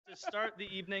To start the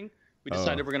evening, we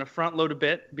decided we're going to front load a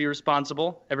bit, be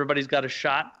responsible. Everybody's got a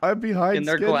shot. I'm behind in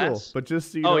their schedule, glass. but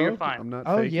just so you know, you're fine. I'm not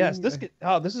Oh faking. yes, this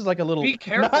is like a little. Be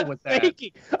careful with that.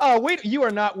 Faking. Oh wait, you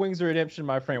are not Wings of Redemption,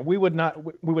 my friend. We would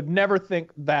never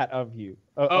think that of you.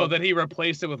 That he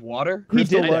replaced it with water? He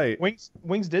Crystal did Light. that.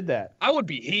 Wings did that. I would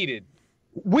be heated.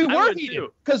 We I were would heated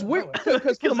too. because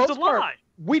for the most it's a part lie.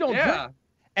 we don't Yeah.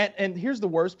 drink. And here's the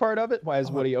worst part of it. As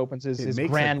Woody opens It his makes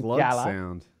grand a glug gala.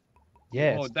 sound.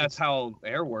 Yes. Oh, that's how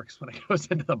air works when it goes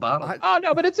into the bottle. Oh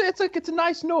no, but it's a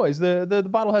nice noise. The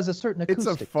bottle has a certain It's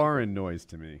acoustic. a foreign noise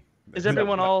to me. Is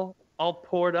everyone all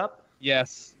poured up?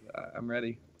 Yes, I'm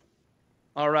ready.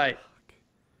 All right.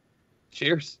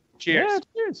 Cheers. Cheers. Yeah,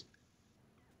 cheers.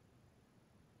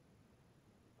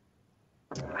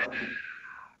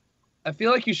 I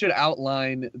feel like you should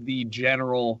outline the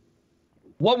general,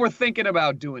 what we're thinking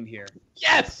about doing here.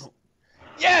 Yes.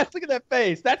 Yes. Look at that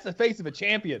face. That's the face of a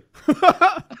champion.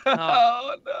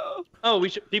 Oh, no. Oh,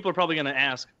 people are probably going to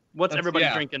ask, what's everybody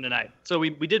yeah. drinking tonight? So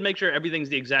we did make sure everything's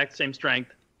the exact same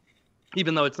strength,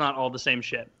 even though it's not all the same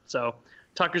shit. So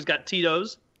Tucker's got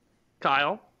Tito's.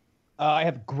 Kyle. I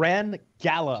have Grand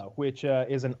Gala, which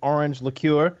is an orange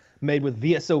liqueur made with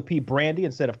VSOP brandy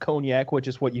instead of cognac, which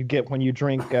is what you get when you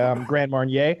drink Grand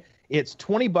Marnier. It's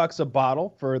 $20 a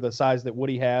bottle for the size that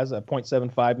Woody has, a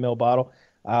 0.75 ml bottle,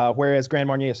 whereas Grand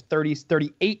Marnier is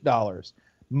 $38.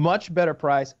 Much better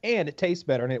price, and it tastes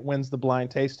better, and it wins the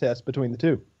blind taste test between the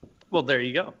two. Well, there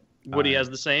you go. Woody has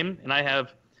the same, and I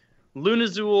have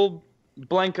Lunazul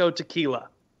Blanco Tequila.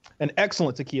 An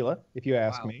excellent tequila, if you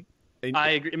ask me. I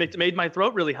agree. It made my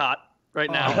throat really hot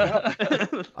right now.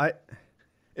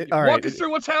 All Walk right. us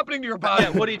through what's happening to your body.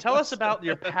 Yeah, Woody, tell us about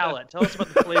your palate. Tell us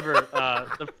about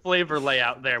the flavor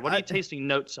layout there. What are you tasting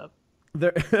notes of?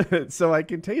 So I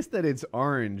can taste that it's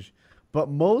orange, but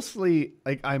mostly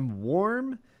like I'm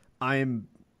warm. I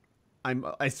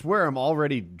swear I'm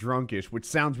already drunkish, which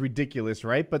sounds ridiculous,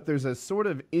 right? But there's a sort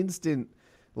of instant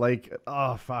like,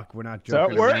 oh fuck, we're not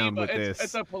joking around with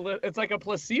this. It's like a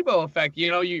placebo effect.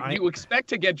 You know, you expect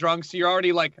to get drunk, so you're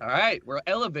already like, all right, we're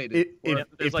elevated.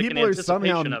 If like people are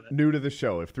somehow of it. new to the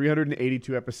show, if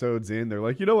 382 episodes in, they're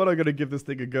like, you know what, I'm gonna give this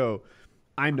thing a go.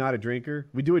 I'm not a drinker.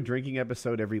 We do a drinking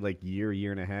episode every like year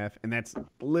and a half, and that's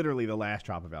literally the last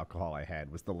drop of alcohol I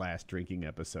had was the last drinking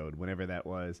episode, whenever that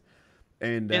was.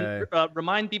 And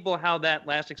remind people how that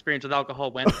last experience with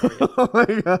alcohol went for you. Oh my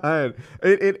god!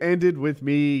 It ended with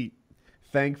me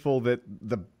thankful that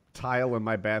the tile on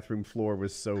my bathroom floor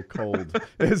was so cold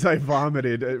as I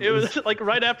vomited. It was like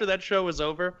right after that show was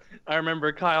over. I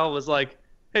remember Kyle was like,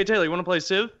 "Hey Taylor, you want to play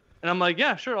Civ?" And I'm like,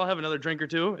 "Yeah, sure. I'll have another drink or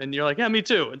two." And you're like, "Yeah, me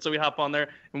too." And so we hop on there,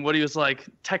 and Woody was like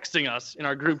texting us in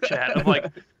our group chat of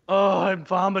like, "Oh, I'm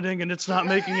vomiting, and it's not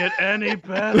making it any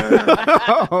better.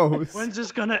 When's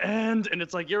this gonna end?" And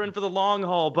it's like, "You're in for the long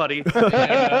haul, buddy."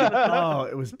 Oh,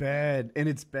 it was bad, and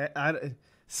it's bad.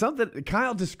 Something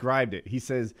Kyle described it. He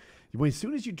says, "When as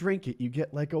soon as you drink it, you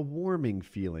get like a warming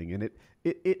feeling, and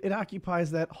it occupies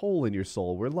that hole in your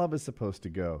soul where love is supposed to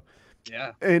go."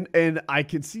 Yeah, and I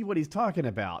can see what he's talking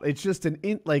about. It's just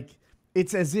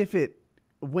it's as if it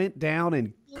went down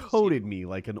and coated me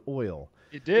like an oil.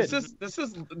 It did.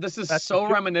 This is so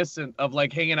reminiscent of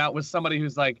like hanging out with somebody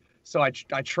who's like, so I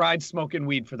tried smoking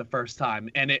weed for the first time,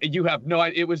 and you have no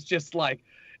idea. It was just like,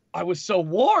 I was so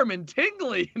warm and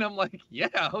tingly, and I'm like,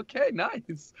 yeah, okay,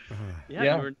 nice.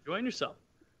 Yeah, you were enjoying yourself.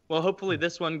 Well, hopefully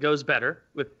this one goes better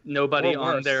with nobody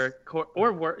on their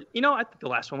or worse. You know, I think the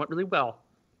last one went really well.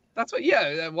 That's what.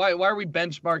 Yeah. Why are we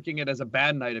benchmarking it as a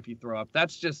bad night if you throw up?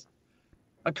 That's just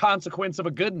a consequence of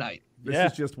a good night. This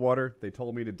is just water. They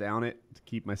told me to down it to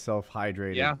keep myself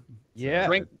hydrated. Yeah. Yeah.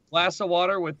 Drink a glass of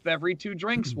water with every 2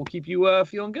 drinks will keep you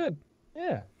feeling good.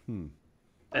 Yeah.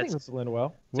 I think that's went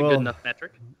well. It's a good enough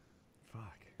metric.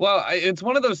 Fuck. Well, it's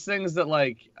one of those things that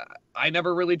like I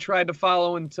never really tried to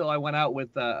follow until I went out with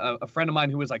a friend of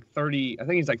mine who was like 30. I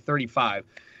think he's like 35.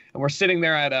 And we're sitting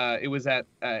there at it was at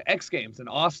X Games in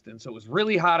Austin. So it was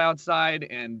really hot outside,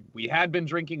 and we had been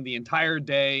drinking the entire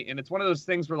day. And it's one of those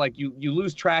things where like you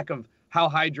lose track of how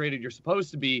hydrated you're supposed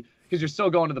to be because you're still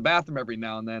going to the bathroom every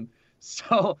now and then.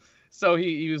 So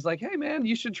he was like, "Hey man,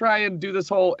 you should try and do this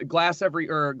whole glass of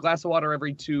water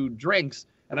every 2 drinks."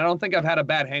 And I don't think I've had a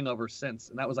bad hangover since.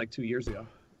 And that was like 2 years ago.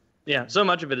 Yeah, so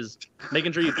much of it is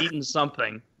making sure you've eaten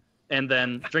something and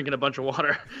then drinking a bunch of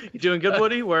water. You doing good,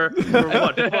 Woody? We're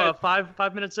what,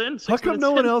 5 minutes in? How come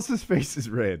no one else's face is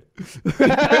red? This is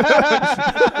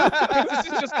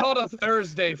just called a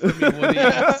Thursday for me, Woody.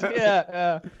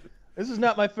 Yeah. This is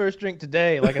not my first drink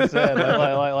today. Like I said,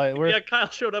 we're... Yeah, Kyle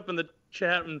showed up in the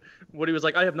chat and Woody was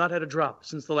like, I have not had a drop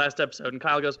since the last episode. And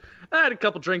Kyle goes, I had a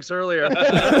couple drinks earlier. to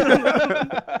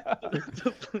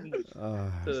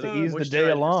ease the day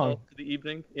along. To the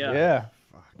evening. Yeah. Yeah.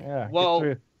 Yeah.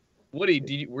 Well,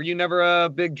 Woody, were you never a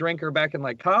big drinker back in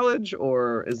like college,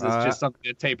 or is this just something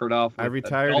that tapered off? I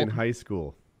retired in high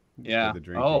school. Yeah. The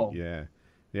drinking. Oh. Yeah.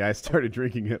 Yeah, I started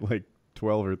drinking at like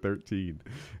 12 or 13,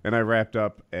 and I wrapped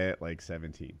up at like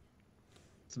 17.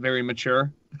 It's very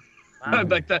mature.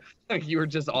 Like that, like you were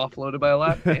just offloaded by a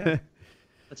lot. Yeah.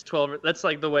 That's 12. That's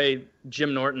like the way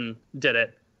Jim Norton did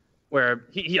it, where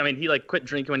he like quit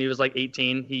drinking when he was like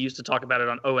 18. He used to talk about it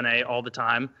on O&A all the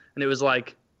time, and it was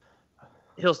like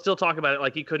he'll still talk about it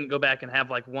like he couldn't go back and have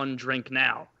like one drink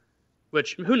now,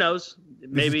 which who knows?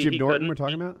 Maybe This is Jim Norton couldn't. we're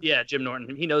talking about? Yeah, Jim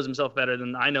Norton. He knows himself better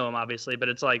than I know him, obviously, but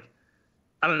it's like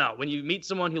I don't know. When you meet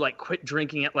someone who like quit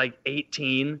drinking at like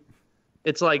 18.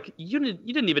 It's like you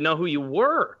didn't even know who you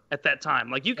were at that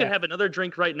time. Like you could have another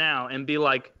drink right now and be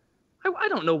like, I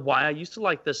don't know why I used to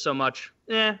like this so much.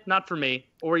 Not for me.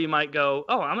 Or you might go,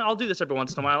 oh, I'll do this every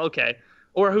once in a while. Okay.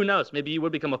 Or who knows? Maybe you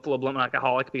would become a full-blown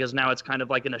alcoholic because now it's kind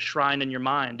of like in a shrine in your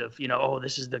mind of, oh,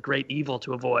 this is the great evil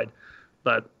to avoid.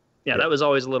 But yeah, that was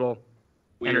always a little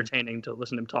entertaining to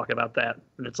listen to him talk about that.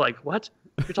 And it's like, what?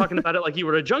 You're talking about it like you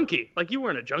were a junkie. Like you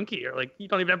weren't a junkie, or like you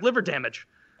don't even have liver damage.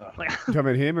 Like, talking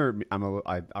about him, or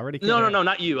I already. No,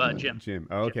 not you, Jim. Jim.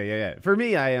 Oh, okay, yeah. For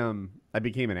me, I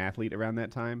became an athlete around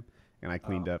that time, and I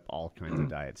cleaned up all kinds of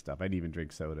diet stuff. I'd even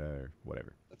drink soda or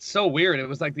whatever. It's so weird. It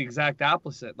was like the exact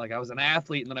opposite. Like I was an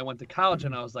athlete, and then I went to college,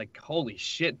 and I was like, holy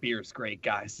shit, beer's great,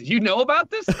 guys. Did you know about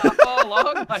this stuff all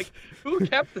along? Like, who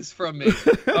kept this from me?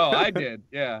 Oh, I did.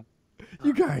 Yeah.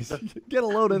 You guys, get a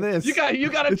load of this. You got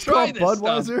to it's try called this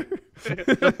Budweiser.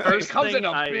 It comes in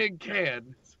a big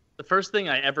can. The first thing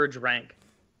I ever drank,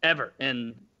 ever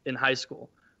in high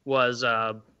school, was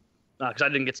because I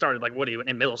didn't get started like Woody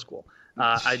in middle school.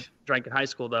 I drank in high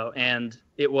school though, and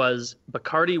it was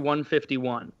Bacardi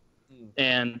 151,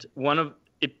 and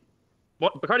Bacardi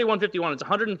 151. It's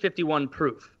 151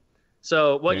 proof.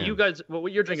 So what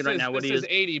you're drinking right now, Woody, is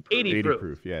 80 proof. 80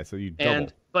 proof. Yeah, so you double.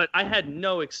 But I had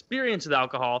no experience with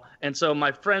alcohol, and so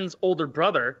my friend's older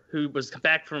brother, who was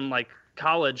back from like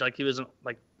college, like he was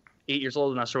like 8 years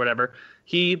older than us or whatever,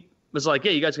 he was like,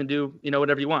 yeah, you guys can do,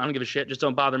 whatever you want. I don't give a shit. Just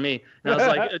don't bother me. And I was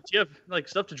like, do you have like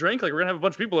stuff to drink? Like we're gonna have a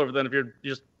bunch of people over then if you're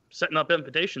just setting up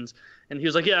invitations. And he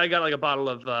was like, yeah, I got like a bottle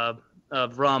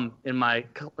of rum in my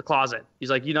closet.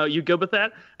 He's like, you good with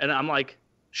that? And I'm like,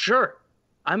 sure.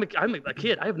 I'm a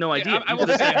kid. I have no idea. I will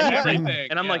say everything.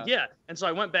 And I'm like, yeah. And so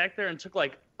I went back there and took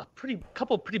like a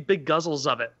couple pretty big guzzles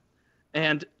of it.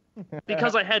 And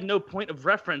because I had no point of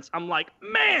reference, I'm like,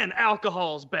 man,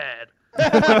 alcohol's bad.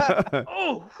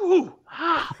 Oh, whew,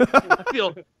 I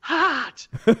feel hot.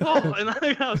 Oh, and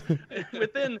I was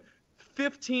within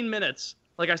 15 minutes,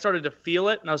 like I started to feel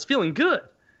it, and I was feeling good.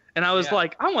 And I was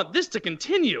like, I want this to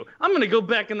continue. I'm going to go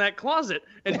back in that closet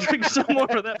and drink some more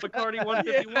of that Bacardi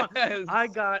 151. Yes. I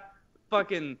got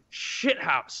fucking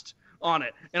shithoused on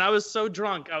it. And I was so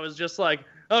drunk. I was just like,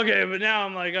 okay, but now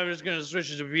I'm just going to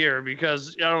switch to beer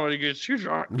because I don't want to get too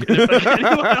drunk.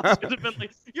 Anyone else could have been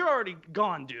like, you're already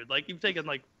gone, dude. Like, you've taken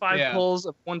like 5 pulls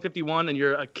of 151 and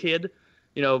you're a kid.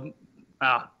 That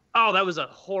was a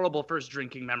horrible first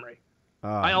drinking memory.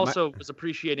 I also was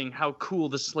appreciating how cool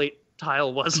the slate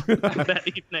tile was that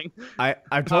evening.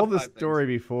 I've told this story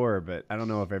before, but I don't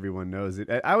know if everyone knows it.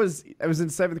 I was in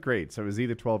 7th grade, so I was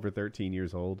either 12 or 13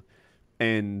 years old.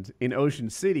 And in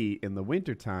Ocean City in the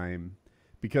wintertime,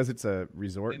 because it's a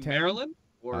resort in town. Maryland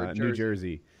or Jersey? New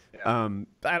Jersey. Yeah.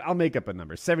 I'll make up a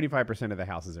number. 75% of the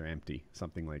houses are empty,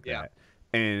 something like that.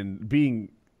 And being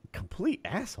complete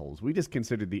assholes, we just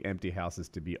considered the empty houses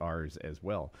to be ours as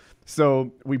well.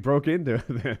 So we broke into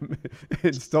them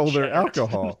and stole their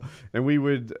alcohol. And we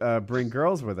would bring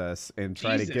girls with us and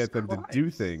try to get them to do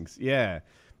things. Yeah.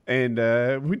 And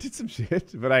we did some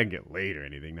shit, but I didn't get laid or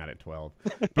anything, not at 12.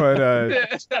 But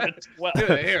that's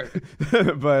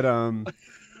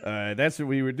what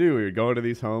we would do. We would go into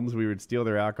these homes, we would steal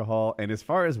their alcohol, and as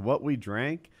far as what we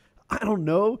drank, I don't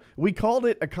know. We called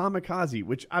it a kamikaze,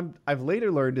 which I've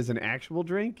later learned is an actual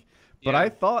drink. But I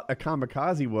thought a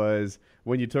kamikaze was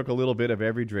when you took a little bit of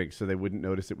every drink so they wouldn't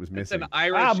notice it was missing. It's an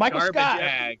Irish garbage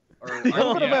bag.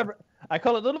 I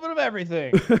call it a little bit of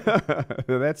everything.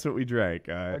 That's what we drank.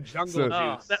 Jungle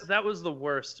juice. That was the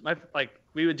worst.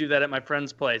 We would do that at my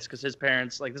friend's place because his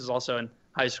parents, this is also in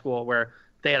high school, where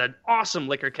they had an awesome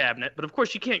liquor cabinet. But of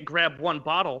course, you can't grab one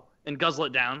bottle and guzzle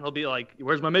it down. He'll be like,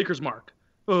 "Where's my maker's mark?"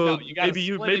 No, you gotta maybe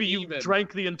you split it maybe you even.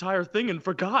 drank the entire thing and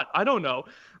forgot. I don't know.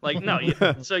 Like no,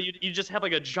 so you just have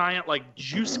like a giant like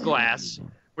juice glass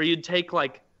where you'd take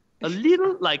like a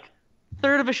little like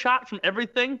third of a shot from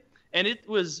everything, and it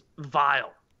was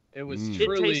vile. It was It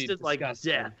truly tasted like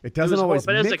disgusting. death. It doesn't was always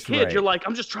horrible. But as a mix kid, right. you're like,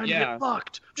 I'm just trying to Yeah. get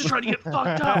fucked. I'm just trying to get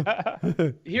fucked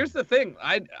up. Here's the thing.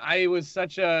 I was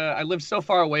I lived so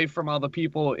far away from all the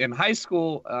people in high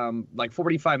school, like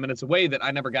 45 minutes away, that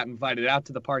I never got invited out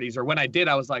to the parties. Or when I did,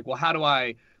 I was like, well, how do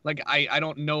I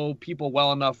don't know people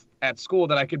well enough at school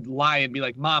that I could lie and be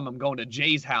like, Mom, I'm going to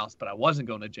Jay's house, but I wasn't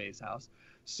going to Jay's house.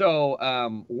 So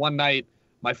one night,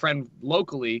 my friend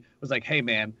locally was like, hey,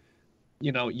 man,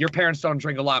 you know, your parents don't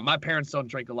drink a lot. My parents don't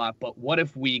drink a lot. But what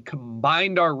if we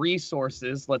combined our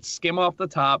resources? Let's skim off the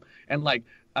top. And like,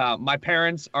 my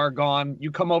parents are gone.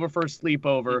 You come over for a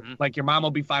sleepover. Mhm. Like, your mom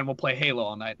will be fine. We'll play Halo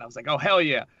all night. And I was like, oh, hell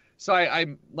yeah. So I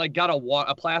like got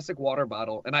a plastic water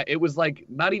bottle. And it was like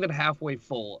not even halfway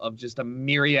full of just a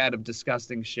myriad of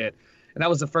disgusting shit. And that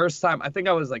was the first time. I think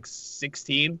I was like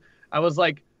 16. I was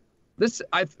like,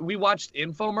 we watched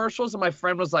infomercials, and my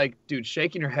friend was like, dude,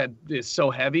 shaking your head is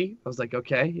so heavy. I was like,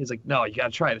 okay. He's like, no, you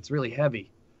gotta try it. It's really heavy.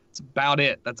 It's about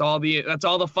it. That's all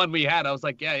the fun we had. I was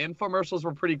like, yeah, infomercials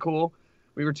were pretty cool.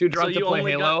 We were too So drunk to you play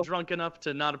only Halo. got drunk enough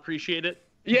to not appreciate it?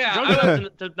 Yeah, Drunk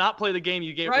enough to not play the game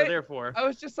you were Right? there for. I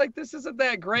was just like, this isn't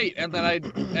that great. And then I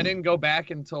didn't go back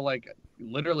until like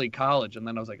literally college. And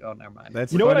then I was like, oh, never mind.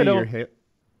 That's You know what funny. I Your don't- hip.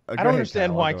 I don't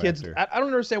understand why kids. I don't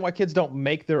understand why kids don't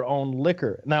make their own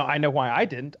liquor. Now I know why I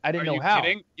didn't. I didn't Are know you how.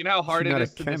 kidding? You know how hard You're it not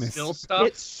is a to chemist. distill stuff?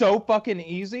 It's so fucking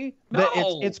easy that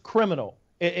No. it's criminal.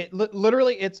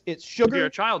 Literally it's If you're sugar. a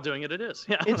child doing it, it is.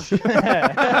 Yeah. It's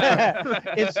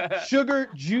it's sugar,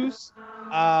 juice,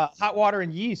 hot water,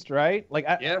 and yeast, right? Like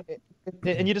Yeah.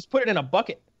 and you just put it in a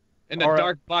bucket. In a Or-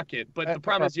 dark bucket. But the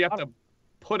problem is you have to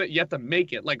you have to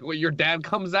make it. Like when your dad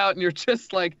comes out and you're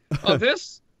just like, oh,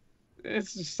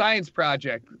 it's a science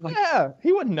project. Like, Yeah,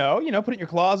 he wouldn't know. You know, put it in your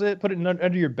closet, put it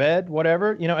under your bed,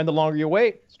 whatever. You know, and the longer you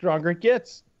wait, stronger it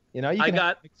gets. You know, you can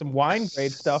make some wine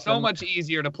grade stuff. So and- much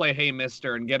easier to play Hey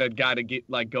Mister and get a guy to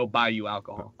go buy you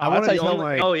alcohol. I I'll want tell to you tell one-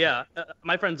 my. Oh yeah,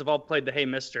 my friends have all played the Hey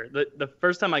Mister. The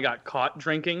first time I got caught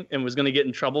drinking and was going to get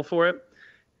in trouble for it,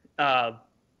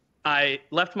 I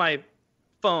left my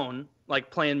phone like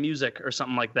playing music or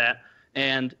something like that,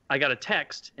 and I got a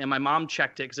text, and my mom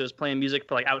checked it because it was playing music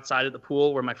for like outside of the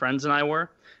pool where my friends and I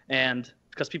were, and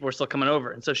because people were still coming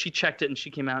over, and so she checked it and she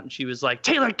came out and she was like,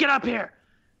 "Taylor, get up here!"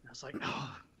 And I was like,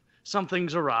 "Oh,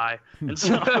 something's awry," and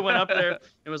so I went up there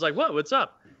and was like, "What's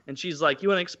up?" And she's like, "You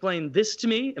want to explain this to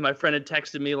me?" And my friend had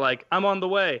texted me like, "I'm on the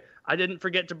way. I didn't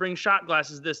forget to bring shot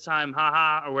glasses this time,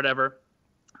 haha," or whatever.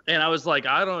 And I was like,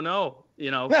 I don't know, you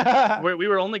know, we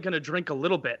were only going to drink a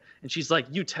little bit. And she's like,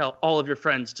 you tell all of your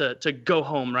friends to go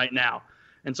home right now.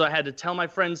 And so I had to tell my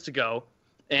friends to go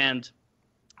and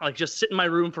like just sit in my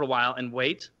room for a while and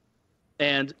wait.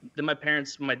 And then my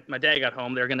parents, my dad got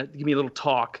home. They were going to give me a little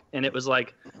talk. And it was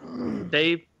like,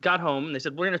 they got home and they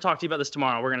said, we're going to talk to you about this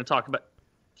tomorrow. We're going to talk about,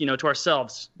 you know, to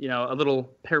ourselves, you know, a little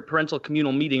parental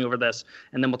communal meeting over this,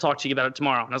 and then we'll talk to you about it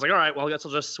tomorrow. And I was like, all right, well, I guess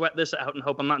I'll just sweat this out and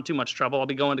hope I'm not in too much trouble. I'll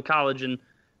be going to college in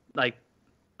like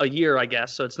a year, I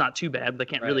guess, so it's not too bad. But they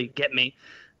can't really get me.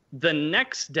 The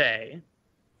next day,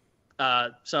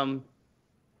 some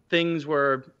things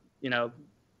were, you know,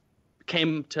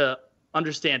 came to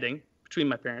understanding between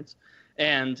my parents,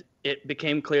 and it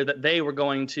became clear that they were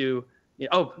going to,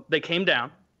 they came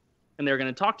down, and they were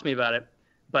going to talk to me about it.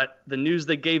 But the news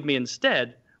they gave me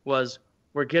instead was,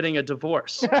 we're getting a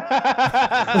divorce.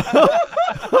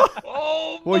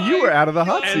 Oh, Well, you were out of the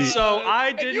hot And seat. so I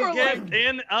And you didn't were get like-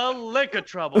 in a lick of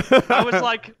trouble. I was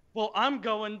like, well, I'm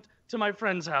going to my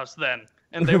friend's house then.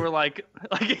 And they were like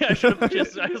I should have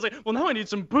just, I was like, well, now I need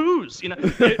some booze. You know,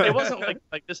 it wasn't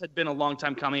like this had been a long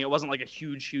time coming. It wasn't like a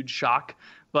huge shock,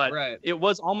 but Right. it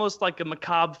was almost like a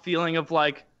macabre feeling of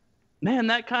like, man,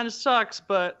 that kind of sucks,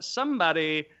 but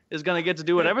somebody is going to get to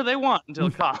do whatever they want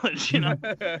until college, you know?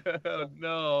 Oh,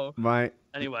 no.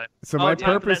 Anyway. My after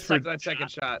purpose for That second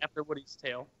shot. After Woody's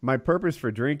tale. my purpose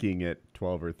for drinking at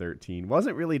 12 or 13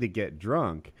 wasn't really to get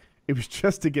drunk. It was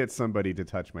just to get somebody to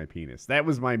touch my penis. That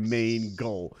was my main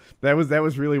goal. That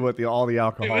was really what all the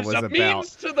alcohol It was a about.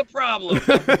 means to the problem.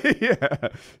 Yeah.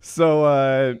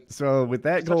 So with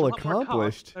that Touch goal a lot more cock.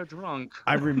 accomplished, They're drunk.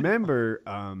 I remember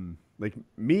like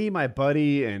me, my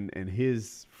buddy, and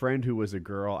his friend who was a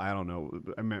girl. I don't know.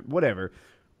 I mean, whatever.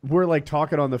 We're like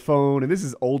talking on the phone, and this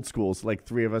is old school. So like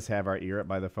three of us have our ear up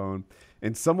by the phone,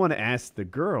 and someone asked the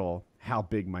girl how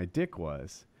big my dick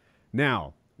was.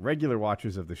 Now, regular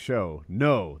watchers of the show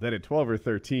know that at 12 or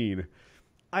 13,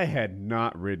 I had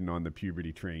not ridden on the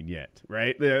puberty train yet,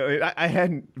 right? I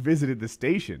hadn't visited the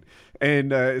station.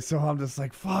 And so I'm just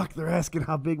like, fuck, they're asking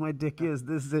how big my dick is.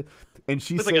 This is it. And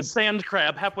she It's said, like a sand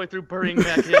crab halfway through burying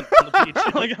back in on the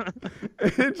beach.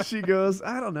 Like, and she goes,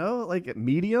 I don't know, like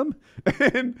medium?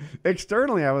 And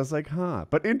externally, I was like, huh.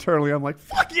 But internally, I'm like,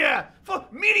 fuck yeah!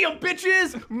 Fuck medium,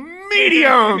 bitches!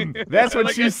 Medium! That's what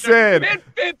Like she I said. It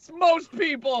fits most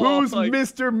people. Who's Like,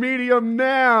 Mr. Medium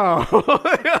now?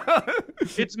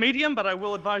 it's medium, but I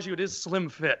will advise you it is slim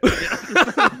fit.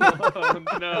 oh,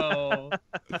 no.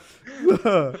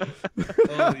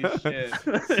 Holy shit.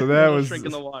 So that was shrink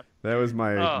in the water. that was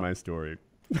my Oh. my story.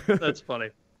 That's funny.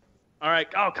 All right.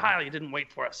 Oh, Kyle, you didn't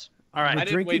wait for us. All right. We're I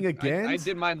didn't drinking wait. again? I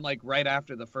did mine like right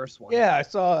after the first one. Yeah, I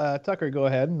saw Tucker go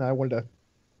ahead, and I wanted to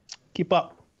keep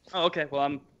up. Oh, okay.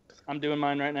 Well, I'm doing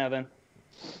mine right now then.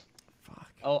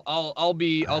 I'll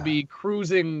be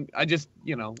cruising. I just,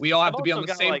 we all have I've to be on also the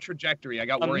got, same like, trajectory. I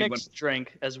got A worried when mixed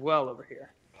drink as well over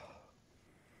here.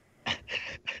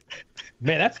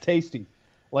 Man, that's tasty.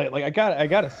 Like I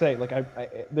gotta say, like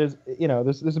there's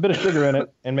a bit of sugar in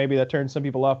it, and maybe that turns some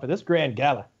people off. But this Grand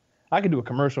Gala, I could do a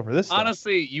commercial for this stuff.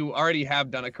 honestly, you already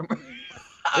have done a commercial.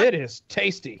 It is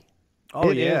tasty.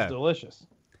 Oh It yeah. is delicious.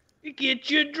 It gets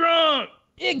you drunk.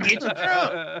 It gets you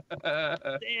drunk.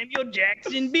 Samuel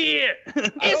Jackson beer. It's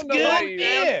don't know why good you-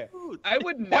 beer. I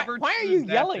would never. why are choose you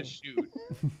that yelling? To shoot.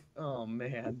 Oh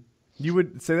man. You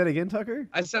would say that again, Tucker?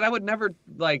 I said I would never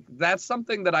like. That's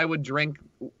something that I would drink,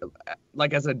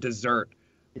 like as a dessert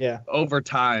Yeah. over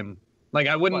time. Like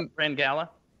I wouldn't, What, Grand Gala?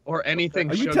 or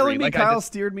anything. Are you sugary. telling me like, Kyle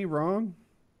steered me wrong?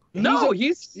 No,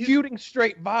 he's shooting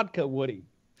straight vodka, Woody.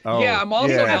 Oh, yeah, I'm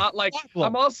also yeah. not like Problem.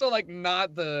 I'm also like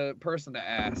not the person to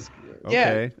ask.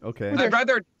 Okay, okay. Yeah.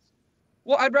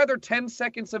 I'd rather 10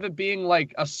 seconds of it being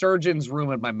like a surgeon's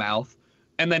room in my mouth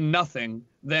and then nothing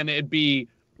than it'd be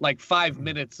like 5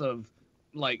 minutes of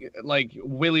like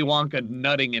Willy Wonka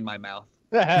nutting in my mouth.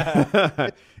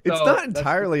 It's So, not that's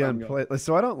entirely where I'm going. unpleasant.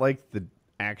 So I don't like the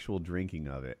actual drinking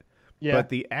of it. Yeah. But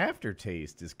the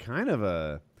aftertaste is kind of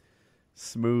a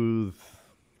smooth,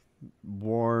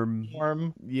 warm.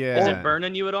 Warm. Yeah. Is it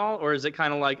burning you at all, or is it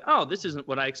kind of like, oh, this isn't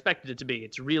what I expected it to be?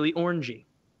 It's really orangey.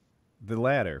 The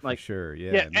latter, for Like- sure.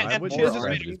 Yeah. Yeah, No, I and wouldn't Chiz has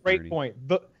describe made it a as great burning. point.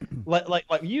 But like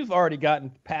you've already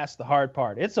gotten past the hard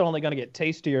part. It's only going to get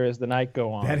tastier as the night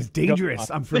go on. That is Go dangerous.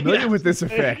 on. I'm familiar with this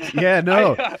effect. Yeah,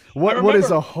 no. What is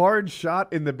remember- a hard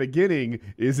shot in the beginning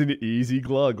is an easy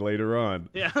glug later on.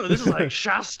 Yeah, this is like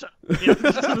Shasta. Yeah,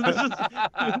 this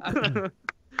is-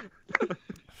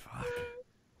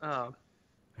 Oh,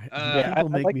 Yeah, I People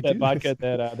make like me that do vodka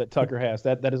this. that Tucker has.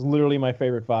 That is literally my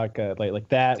favorite vodka. Like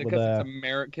that with Because it's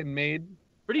American made.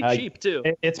 pretty Uh, cheap too.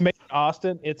 it's made in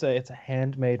Austin. It's a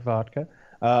handmade vodka.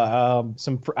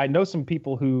 I know some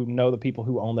people who know the people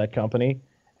who own that company,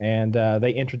 and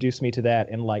they introduced me to that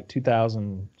in like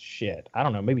 2000 shit. I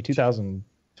don't know, maybe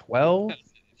 2012.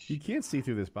 You can't see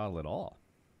through this bottle at all.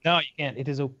 No, you can't. It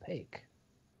is opaque.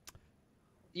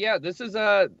 Yeah, this is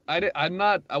I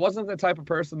wasn't the type of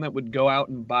person that would go out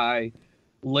and buy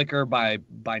liquor by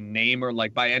name or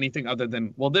like by anything other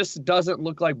than, well, this doesn't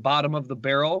look like bottom of the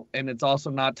barrel and it's also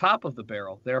not top of the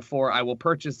barrel. Therefore, I will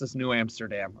purchase this New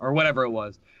Amsterdam or whatever it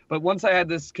was. But once I had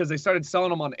this, because they started selling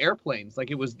them on airplanes, like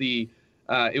it was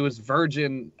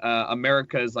Virgin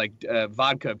America's like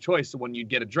vodka of choice. So when you'd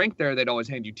get a drink there, they'd always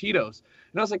hand you Tito's.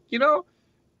 And I was like,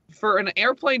 for an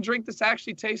airplane drink, this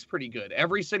actually tastes pretty good.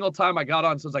 Every single time I got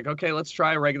on, so I was like, okay, let's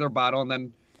try a regular bottle. And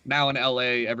then now in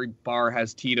LA, every bar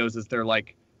has Tito's as their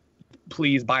like,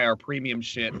 please buy our premium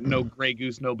shit. No Grey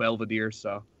Goose, no Belvedere.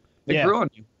 So they Yeah. grew on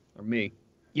you or me.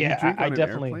 Yeah, You drink I on an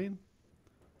definitely. airplane?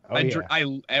 Oh, I yeah.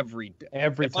 drink every day.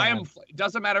 Every If I time. am, it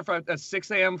doesn't matter if a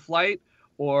 6 a.m. flight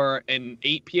or an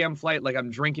 8 p.m. flight, like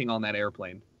I'm drinking on that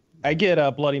airplane. I get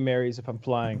Bloody Marys if I'm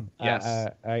flying. Yes.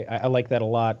 I like that a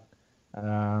lot.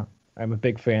 I'm a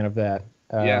big fan of that.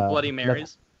 Yeah, Bloody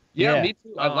Marys. Yeah, Yeah. me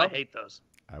too. Oh, I I love hate those.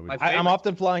 I would. My I'm favorite.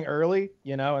 often flying early,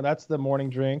 and that's the morning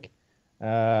drink.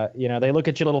 They look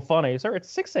at you a little funny. Sir,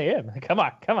 it's 6 a.m. Come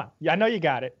on. Yeah, I know you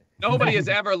got it. Nobody has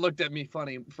ever looked at me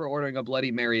funny for ordering a Bloody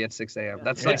Mary at 6 a.m.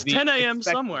 That's like It's the 10 a.m.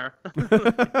 expect- somewhere.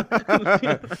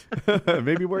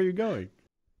 Maybe where you're going.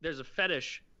 There's a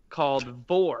fetish called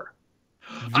vor.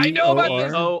 I know about V-O-R?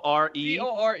 this. O-R-E.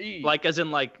 V-O-R-E. Like as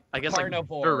in like, I guess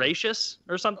Carnivore. like voracious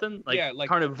or something? Like, Yeah, like-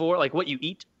 carnivore, like what you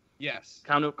eat? Yes.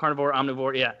 Carnivore,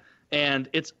 omnivore, yeah. And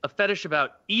it's a fetish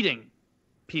about eating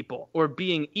people or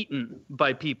being eaten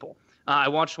by people. I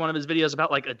watched one of his videos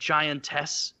about like a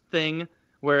giantess thing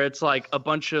where it's like a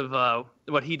bunch of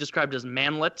what he described as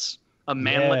manlets, a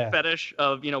manlet Yeah. fetish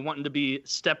of, wanting to be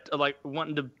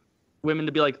wanting to women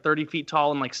to be like 30 feet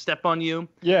tall and like step on you.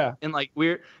 Yeah. And like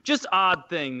weird, just odd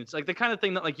things. Like the kind of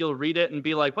thing that like you'll read it and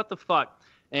be like, what the fuck?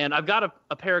 And I've got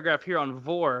a paragraph here on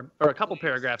Vor, or a couple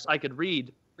paragraphs I could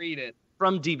read. Read it.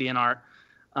 From DeviantArt.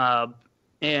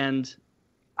 And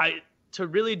to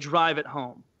really drive it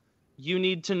home, you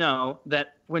need to know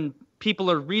that when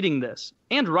people are reading this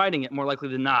and writing it, more likely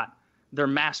than not, they're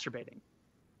masturbating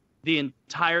the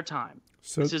entire time.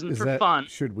 So this isn't for fun.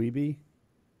 Should we be?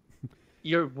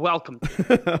 You're welcome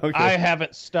to. Okay. I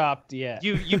haven't stopped yet.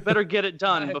 You better get it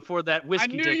done before that I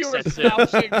whiskey knew dick you were sets in.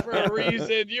 slouching for a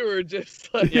reason. You were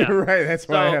just like, Yeah. You're right. That's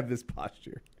why I So- have this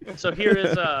posture. So here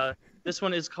is this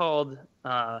one is called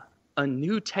a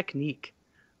new technique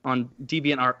on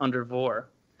DeviantArt under Vor.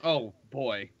 oh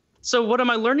boy. So what am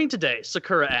I learning today?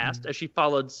 Sakura asked as she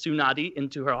followed Tsunade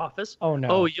into her office. Oh, no.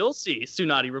 Oh, you'll see,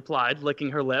 Tsunade replied, licking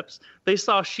her lips. They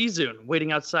saw Shizune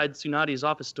waiting outside Tsunade's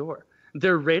office door.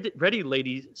 They're ready,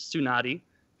 Lady Tsunade,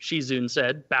 Shizune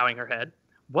said, bowing her head.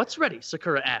 What's ready?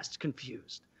 Sakura asked,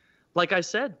 confused. Like I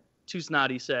said,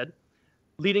 Tsunade said,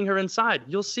 leading her inside.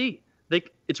 You'll see.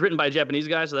 It's written by a Japanese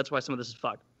guy, so that's why some of this is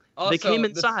fucked. Also, They came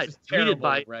this inside, is greeted terrible,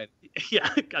 by right? Yeah,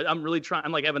 I'm really trying.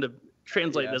 I'm like having to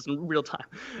translate Yeah. this in real time.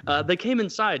 They came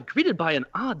inside, greeted by an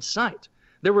odd sight.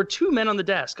 There were two men on the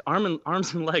desk,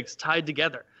 arms and legs tied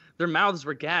together. Their mouths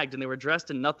were gagged, and they were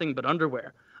dressed in nothing but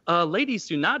underwear. Lady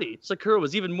Tsunade, Sakura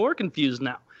was even more confused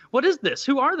now. What is this?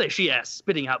 Who are they? She asked,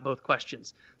 spitting out both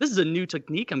questions. This is a new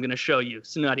technique I'm going to show you,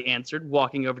 Tsunade answered,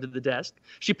 walking over to the desk.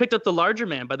 She picked up the larger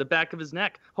man by the back of his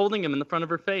neck, holding him in the front of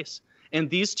her face. And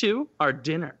these two are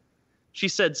dinner, she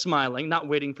said, smiling, not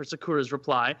waiting for Sakura's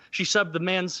reply. She shoved the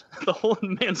man's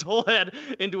whole head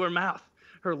into her mouth,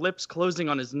 her lips closing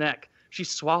on his neck. She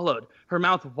swallowed, her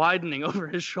mouth widening over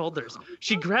his shoulders.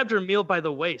 She grabbed her meal by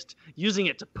the waist, using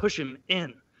it to push him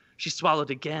in. She swallowed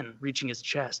again, reaching his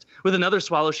chest. With another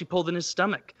swallow, she pulled in his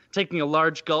stomach. Taking a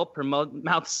large gulp, her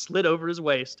mouth slid over his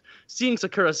waist. Seeing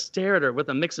Sakura stare at her with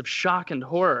a mix of shock and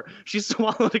horror, she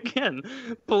swallowed again,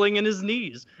 pulling in his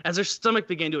knees. As her stomach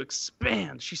began to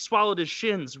expand, she swallowed his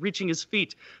shins, reaching his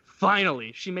feet.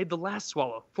 Finally, she made the last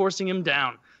swallow, forcing him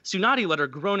down. Tsunade let her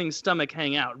groaning stomach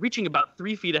hang out, reaching about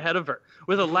 3 feet ahead of her.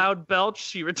 With a loud belch,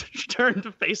 she turned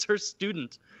to face her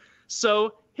student.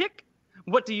 So, hick,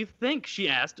 what do you think? She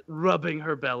asked, rubbing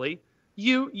her belly.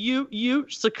 You,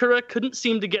 Sakura couldn't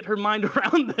seem to get her mind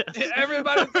around this.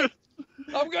 Everybody,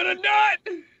 I'm gonna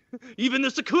nut. Even the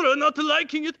Sakura not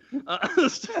liking it.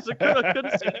 Sakura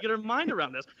couldn't seem to get her mind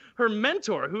around this. Her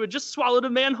mentor, who had just swallowed a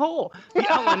man whole, the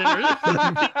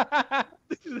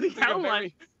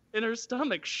outline in her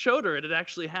stomach showed her it had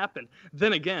actually happened.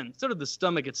 Then again, so did the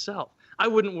stomach itself. I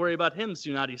wouldn't worry about him,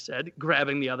 Tsunade said,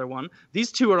 grabbing the other one.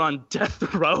 These two are on death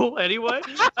row anyway.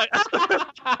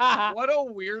 What a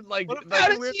weird, like, How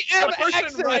does weird he have person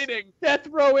access writing. death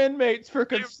row inmates for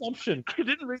consumption? I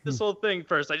didn't read this whole thing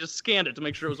first. I just scanned it to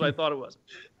make sure it was what I thought it was.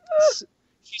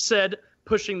 She said,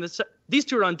 pushing these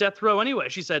two are on death row anyway,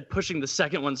 she said, pushing the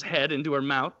second one's head into her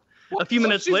mouth. A few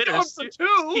minutes She's later, going for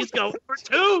two. he's going for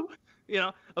two.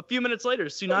 A few minutes later,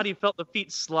 Tsunade felt the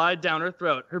feet slide down her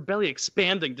throat, her belly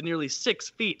expanding to nearly 6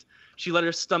 feet. She let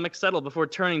her stomach settle before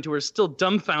turning to her still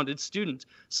dumbfounded student.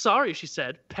 Sorry, she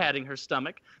said, patting her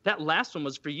stomach. That last one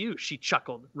was for you, she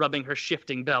chuckled, rubbing her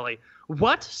shifting belly.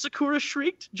 What? Sakura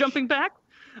shrieked, jumping back.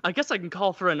 I guess I can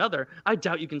call for another. I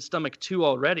doubt you can stomach 2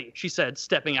 already, she said,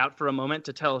 stepping out for a moment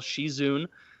to tell Shizune.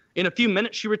 In a few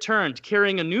minutes, she returned,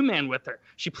 carrying a new man with her.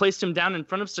 She placed him down in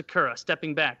front of Sakura,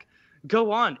 stepping back.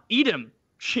 Go on, eat him,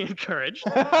 she encouraged.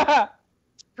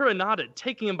 Sakura nodded,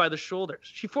 taking him by the shoulders.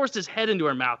 She forced his head into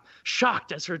her mouth,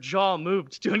 shocked as her jaw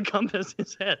moved to encompass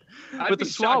his head. I'd be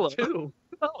shocked too.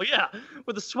 Oh, yeah.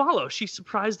 With a swallow, she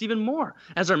surprised even more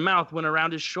as her mouth went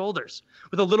around his shoulders.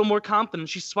 With a little more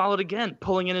confidence, she swallowed again,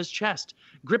 pulling in his chest.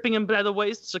 Gripping him by the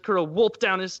waist, Sakura wolfed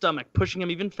down his stomach, pushing him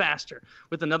even faster.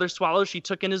 With another swallow, she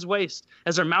took in his waist.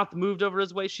 As her mouth moved over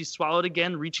his waist, she swallowed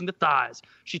again, reaching the thighs.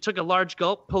 She took a large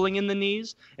gulp, pulling in the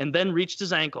knees, and then reached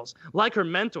his ankles. Like her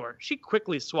mentor, she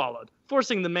quickly swallowed,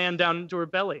 forcing the man down into her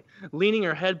belly. Leaning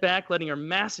her head back, letting her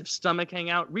massive stomach hang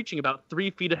out, reaching about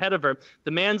 3 feet ahead of her, the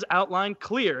man's outline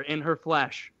clear in her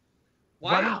flesh.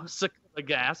 Wow, Sakura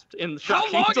gasped in How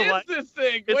shocking long delight. is this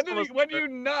thing? It's When do you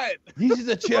nut? This is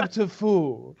a chapter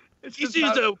 4. This is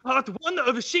part 1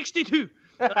 of 62.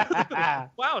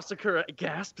 Wow, Sakura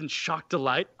gasped in shocked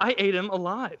delight. I ate him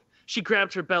alive. She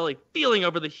grabbed her belly, feeling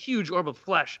over the huge orb of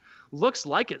flesh. Looks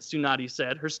like it, Tsunade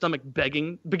said, her stomach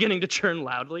beginning to churn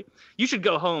loudly. You should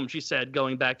go home, she said,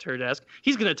 going back to her desk.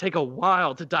 He's going to take a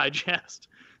while to digest.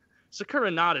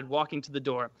 Sakura nodded, walking to the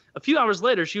door. A few hours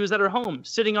later, she was at her home,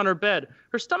 sitting on her bed.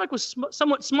 Her stomach was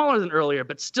somewhat smaller than earlier,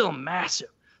 but still massive.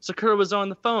 Sakura was on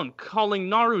the phone, calling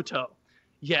Naruto.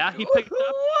 Yeah, he picked up.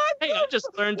 What? Hey, I just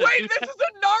learned to Wait, do this is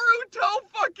a Naruto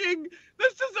fucking.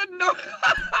 This is a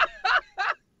Naruto.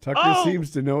 Tucker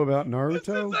seems to know about Naruto. This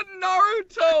is a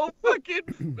Naruto fucking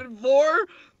vor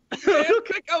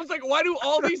fanfic. I was like, why do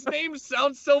all these names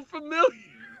sound so familiar?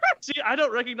 See, I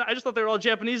don't recognize. I just thought they were all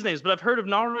Japanese names, but I've heard of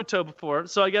Naruto before.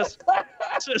 So I guess.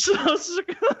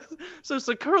 So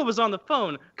Sakura was on the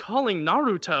phone calling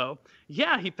Naruto.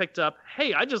 Yeah, he picked up.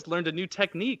 Hey, I just learned a new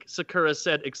technique, Sakura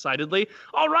said excitedly.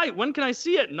 All right, when can I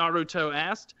see it? Naruto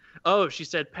asked. Oh, she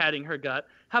said, patting her gut.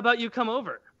 How about you come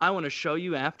over? I want to show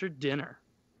you after dinner.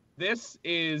 This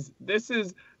is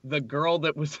the girl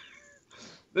that was.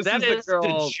 That is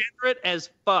degenerate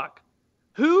as fuck.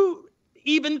 Who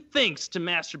even thinks to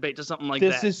masturbate to something like that?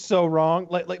 This is so wrong.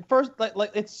 First,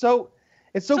 it's so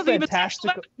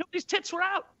fantastical. Nobody's tits were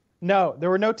out. No, there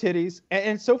were no titties,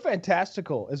 and it's so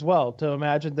fantastical as well to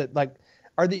imagine that.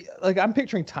 I'm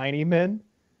picturing tiny men.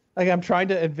 Like I'm trying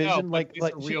to envision these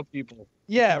are real people.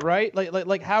 Yeah, right.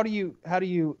 How do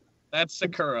you? That's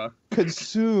Sakura.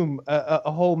 Consume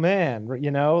a whole man,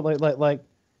 you know?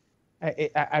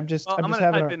 I'm just gonna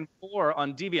type in 4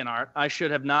 on DeviantArt. I should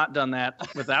have not done that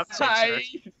without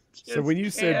search. So when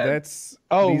you said that's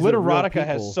Literotica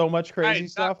has so much crazy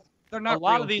stuff. They're not. A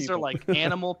lot of these are like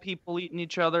animal people eating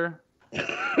each other.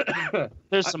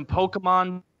 There's some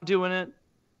Pokemon doing it.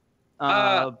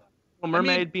 Little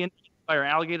mermaid being eaten by her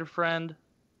alligator friend.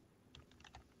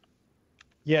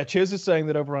 Yeah, Chiz is saying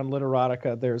that over on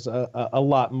Literotica, there's a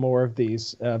lot more of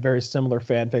these very similar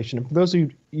fan fiction. And for those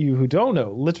of you who don't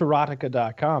know,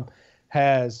 Literotica.com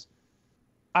has,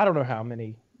 I don't know how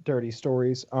many dirty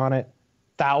stories on it,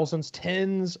 thousands,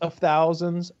 tens of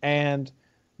thousands, and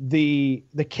the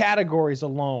categories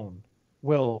alone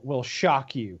will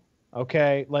shock you.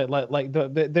 Okay,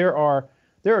 there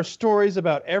are stories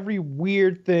about every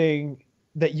weird thing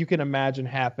that you can imagine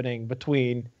happening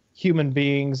between human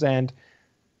beings and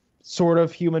sort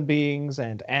of human beings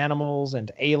and animals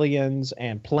and aliens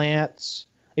and plants.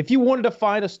 If you wanted to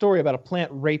find a story about a plant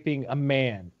raping a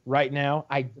man right now,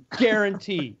 I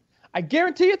guarantee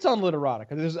it's on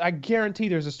Literotica. I guarantee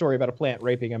there's a story about a plant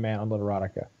raping a man on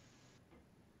Literotica.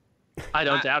 I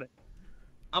don't doubt it.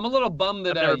 I'm a little bummed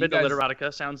that I've never been to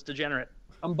Literotica. Sounds degenerate.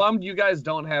 I'm bummed you guys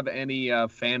don't have any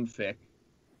fanfic.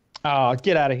 Oh,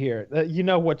 get out of here. You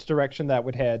know which direction that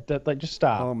would head. Just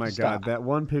stop. Oh, my God. That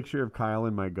one picture of Kyle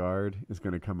in my guard is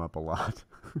going to come up a lot.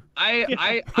 I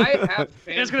have fanfic.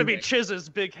 It's going to be Chiz's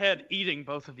big head eating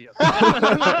both of you.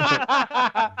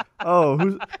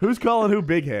 Oh, who's calling who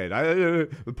big head?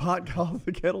 The pot calls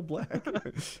the kettle black.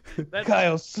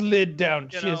 Kyle slid down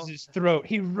Chiz's throat.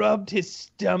 He rubbed his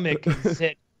stomach and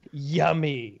said,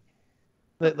 yummy.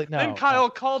 Then Kyle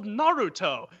called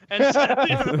Naruto and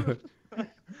said...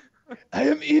 I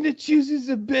am in a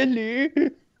Chiz's belly.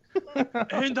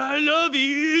 And I love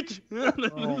it.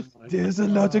 There's a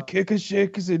lot of kicker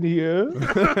shakers in here.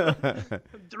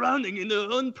 Drowning in the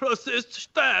unprocessed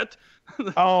fat.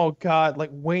 Oh God,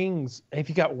 wings. If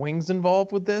you got wings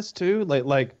involved with this too,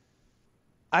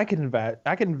 I can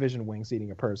envision wings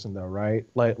eating a person though, right?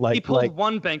 He pulled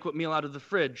one banquet meal out of the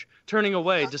fridge, turning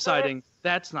away, deciding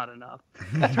that's not enough.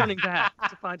 Turning back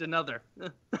to find another.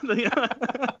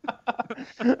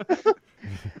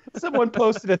 Someone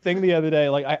posted a thing the other day.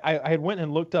 I had went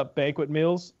and looked up banquet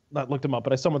meals. Not looked them up,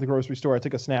 but I saw them at the grocery store. I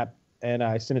took a snap and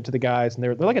I sent it to the guys, and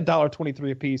they're like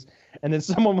 $1.23 a piece. And then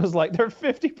someone was like, "They're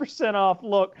 50% off."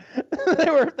 Look,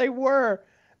 they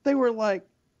were like,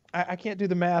 I can't do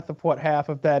the math of what half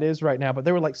of that is right now, but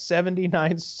they were like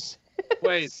 79 cents.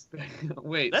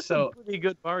 Wait. That's a pretty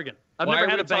good bargain. I've why never are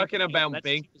had we a talking about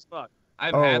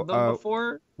I've had them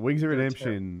before. Wings of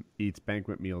Redemption eats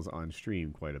banquet meals on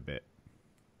stream quite a bit.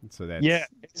 So that's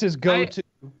it's his go-to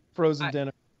frozen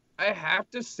dinner. I have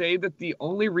to say that the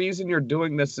only reason you're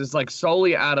doing this is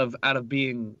solely out of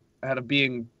being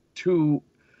too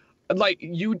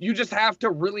you just have to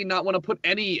really not want to put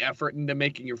any effort into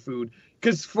making your food,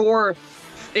 because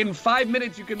in 5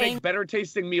 minutes you can make better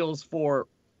tasting meals for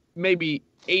maybe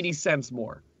 80 cents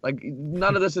more.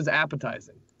 None of this is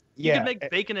appetizing. You could make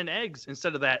bacon and eggs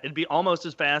instead of that. It'd be almost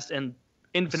as fast and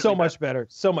infinitely so much better.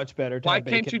 So much better. Why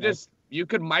can't you you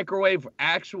could microwave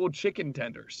actual chicken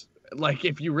tenders,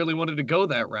 if you really wanted to go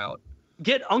that route.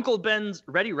 Get Uncle Ben's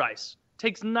ready rice.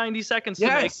 Takes 90 seconds to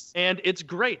make, and it's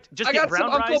great. I got some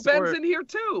Uncle Ben's in here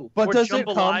too. But does it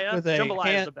come with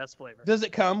jambalaya is the best flavor. Does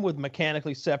it come with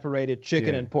mechanically separated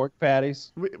chicken and pork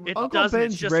patties? Uncle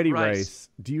Ben's ready rice.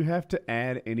 Do you have to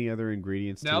add any other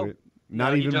ingredients to it? Not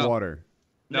No, you even don't. water.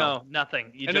 No,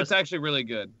 nothing. And it's actually really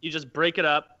good. You just break it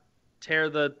up, tear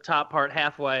the top part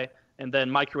halfway, and then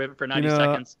microwave it for 90 know,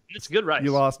 seconds. And it's good rice.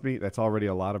 You lost me. That's already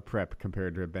a lot of prep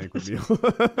compared to a banquet meal.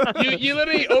 You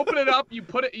literally open it up, you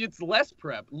put it. It's less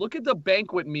prep. Look at the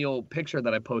banquet meal picture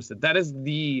that I posted. That is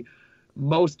the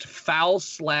most foul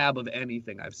slab of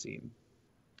anything I've seen.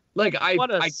 Like What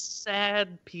a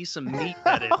sad piece of meat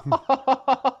that is.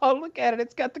 Oh, look at it.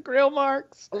 It's got the grill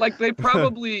marks. like they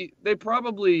probably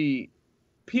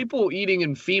people eating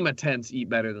in FEMA tents eat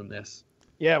better than this.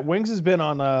 Yeah, Wings has been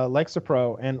on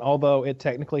Lexapro, and although it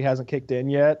technically hasn't kicked in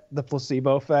yet, the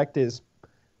placebo effect is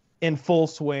in full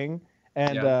swing.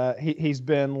 And he's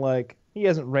been like, he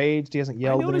hasn't raged, he hasn't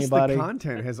yelled I at noticed anybody. the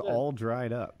content has all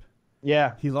dried up.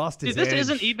 Yeah. He lost his Dude, this edge.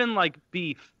 isn't even like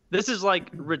beef. This is like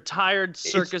retired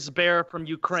circus bear from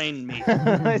Ukraine meat.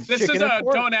 It's This chicken is and a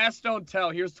pork. don't ask, don't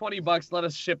tell. Here's $20. Let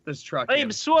us ship this truck. I in.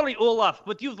 am sorry, Olaf,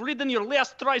 but you've ridden your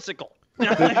last tricycle.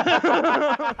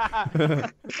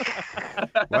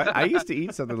 Well, I used to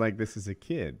eat something like this as a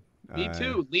kid. Me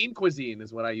too. Lean cuisine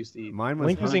is what I used to eat. Mine was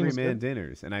Lean cuisine Hungry was Man good.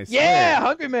 dinners, and I Yeah, swear,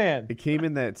 Hungry Man. it came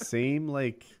in that same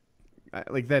like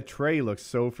that tray looks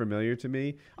so familiar to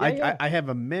me. Yeah. I have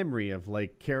a memory of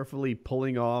like carefully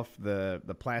pulling off the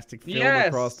plastic film Yes.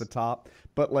 across the top,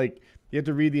 but like you have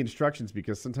to read the instructions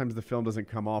because sometimes the film doesn't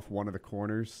come off one of the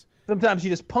corners. Sometimes you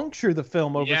just puncture the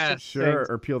film over Yes. certain Sure, things.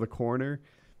 or peel the corner.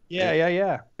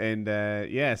 Yeah.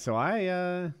 And so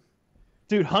I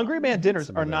Dude, Hungry Man dinners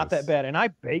Some are of not those. that bad, and I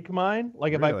bake mine.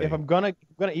 Like if Really? I'm gonna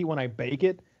eat when I bake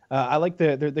it, I like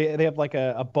they have like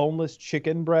a boneless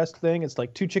chicken breast thing. It's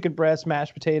like 2 chicken breasts,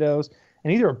 mashed potatoes,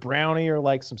 and either a brownie or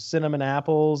like some cinnamon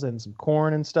apples and some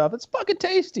corn and stuff. It's fucking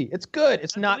tasty. It's good.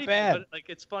 It's I not believe you, bad. but, like,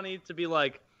 it's funny to be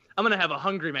like, I'm gonna have a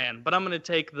Hungry Man, but I'm gonna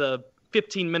take the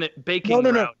 15-minute baking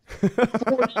No. route.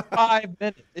 45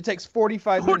 minutes. It takes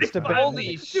 45 minutes to bake. 45 Holy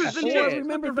minutes. shit. Dude, I then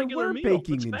remember just there regular were meal.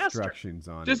 baking It's faster. instructions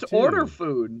on Just it. too. order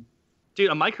food. Dude,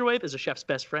 a microwave is a chef's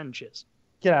best friend, Chiz.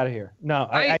 Get out of here. No,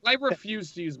 I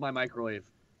refuse to use my microwave.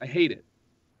 I hate it.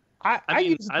 I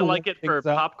mean, use I the like it for things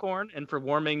up, popcorn and for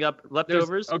warming up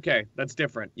leftovers. Okay, that's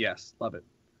different. Yes, love it.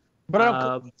 but I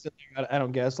don't. I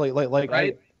don't guess like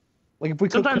Right? like if we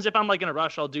cook. Sometimes if I'm like in a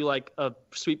rush, I'll do like a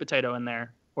sweet potato in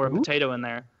there or a Ooh. potato in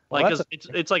there. Well, Like, that's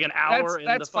 'cause it's like an hour in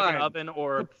the that's fucking fine. oven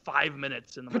or 5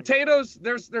 minutes in the microwave. Potatoes,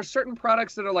 there's certain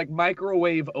products that are like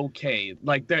microwave okay.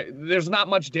 Like there's not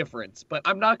much difference, but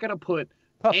I'm not gonna put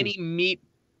Puppies. any meat.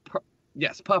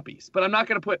 Yes, puppies, but I'm not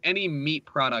gonna put any meat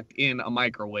product in a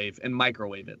microwave and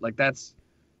microwave it. Like that's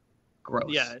gross.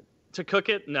 Yeah, to cook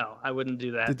it, no, I wouldn't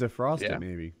do that. To defrost Yeah. it,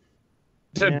 maybe.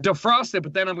 To Yeah. defrost it,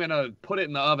 but then I'm gonna put it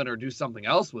in the oven or do something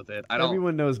else with it. I don't.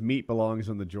 Everyone knows meat belongs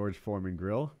on the George Foreman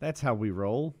grill. That's how we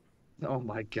roll. Oh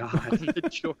my god. The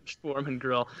George Foreman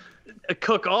grill.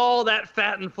 Cook all that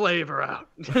fat and flavor out.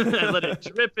 And let it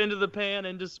drip into the pan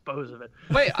and dispose of it.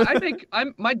 Wait,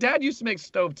 my dad used to make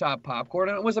stovetop popcorn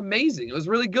and it was amazing. It was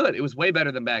really good. It was way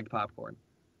better than bagged popcorn.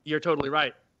 You're totally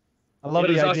right. I love It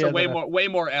the was idea also that way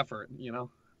more effort, you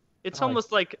know. It's I like-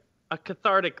 almost like a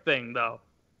cathartic thing, though.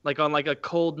 Like on like a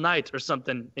cold night or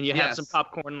something, and you have some Yes.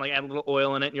 popcorn and like add a little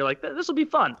oil in it, and you're like, this will be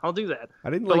fun. I'll do that. I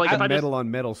didn't But, like like, the if I just- metal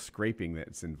on metal scraping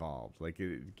that's involved. Like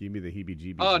it gave me the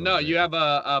heebie-jeebies. Oh a no, little you bit. have a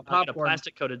I'll get a popcorn,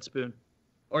 plastic coated spoon.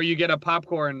 or you get a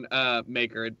popcorn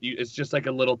maker. It's just like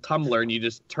a little tumbler, and you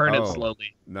just turn it Oh.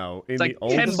 slowly. No, in like the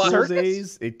old 10 school bucks.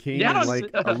 days, it came Yes. in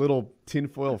like a little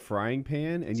tinfoil frying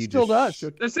pan, and you Still just does.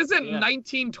 shook. This isn't Yeah.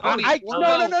 1920.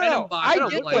 No. I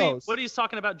get those. What he's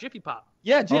talking about, Jiffy Pop,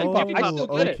 Yeah, Jiffy Oh, Pop. I still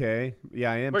get it. okay.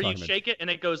 Yeah, I am where you talking shake it and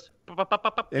it goes pop, pop, pop,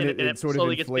 pop, pop, And and it it sort of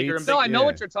slowly gets bigger and inflates. bigger. No, I know Yeah.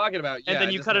 what you're talking about. Yeah, And then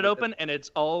I you just cut it never did. open and it's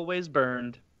always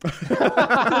burned.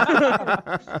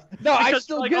 No, I Because,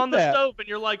 still like get on that. the stove, and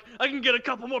you're like, I can get a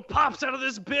couple more pops out of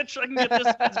this bitch. I can get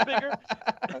this that's bigger,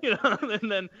 you know.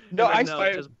 And then No, and I then,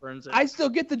 it just burns it. I still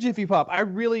get the Jiffy Pop. I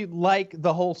really like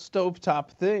the whole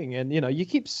stovetop thing, and you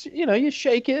keep, you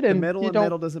shake it, The and metal you on don't.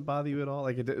 metal doesn't bother you at all.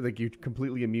 Like like you're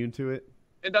completely immune to it.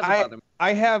 It doesn't bother me.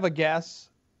 I have a gas,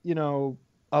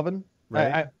 oven.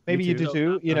 Right. Maybe Me you too.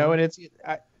 do too. And it's.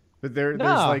 But there's No.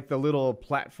 like the little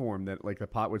platform that like the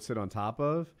pot would sit on top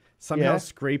of. Somehow Yeah.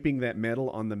 scraping that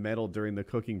metal on the metal during the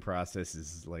cooking process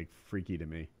is like freaky to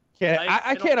me. I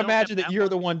I don't- can't don't imagine have that that you're one.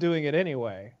 the one doing it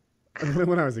anyway.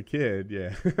 When I was a kid,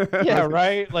 yeah. Yeah,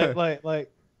 right.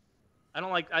 Like. I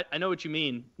don't like. I know what you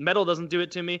mean. Metal doesn't do it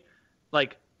to me.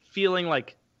 Like feeling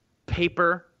like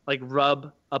paper, like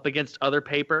rub up against other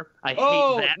paper. I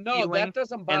Oh hate that no, feeling. that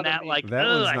doesn't bother And that me. like, That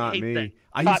ugh, one's I not hate me. that.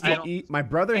 I used I to don't- eat. My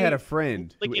brother had a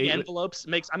friend who Licking ate. envelopes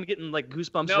makes. I'm getting like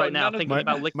goosebumps No, right now none of thinking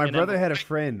about licking. My an brother had a envelope.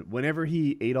 friend. Whenever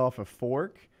he ate off a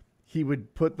fork, he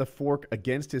would put the fork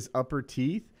against his upper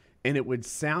teeth, and it would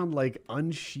sound like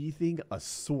unsheathing a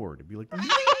sword. It'd be like,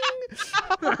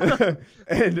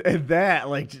 and that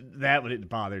it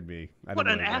bothered me. What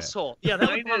an asshole! Yeah, that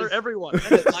would Mine bother is- everyone.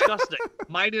 That's disgusting.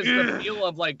 Mine is the feel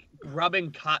of like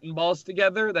rubbing cotton balls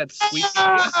together. That's sweet.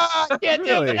 I can't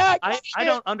do Really? it. I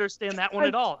don't understand that one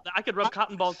at all. I could rub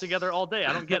cotton balls together all day.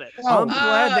 I don't get it. I'm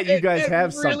glad that you it- guys it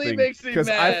have really something makes me because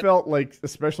I mad. felt like a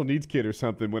special needs kid or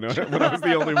something when I was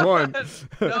the only one.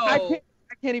 No, I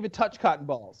can't even touch cotton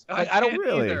balls. I Like, I don't can't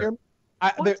really. either.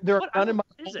 There are What none in my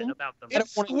is it home. about them? I don't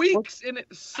It wanna- squeaks and it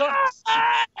sucks.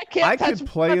 I can't I touch could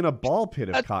play in a ball pit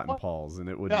of That's cotton what- balls and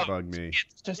it would No. bug me.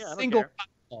 It's just Yeah, I don't single care.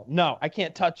 cotton ball. No, I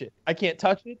can't touch it. I can't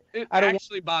touch it. It I don't-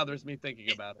 actually bothers me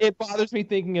thinking about it. It bothers me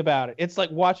thinking about it. It's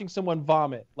like watching someone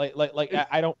vomit. Like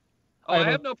I don't. Oh, I I don't-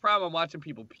 have no problem watching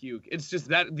people puke. It's just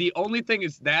that the only thing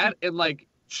is that and like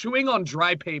chewing on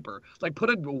dry paper. Like put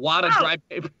a wad of dry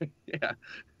paper. Yeah.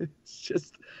 It's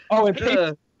just Oh, and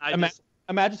paper, I Ima- just,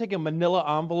 imagine taking a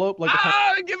manila envelope like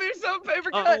give me some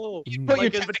paper cut. oh, put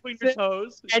like your in between your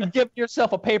toes. and give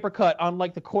yourself a paper cut on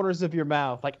like the corners of your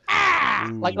mouth. Like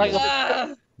Ooh. like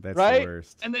Ah! That's right? the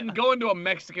worst. And then going to a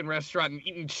Mexican restaurant and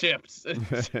eating chips.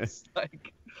 It's just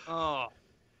like Oh,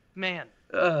 man.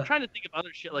 I'm trying to think of other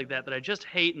shit like that I just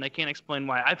hate and I can't explain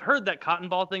why. I've heard that cotton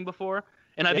ball thing before,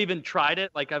 and I've Yeah. even tried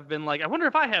it. Like I've been like, I wonder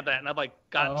if I have that, and I've like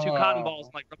got two cotton balls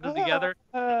and like rubbed them together.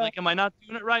 Like, am I not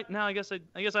doing it right? No, I guess I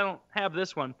don't have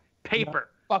this one. Paper,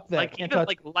 fuck that. like Can't even touch.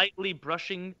 like lightly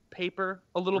brushing paper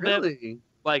a little bit, really?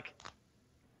 like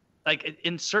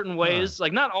in certain ways,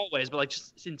 like not always, but like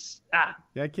just since Yeah,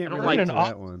 I I can't don't relate like to it.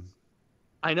 that one.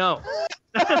 I know.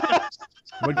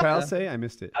 What Kyle say? I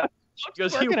missed it.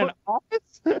 Because Work in an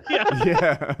office? yeah,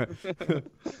 Yeah.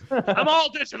 I'm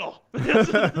all digital.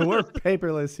 We're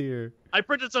paperless here. I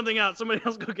printed something out. Somebody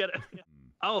else go get it.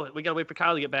 Oh, we gotta wait for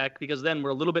Kyle to get back because then we're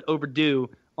a little bit overdue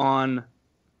on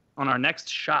our next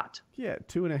shot. Yeah,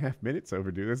 2.5 minutes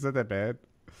overdue. That's not that bad.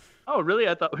 Oh, really?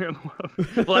 I thought we were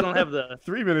more. Well, I don't have the.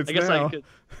 3 minutes I guess now. I could.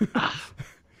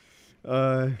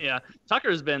 Yeah,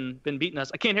 Tucker's been beating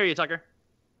us. I can't hear you, Tucker.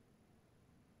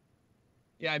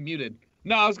 Yeah, I muted.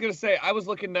 No, I was gonna say I was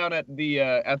looking down at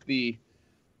the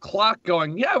clock,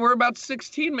 going, yeah, we're about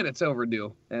 16 minutes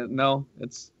overdue. And no,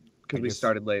 it's because I we guess-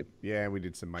 started late. Yeah, we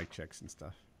did some mic checks and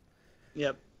stuff.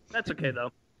 Yep, that's okay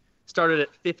though. Started at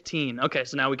 15. Okay,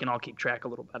 so now we can all keep track a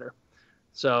little better.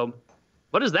 So,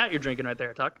 what is that you're drinking right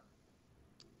there, Tuck?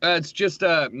 It's just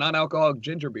non-alcoholic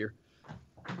ginger beer.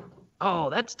 Oh,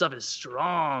 that stuff is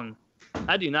strong.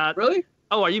 I do not. Really?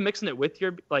 Oh, are you mixing it with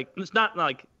your like? It's not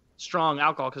like strong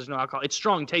alcohol because there's no alcohol. It's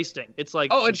strong tasting. It's like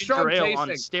Oh, it's ginger strong ale on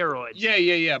tasting. steroids.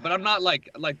 Yeah. But I'm not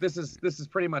like this is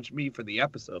pretty much me for the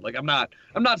episode. Like I'm not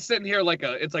sitting here like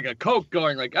it's like a Coke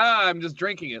going like I'm just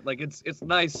drinking it. Like it's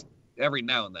nice every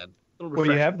now and then. A little What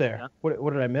do you refreshing, have there? yeah.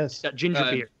 What did I miss? Got ginger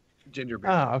beer. Ginger beer.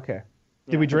 Oh, okay.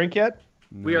 Yeah. Did we drink yet?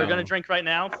 We are No. gonna drink right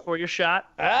now for your shot.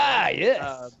 Ah,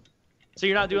 yes. So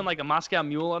you're not doing like a Moscow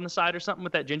Mule on the side or something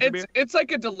with that ginger beer? It's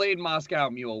like a delayed Moscow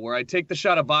Mule where I take the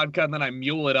shot of vodka and then I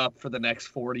mule it up for the next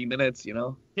 40 minutes. You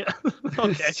know? Yeah.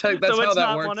 Okay. It's like- so that's how it's that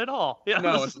not works. one at all. Yeah.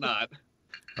 No, it's not.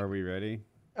 Are we ready?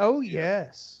 Oh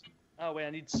yes. Oh wait, I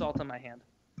need salt on my hand.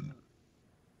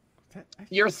 I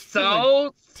You're feel like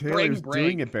so spring Taylor's break.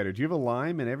 doing it better. Do you have a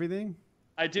lime and everything?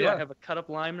 I do. Yeah. I have a cut up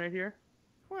lime right here.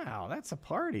 Wow, that's a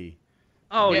party.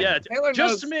 Oh Yeah, yeah, Taylor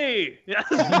just knows- me. Yeah.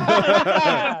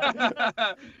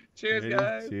 Cheers, Ready?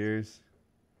 guys. Cheers.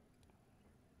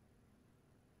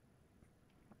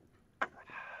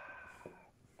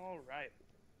 All right.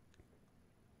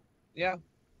 Yeah.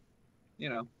 You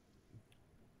know.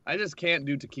 I just can't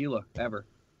do tequila ever.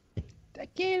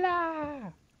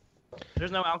 Tequila.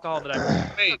 There's no alcohol that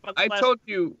I Wait, But the I last- told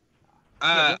you.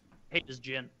 hate is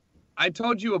gin. I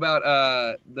told you about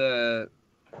the.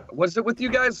 What's it with you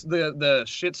guys? The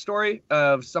shit story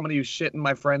of somebody who shit in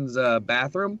my friend's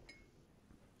bathroom.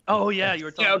 Oh yeah, you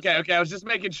were talking. Yeah, okay. I was just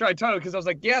making sure I told it because I was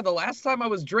like, yeah, the last time I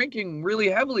was drinking really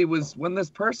heavily was when this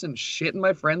person shit in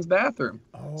my friend's bathroom.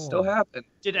 Oh. Still happened.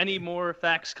 Did any more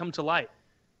facts come to light?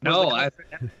 No, Was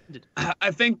the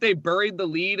I think they buried the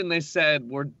lead and they said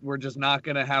we're just not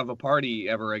gonna have a party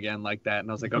ever again like that. And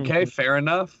I was like, okay, fair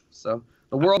enough. So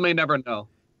the world may never know.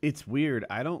 It's weird.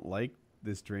 I don't like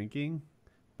this drinking,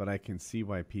 but I can see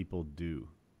why people do.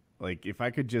 Like, if I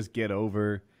could just get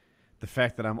over the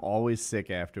fact that I'm always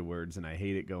sick afterwards and I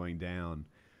hate it going down,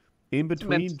 in between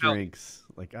mental health. drinks,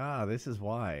 like, this is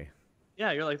why.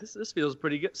 Yeah, you're like this feels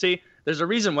pretty good. See, there's a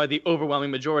reason why the overwhelming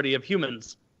majority of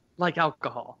humans like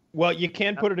alcohol. Well, you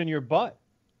can put it in your butt.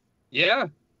 Yeah,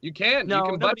 you can. No, you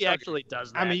can butt nobody chug it. actually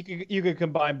does that. I mean, you could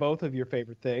combine both of your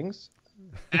favorite things.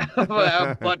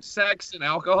 Butt sex and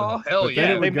alcohol? Hell But then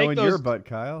yeah. it They would go make in your those- butt,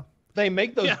 Kyle. They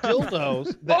make those Yeah.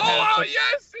 dildos. That have Oh, the-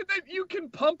 yes! And then you can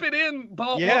pump it in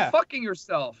while Yeah. fucking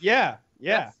yourself. Yeah,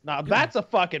 yeah. That's- Now that's a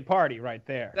fucking party right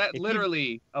there. That If you-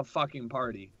 literally a fucking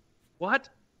party. What?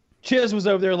 Chiz was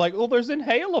over there like, oh, there's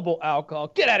inhalable alcohol.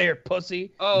 Get out of here,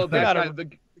 pussy. Oh, the Gotta- guy, the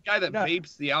guy that Yeah.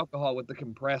 vapes the alcohol with the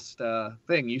compressed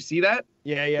thing. You see that?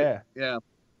 Yeah, yeah. Yeah.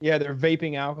 Yeah, they're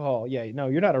vaping alcohol. Yeah, no,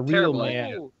 you're not a real Terrible.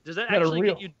 man. Ooh, does that Not a actually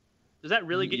real- get you? Does that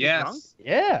really get you drunk? Yes.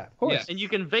 Yeah, of course. Yes. And you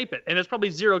can vape it, and it's probably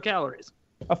 0 calories.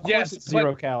 Of course Yes, it's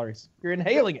 0 but- calories. You're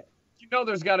inhaling it. You know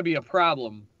there's got to be a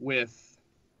problem with.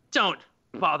 Don't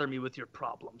bother me with your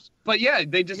problems. But yeah,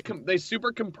 they just they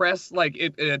super compress, like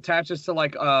it attaches to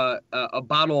like a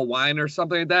bottle of wine or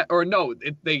something like that. Or no,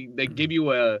 they give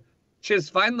you a Chiz,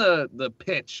 find the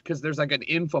pitch, because there's like an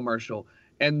infomercial,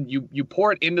 and you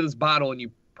pour it into this bottle and you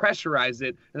pressurize it,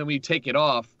 and then when you take it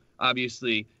off,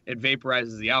 obviously it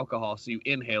vaporizes the alcohol, so you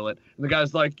inhale it. And the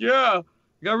guy's like, yeah,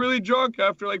 I got really drunk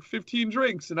after like 15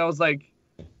 drinks. And I was like,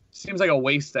 seems like a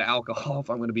waste of alcohol, if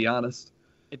I'm going to be honest.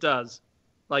 It does.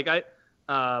 Like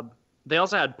they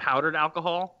also had powdered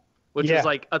alcohol, which Yeah. was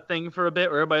like a thing for a bit,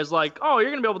 where everybody's like, "Oh, you're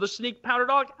gonna be able to sneak powdered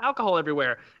alcohol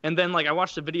everywhere." And then like I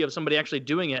watched a video of somebody actually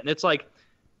doing it, and it's like,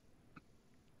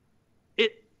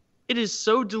 it is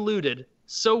so diluted,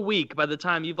 so weak by the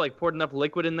time you've like poured enough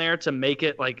liquid in there to make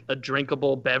it like a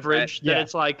drinkable beverage that Yeah.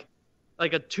 it's like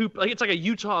it's like a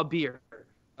Utah beer.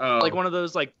 Oh. Like one of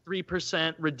those like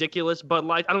 3% ridiculous Bud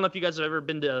Light. I don't know if you guys have ever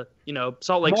been to,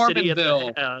 Salt Lake City at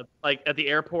Mormonville. at the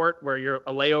airport where you're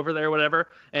a layover there or whatever,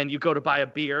 and you go to buy a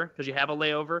beer because you have a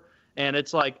layover, and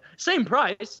it's like same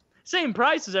price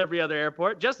as every other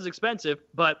airport, just as expensive,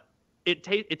 but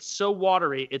it's so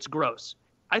watery, it's gross.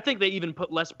 I think they even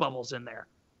put less bubbles in there.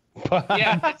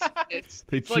 Yeah, it's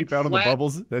They it's cheap like out on the flat-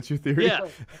 bubbles. That's your theory. Yeah,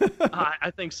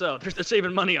 I think so. They're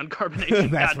saving money on carbonation.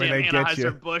 That's where Goddamn they get you.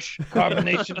 Anheuser-Busch.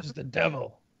 Carbonation is the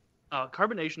devil.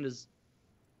 Carbonation is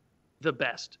the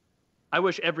best. I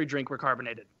wish every drink were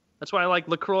carbonated. That's why I like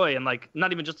LaCroix and like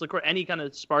not even just LaCroix, any kind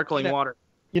of sparkling Yeah. water.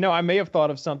 I may have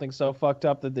thought of something so fucked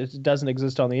up that this doesn't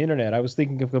exist on the internet. I was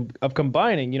thinking of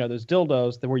combining, those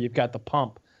dildos where you've got the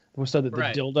pump so that the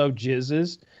Right. dildo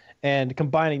jizzes, and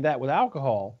combining that with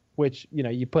alcohol, which,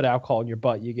 you put alcohol in your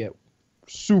butt, you get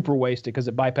super wasted because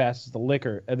it bypasses the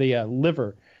liver.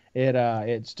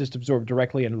 It's just absorbed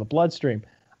directly into the bloodstream.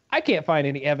 I can't find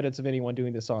any evidence of anyone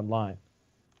doing this online.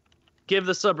 Give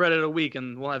the subreddit a week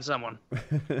and we'll have someone.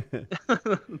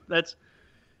 That's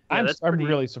I'm pretty-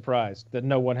 really surprised that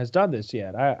no one has done this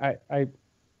yet.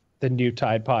 The new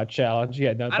Tide Pod challenge.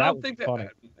 Yeah, no, I that don't was think funny.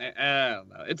 that. I don't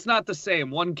know. It's not the same.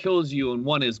 One kills you and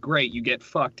one is great. You get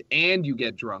fucked and you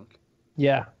get drunk.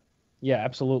 Yeah,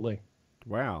 absolutely.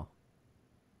 Wow.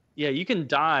 Yeah, you can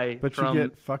die But from you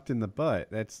get fucked in the butt.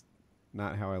 That's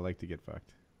not how I like to get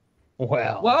fucked.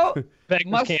 Well, beggars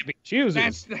must- can't be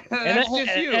choosers. That's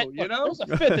just you, you know? There's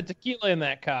a fifth of tequila in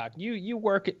that cock. You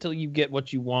work it till you get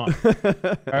what you want.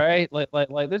 All right, like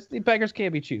this. The beggars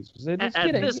can't be choosers. at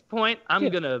this point, I'm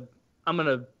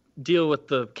gonna deal with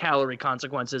the calorie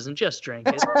consequences and just drink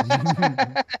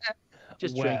it.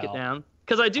 Just drink it Well. down.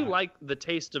 Because I do like the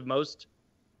taste of most.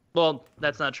 Well,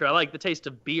 that's not true. I like the taste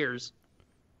of beers.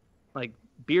 Like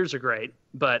beers are great,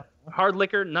 but hard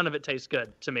liquor, none of it tastes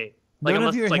good to me. Like None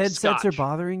unless of your it's like headsets are scotch.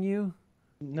 bothering you?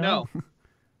 No.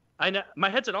 I know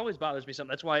my headset always bothers me something.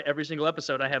 That's why every single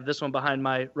episode I have this one behind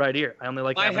my right ear. I only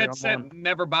like My having it on headset one.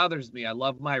 never bothers me. I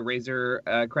love my Razer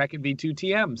Kraken V2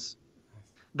 TMs.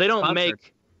 They don't Sponsored.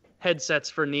 make headsets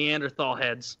for Neanderthal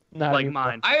heads Not like anymore.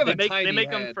 mine. I have they a make, tiny They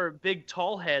make them head. for big,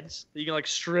 tall heads that you can like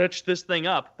stretch this thing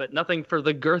up, but nothing for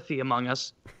the girthy among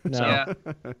us. No. Yeah.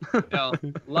 No.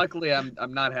 Luckily, I'm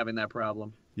not having that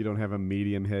problem. You don't have a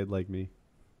medium head like me.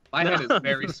 My head is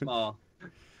very small,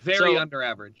 very So- under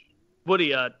average.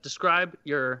 Woody, describe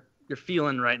your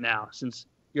feeling right now, since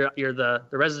you're the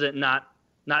resident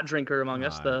not drinker among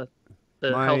us, the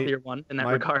My- healthier one in that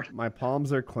regard. My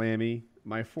palms are clammy.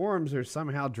 My forearms are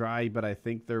somehow dry, but I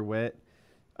think they're wet.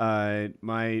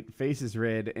 My face is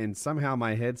red, and somehow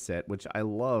my headset, which I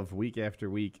love week after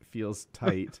week, feels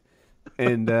tight.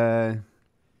 and I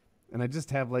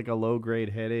just have like a low grade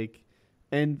headache.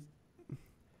 And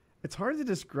it's hard to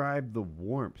describe the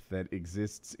warmth that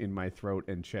exists in my throat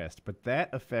and chest, but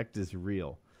that effect is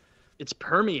real. It's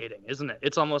permeating, isn't it?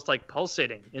 It's almost like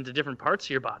pulsating into different parts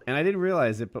of your body. And I didn't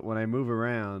realize it, but when I move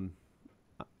around,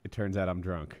 it turns out I'm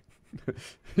drunk.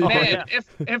 Oh, Man, yeah.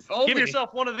 if only. Give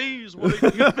yourself one of these. Woody.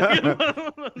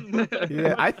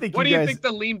 Yeah, I think What do you you guys, think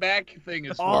the lean back thing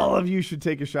is for? all of you should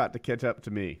take a shot to catch up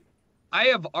to me. I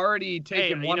have already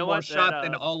taken you one know more what? shot That,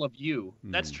 than all of you.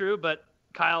 That's true, but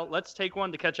Kyle, let's take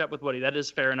one to catch up with Woody. That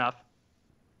is fair enough.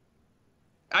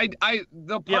 Wait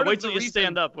till you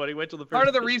stand up, Woody. Wait till the first. Part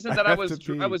of the reason that I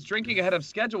I was drinking ahead of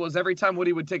schedule was every time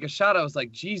Woody would take a shot, I was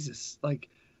like, Jesus, like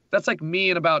that's like me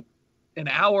in about an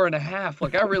hour and a half.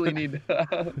 Like I really need.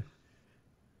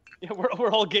 Yeah,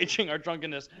 we're all gauging our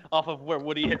drunkenness off of where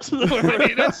Woody hits. I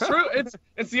mean, that's true.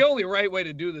 It's the only right way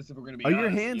to do this if we're gonna be. Are honest, your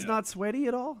hands not sweaty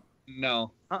at all?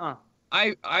 No.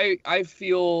 I I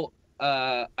feel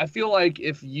like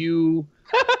if you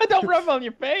Don't rub on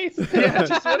your face. yeah,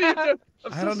 just what do you do?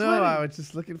 I don't know. I was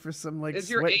just looking for some like Is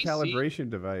your sweat AC calibration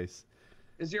device.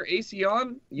 Is your AC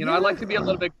on? You know, I like to be a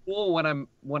little bit cool when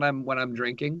I'm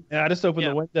drinking. Yeah, I just opened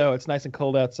the window. It's nice and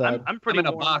cold outside. I'm pretty I'm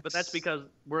in a warm, box. but that's because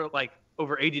we're like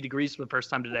over 80 degrees for the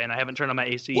first time today, and I haven't turned on my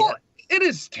AC Well, yet. it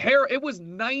is terrible. It was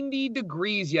 90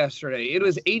 degrees yesterday. It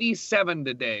was 87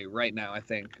 today. Right now, I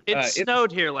think It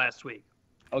snowed here last week.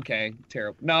 Okay,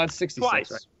 terrible. No, it's 66.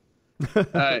 Twice.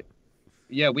 Right?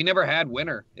 Yeah, we never had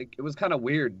winter. It was kind of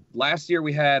weird. Last year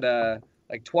we had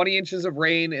like 20 inches of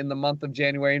rain in the month of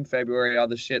January and February. All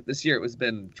the shit. This year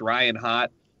been dry and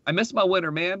hot. I miss my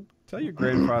winter, man. Tell your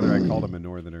grandfather I called him a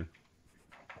northerner.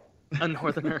 A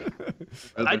northerner.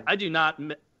 I do not.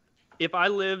 If I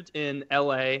lived in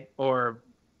LA or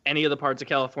any of the parts of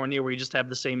California where you just have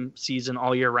the same season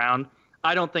all year round,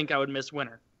 I don't think I would miss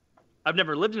winter. I've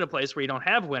never lived in a place where you don't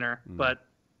have winter, but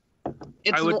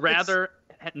I would rather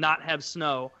not have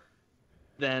snow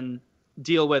than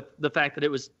deal with the fact that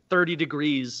it was 30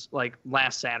 degrees like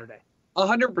last Saturday.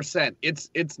 100%.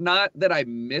 It's not that I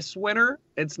miss winter.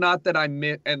 It's not that I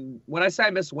miss. And when I say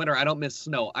I miss winter, I don't miss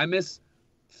snow. I miss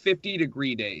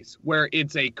 50-degree days where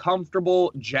it's a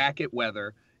comfortable jacket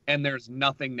weather and there's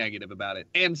nothing negative about it.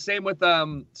 And same with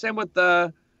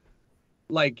the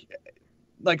like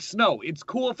snow. It's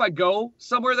cool if I go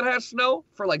somewhere that has snow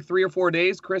for like 3 or 4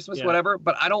 days, Christmas, whatever,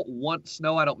 but I don't want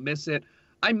snow. I don't miss it.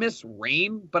 I miss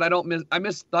rain, but I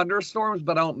miss thunderstorms,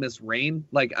 but I don't miss rain.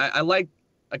 Like I like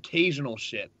occasional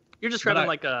shit. You're describing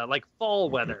like fall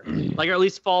weather, like or at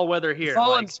least fall weather here.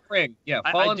 Fall like, and spring. Yeah,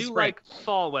 fall and spring. I do like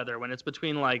fall weather when it's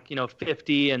between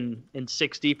 50 and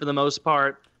 60 for the most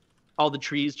part. All the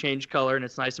trees change color and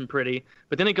it's nice and pretty.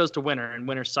 But then it goes to winter, and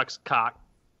winter sucks cock.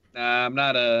 I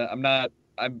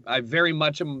very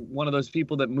much am one of those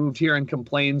people that moved here and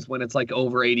complains when it's like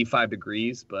over 85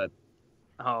 degrees, but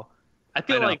I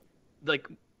feel like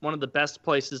one of the best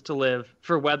places to live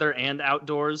for weather and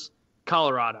outdoors,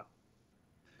 Colorado.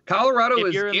 Colorado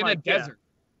is in a desert.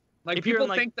 Like if people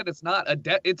think that it's not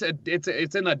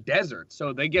it's in a desert,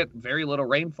 so they get very little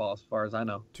rainfall as far as I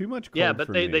know. Too much cold. Yeah,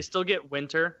 but they still get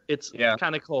winter. It's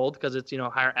kind of cold because it's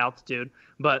higher altitude,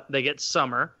 but they get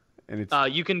summer. And it's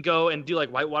you can go and do like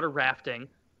whitewater rafting,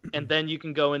 and then you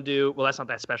can go and do that's not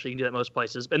that special. You can do that most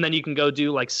places, and then you can go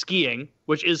do like skiing,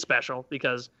 which is special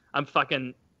because I'm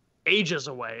fucking ages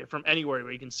away from anywhere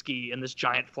where you can ski in this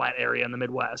giant flat area in the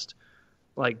Midwest.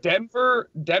 Like Denver,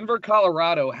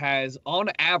 Colorado has on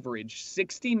average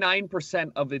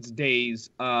 69% of its days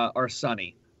are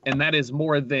sunny, and that is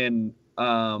more than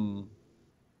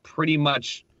pretty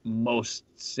much most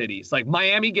cities. Like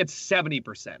Miami gets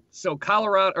 70%. So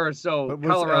Colorado,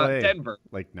 Denver,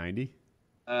 like 90.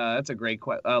 That's a great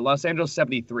question. Los Angeles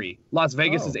 73. Las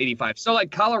Vegas is 85. So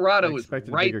like Colorado is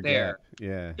right there. Gap.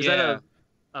 Yeah. Is that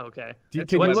okay? Can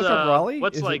you look up Raleigh?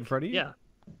 What's is like it in front of you? Yeah.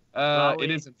 It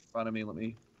is in front of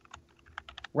me.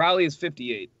 Raleigh is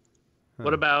 58.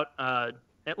 What about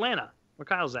Atlanta, where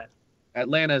Kyle's at?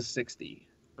 Atlanta is 60.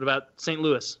 What about St.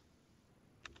 Louis?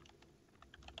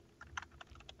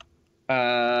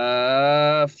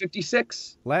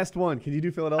 56. Last one. Can you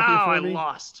do Philadelphia for me? I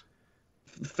lost.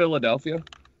 Philadelphia.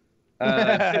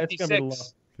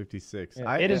 56. 56.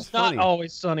 Yeah, it is not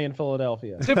always sunny in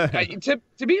Philadelphia. To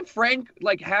be frank,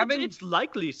 like it's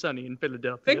likely sunny in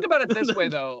Philadelphia. Think about it this way,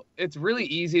 though. It's really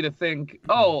easy to think,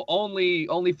 only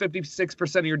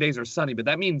 56% of your days are sunny, but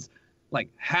that means like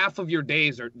half of your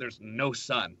days there's no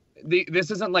sun.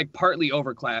 This isn't like partly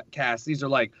overcast. These are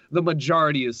like the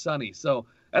majority is sunny. So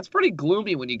that's pretty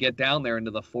gloomy when you get down there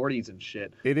into the 40s and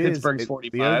shit. It is. Pittsburgh's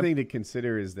 45. The other thing to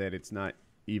consider is that it's not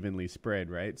evenly spread,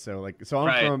 right? So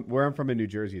where I'm from in New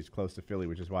Jersey is close to Philly,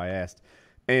 which is why I asked.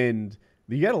 And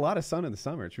you get a lot of sun in the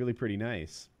summer. It's really pretty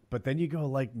nice. But then you go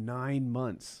like 9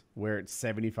 months where it's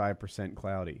 75%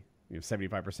 cloudy.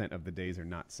 75% of the days are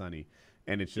not sunny.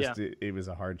 And it's just it was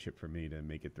a hardship for me to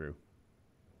make it through.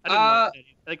 I didn't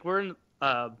like we're in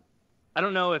I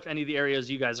don't know if any of the areas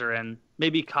you guys are in,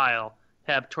 maybe Kyle,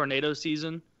 have tornado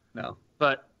season. No.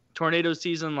 But tornado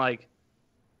season, like,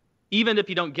 even if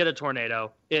you don't get a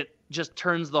tornado, it just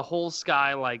turns the whole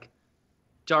sky like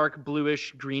dark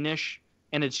bluish greenish,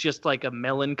 and it's just like a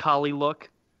melancholy look,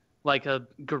 like a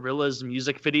Gorillaz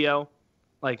music video.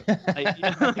 Like,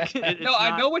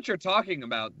 I know what you're talking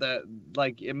about. That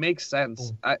like it makes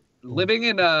sense. Living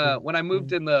in when I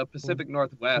moved in the Pacific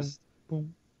Northwest,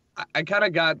 I kind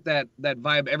of got that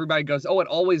vibe. Everybody goes, "Oh, it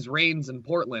always rains in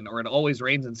Portland," or "It always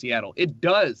rains in Seattle." It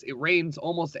does. It rains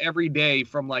almost every day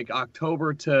from like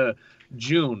October to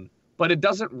June, but it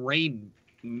doesn't rain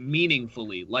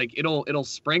meaningfully. Like it'll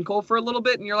sprinkle for a little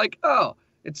bit, and you're like, "Oh,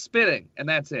 it's spitting," and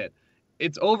that's it.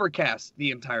 It's overcast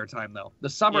the entire time, though. The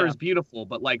summer is beautiful,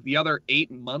 but like the other 8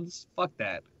 months, fuck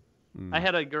that. I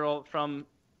had a girl from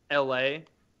LA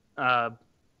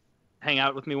hang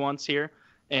out with me once here,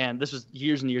 and this was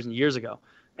years and years and years ago.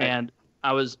 Right. And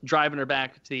I was driving her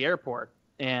back to the airport,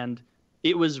 and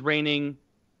it was raining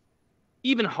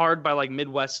even hard by like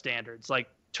Midwest standards,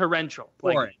 like torrential,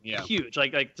 like huge,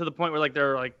 like to the point where like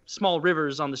there are like small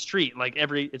rivers on the street. Like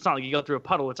it's not like you go through a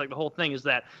puddle. It's like the whole thing is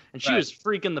that. And she was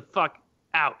freaking the fuck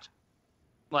out.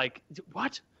 Like,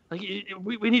 what? Like,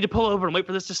 we need to pull over and wait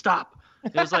for this to stop.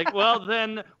 It was like, well,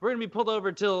 then we're going to be pulled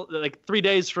over till like 3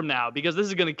 days from now because this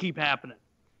is going to keep happening.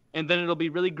 And then it'll be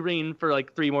really green for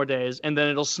like 3 more days, and then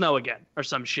it'll snow again or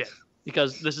some shit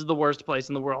because this is the worst place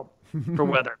in the world for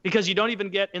weather. Because you don't even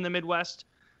get in the Midwest.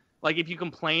 Like, if you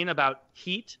complain about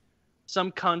heat,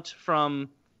 some cunt from,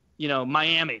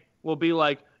 Miami will be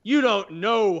like, you don't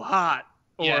know hot.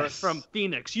 Or from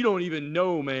Phoenix, you don't even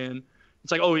know, man.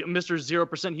 It's like, oh, Mr.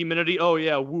 0% humidity. Oh,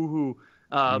 yeah, woohoo.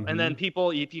 And then people,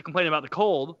 if you complain about the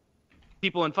cold,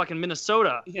 people in fucking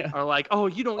Minnesota are like, oh,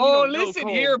 you don't listen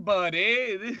know here, buddy.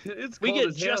 It's cold. We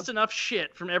get just enough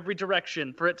shit from every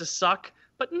direction for it to suck,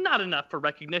 but not enough for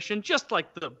recognition. Just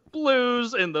like the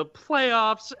Blues in the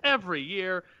playoffs every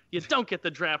year. You don't get the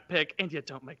draft pick, and you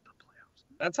don't make the playoffs.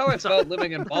 That's how I felt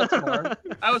living in Baltimore.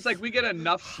 I was like, we get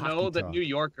enough snow that New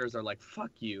Yorkers are like,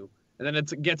 fuck you. And then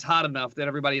it gets hot enough that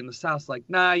everybody in the South's like,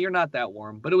 nah, you're not that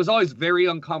warm. But it was always very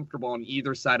uncomfortable on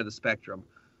either side of the spectrum.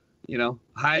 A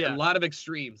lot of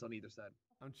extremes on either side.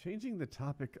 I'm changing the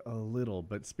topic a little,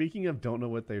 but speaking of don't know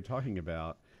what they're talking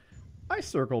about, I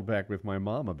circled back with my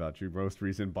mom about your most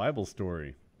recent Bible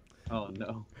story. Oh,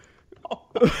 no.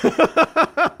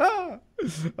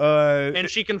 And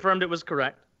she confirmed it was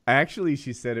correct. Actually,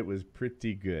 she said it was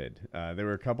pretty good. There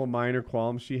were a couple minor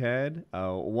qualms she had.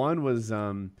 One was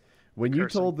when you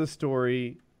told the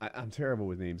story, I'm terrible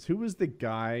with names. Who was the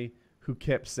guy who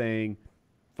kept saying,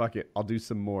 fuck it, I'll do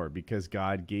some more because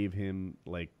God gave him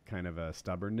like kind of a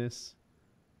stubbornness?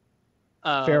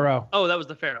 Pharaoh. Oh, that was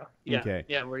the Pharaoh. Yeah. Okay.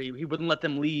 Yeah, where he wouldn't let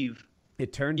them leave.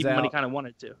 It turns even out when he kind of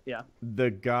wanted to. Yeah. The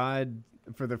God,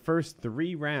 for the first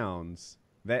 3 rounds,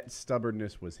 that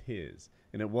stubbornness was his.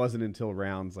 And it wasn't until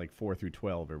rounds like 4 through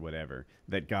 12 or whatever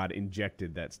that God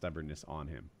injected that stubbornness on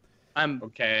him. I'm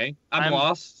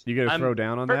lost. You got to throw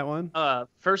down on that one?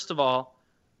 First of all,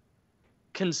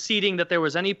 conceding that there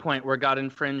was any point where God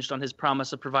infringed on his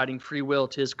promise of providing free will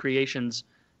to his creations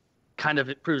kind of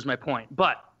it proves my point.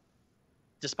 But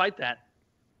despite that,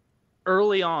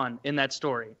 early on in that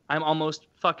story, I'm almost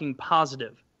fucking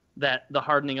positive that the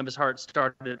hardening of his heart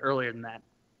started earlier than that.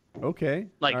 Okay.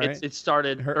 Like it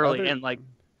started early and like.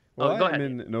 Well, go ahead.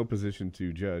 I'm in no position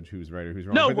to judge who's right or who's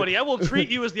wrong. No, Woody, I will treat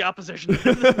you as the opposition.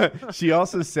 She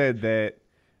also said that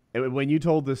when you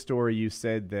told this story, you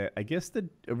said that I guess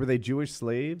were they Jewish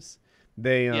slaves?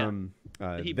 They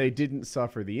didn't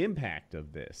suffer the impact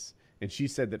of this, and she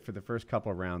said that for the first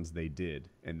couple of rounds they did,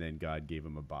 and then God gave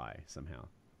them a bye somehow.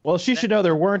 Well, she should know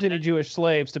there weren't any Jewish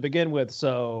slaves to begin with,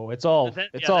 so it's all lies.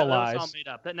 That was all made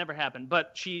up. That never happened.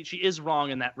 But she is wrong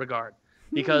in that regard,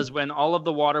 because when all of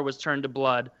the water was turned to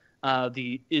blood,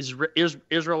 the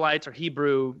Israelites or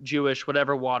Hebrew, Jewish,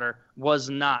 whatever water was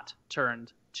not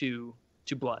turned to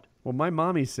blood. Well, my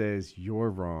mommy says you're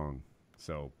wrong.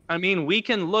 So I mean, we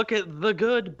can look at the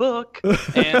good book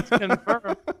and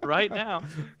confirm right now.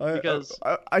 Because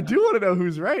I do want to know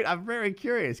who's right. I'm very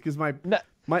curious because my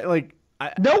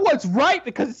no one's right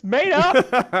because it's made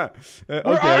up. We're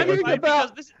arguing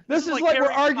about this is like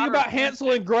we're arguing about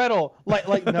Hansel and Gretel.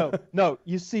 Like no.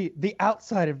 You see, the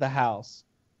outside of the house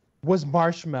was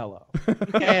marshmallow,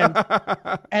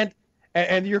 and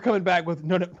you're coming back with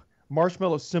no.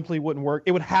 Marshmallow simply wouldn't work.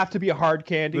 It would have to be a hard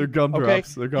candy. They're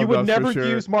gumdrops. Okay? You would never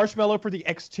use marshmallow for the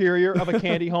exterior of a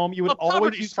candy home. You would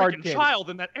always use hard candy. A child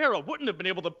in that era wouldn't have been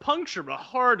able to puncture a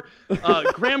hard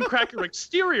graham cracker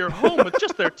exterior home with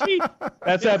just their teeth.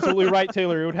 That's absolutely right,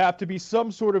 Taylor. It would have to be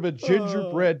some sort of a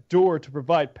gingerbread door to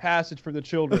provide passage for the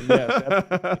children. Yes.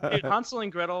 Dude, Hansel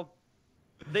and Gretel,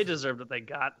 they deserved what they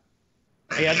got.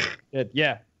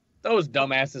 Yeah. Those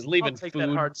dumbasses leaving I'll take food.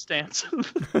 that hard stance.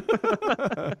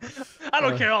 I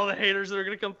don't care all the haters that are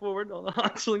gonna come forward on the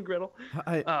Hansel and Gretel.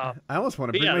 I almost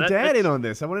want to but bring yeah, my dad in that's- on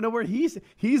this. I want to know where he's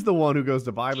the one who goes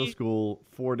to Bible school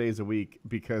 4 days a week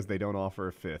because they don't offer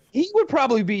a fifth. He would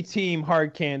probably be team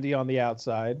hard candy on the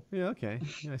outside. Yeah, okay.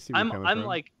 Yeah, I see where you're coming I'm from.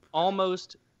 like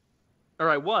almost, or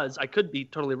I could be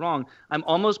totally wrong. I'm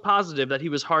almost positive that he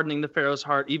was hardening the Pharaoh's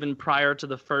heart even prior to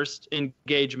the first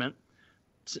engagement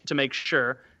to make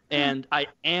sure. And I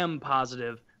am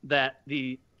positive that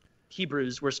the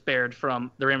Hebrews were spared from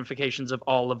the ramifications of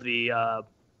all of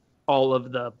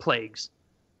the plagues.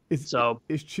 Is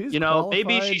Chiz Maybe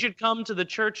qualified? she should come to the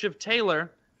Church of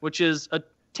Taylor, which is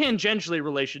tangentially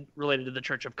related to the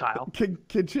Church of Kyle. Can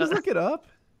Chiz look it up?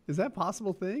 Is that a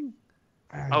possible thing?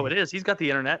 Oh, it is. He's got the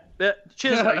internet.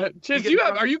 Chiz, Chiz,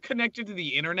 are you connected to the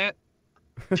internet?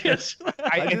 Chiz.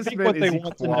 I I just think meant, what is they he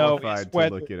want to know is, qualified to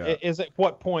whether, look it up? is at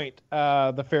what point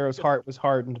the Pharaoh's heart was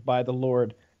hardened by the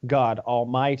Lord God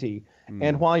Almighty.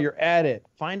 And while you're at it,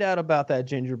 find out about that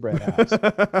gingerbread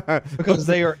house because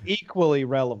they are equally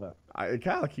relevant.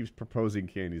 Kyle keeps proposing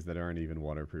candies that aren't even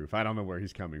waterproof. I don't know where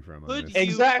he's coming from on Could this. you-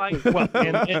 Exactly. Well,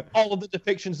 and all of the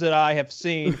depictions that I have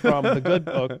seen from the Good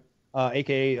Book,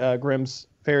 aka Grimm's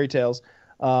fairy tales,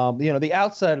 the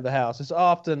outside of the house is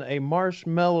often a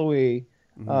marshmallowy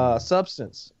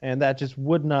substance, and that just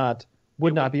would not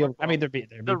be able. I mean, there'd be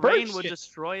The bird rain would shit.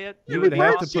 destroy it. You You would would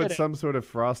have burn to put shit. some sort of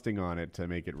frosting on it to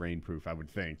make it rainproof, I would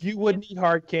think. You would need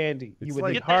hard candy. It's You would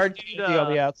like- need Get that hard dude, candy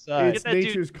on the outside. It's Get that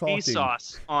nature's dude caulking.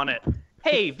 Vsauce on it.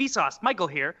 Hey, Vsauce, Michael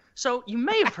here. So you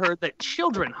may have heard that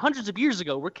children hundreds of years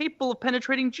ago were capable of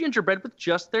penetrating gingerbread with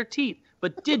just their teeth.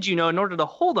 But did you know in order to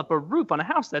hold up a roof on a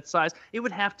house that size, it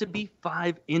would have to be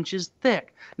 5 inches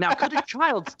thick? Now, could a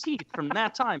child's teeth from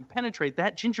that time penetrate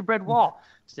that gingerbread wall?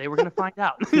 Today we're going to find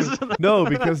out. No,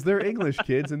 because they're English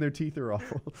kids and their teeth are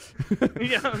awful.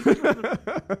 Yeah.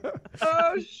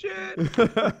 Oh shit!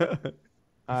 Bunch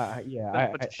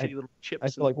of shitty little chips I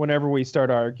feel like whenever we start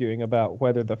arguing about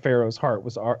whether the Pharaoh's heart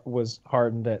was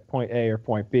hardened at point A or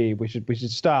point B, we should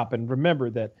stop and remember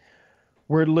that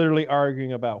we're literally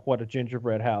arguing about what a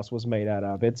gingerbread house was made out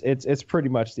of. It's pretty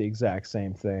much the exact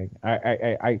same thing.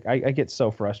 I get so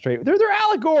frustrated. They're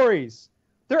allegories.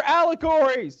 They're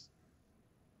allegories.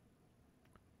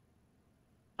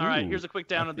 All right, Ooh, here's a quick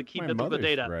down of the think key my biblical mother's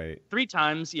data. right. 3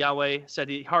 times Yahweh said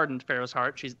he hardened Pharaoh's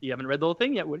heart. You haven't read the whole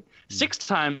thing yet, Woody. 6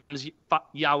 times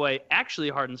Yahweh actually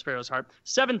hardens Pharaoh's heart.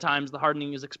 7 times the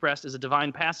hardening is expressed as a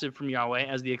divine passive from Yahweh,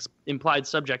 as the implied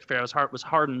subject Pharaoh's heart was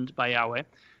hardened by Yahweh.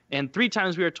 And 3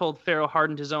 times we are told Pharaoh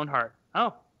hardened his own heart.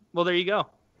 Oh, well, there you go.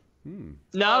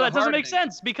 No, that doesn't make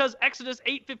sense because Exodus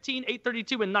 8:15,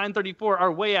 8:32, and 9:34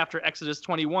 are way after Exodus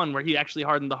 21, where he actually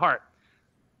hardened the heart.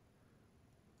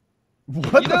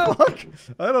 What the fuck?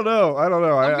 I don't know. I'm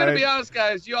gonna be honest,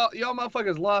 guys. Y'all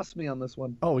motherfuckers lost me on this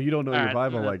one. Oh, you don't know your Alright,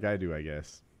 Bible like I do, I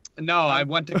guess. No, I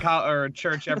went to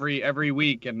church every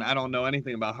week, and I don't know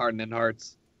anything about hardening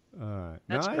hearts.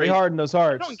 That's no, They harden those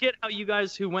hearts. I don't get how you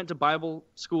guys who went to Bible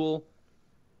school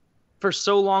for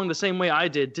so long the same way I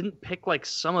didn't pick like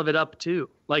some of it up too.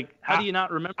 Like, how do you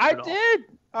not remember I it all? did.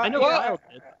 I know yeah. Kyle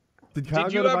did. Did Kyle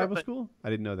Did go you to ever- Bible school? I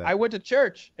didn't know that. I went to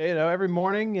church, every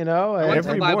morning, went to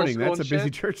Every Bible morning. school That's a and busy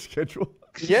shit. church schedule.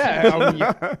 Yeah, I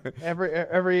mean, every You're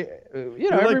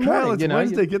every like, Kyle, morning, it's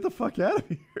Wednesday. Get the fuck out of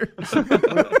here.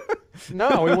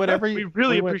 No, we went every. We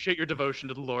really went, appreciate your devotion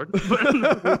to the Lord.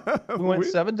 we went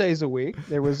 7 days a week.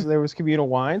 There was communal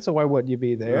wine, so why wouldn't you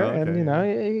be there? Oh, And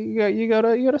okay. you go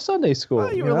to Sunday school.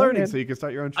 Well, you were know, learning, and- so you can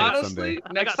start your own church Honestly, someday.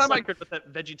 I next got time I suckered with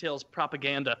that VeggieTales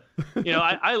propaganda.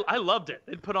 I loved it.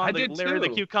 They'd put I on did Larry the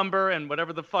too. cucumber and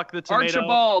whatever the fuck the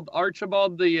tomato.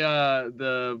 Archibald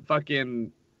the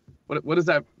fucking what is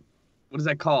that? What is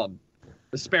that called?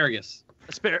 Asparagus.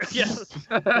 Asparagus. Yes.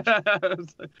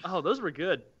 Oh, those were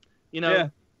good. Yeah.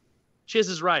 Chiz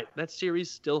is right. That series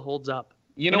still holds up.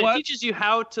 You know And what? It teaches you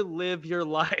how to live your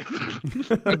life.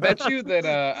 I bet you that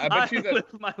I live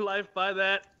my life by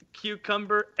that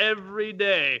cucumber every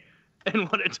day and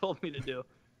what it told me to do.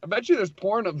 I bet you there's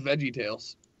porn of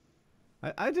VeggieTales.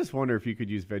 I just wonder if you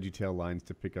could use VeggieTale lines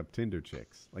to pick up Tinder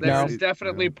chicks. Like, No. There's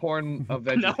definitely porn of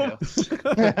No.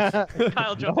 VeggieTales.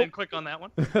 Kyle jumped in quick on that one.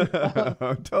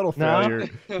 Total No. failure.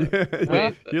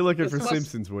 Wait, You're looking this for must-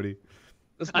 Simpsons, Woody.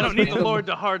 This I don't must need be the in Lord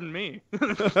to harden me.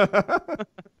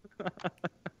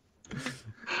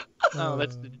 Oh,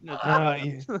 that's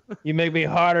you make me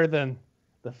harder than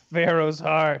the Pharaoh's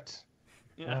heart.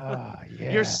 yeah. Ah,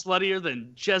 yeah. You're sluttier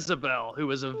than Jezebel, who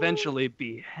was eventually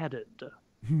beheaded.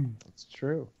 It's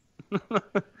true.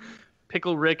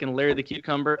 Pickle Rick and Larry the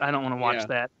Cucumber. I don't want to watch Yeah.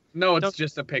 that. No, it's Don't-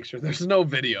 just a picture. There's no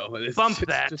video. It's Bump just-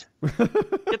 that. just-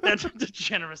 Get that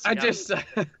degeneracy. I out. just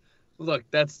look.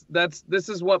 This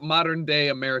is what modern day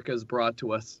America has brought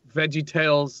to us: Veggie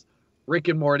Tales, Rick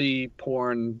and Morty,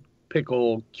 porn,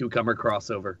 pickle, cucumber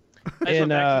crossover. I just went back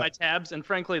to And, my tabs, and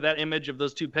frankly, that image of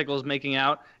those two pickles making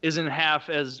out isn't half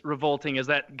as revolting as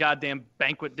that goddamn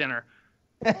banquet dinner.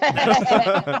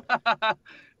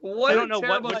 What I don't know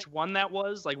terrible- which one that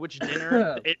was, like which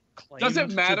dinner it claimed Does it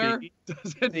to matter? be.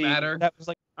 Does it matter? That was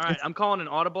like All right, I'm calling an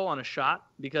audible on a shot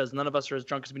because none of us are as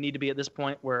drunk as we need to be at this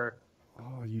point. Where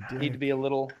Oh, you we need to did. be a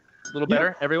little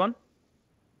better. Everyone.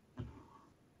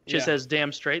 She Yeah. says,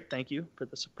 "Damn straight." Thank you for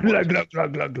the support.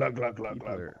 People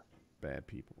are bad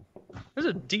people. There's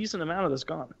a decent amount of this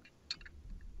gone.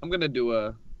 I'm gonna do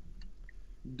a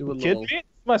kidding little. me? It's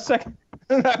my second.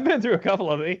 I've been through a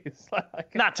couple of these.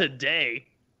 Like, Not today.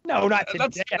 no, not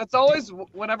That's today. that's always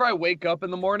whenever I wake up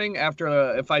in the morning after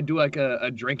if I do like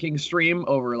a drinking stream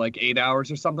over like 8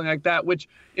 hours or something like that, which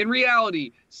in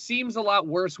reality seems a lot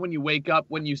worse when you wake up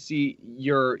when you see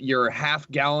your half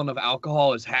gallon of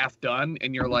alcohol is half done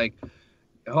and you're like,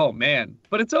 oh man,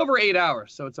 but it's over 8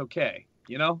 hours, so it's okay.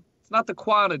 You know, it's not the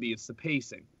quantity, it's the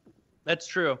pacing. That's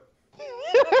true.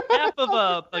 Half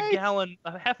of a gallon,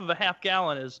 half of a half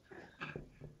gallon is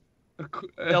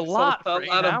It's lot for 8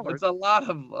 hours. It's a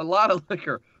lot of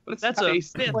liquor, but it's that's a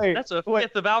tasty. fifth. Wait, That's a wait.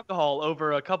 fifth of alcohol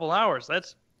over a couple hours.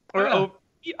 That's or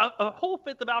Yeah. a whole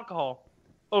fifth of alcohol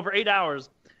over 8 hours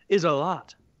is a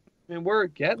lot. I mean, we're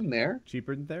getting there.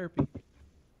 Cheaper than therapy.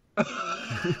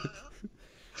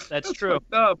 That's true,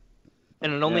 Fucked up.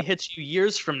 and it only Yeah. hits you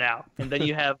years from now, and then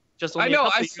you have just only I know, a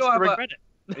couple I years still to have a- regret it.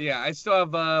 Yeah, I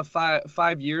still have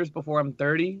 5 years before I'm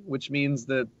 30, which means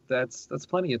that's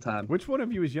plenty of time. Which one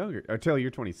of you is younger? Or Taylor,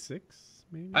 you're 26,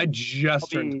 maybe? I just I'll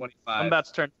turned be- 25. I'm about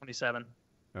to turn 27.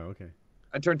 Oh, okay.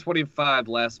 I turned 25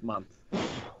 last month.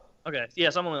 Okay,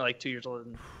 yes, I'm only like 2 years older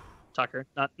than Tucker.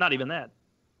 Not even that.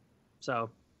 So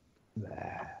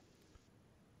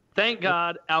thank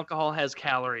God alcohol has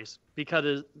calories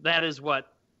because that is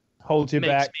what Holds you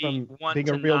makes back me from want being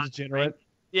to a real not degenerate.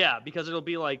 Yeah, because it'll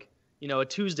be like, a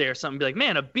Tuesday or something, be like,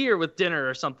 man, a beer with dinner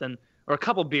or something, or a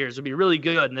couple beers would be really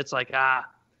good. And it's like,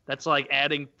 that's like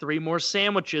adding 3 more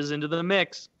sandwiches into the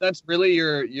mix. That's really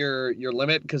your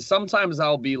limit, because sometimes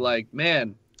I'll be like,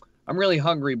 man, I'm really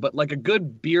hungry, but like a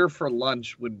good beer for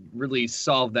lunch would really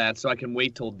solve that, so I can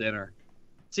wait till dinner.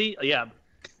 See, yeah,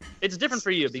 it's different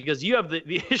for you because you have the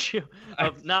issue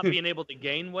of not being able to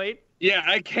gain weight. Yeah,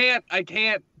 I can't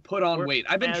put on weight.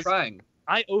 I've been Whereas- trying.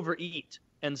 I overeat,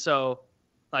 and so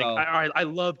like Oh. I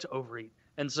love to overeat,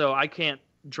 and so I can't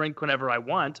drink whenever I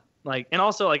want. Like, and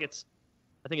also like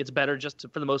I think it's better just to,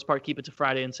 for the most part, keep it to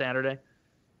Friday and Saturday,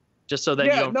 just so that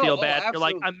Yeah, you don't no, feel oh, bad. You're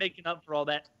like, absolutely. I'm making up for all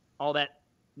that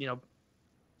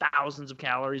thousands of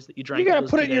calories that you drank. You gotta those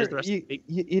put 2 it in days your. the rest of the week.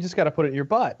 You just gotta put it in your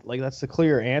butt. Like that's the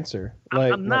clear answer.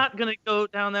 Like I'm not gonna go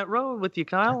down that road with you,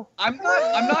 Kyle. I'm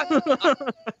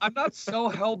not so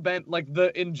hell bent. Like,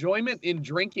 the enjoyment in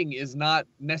drinking is not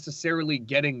necessarily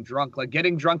getting drunk. Like,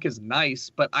 getting drunk is nice,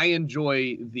 but I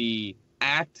enjoy the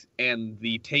act and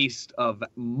the taste of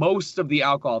most of the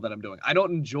alcohol that I'm doing. I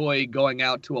don't enjoy going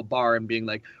out to a bar and being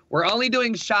like, we're only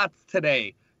doing shots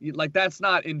today. Like, that's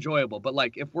not enjoyable. But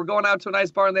like, if we're going out to a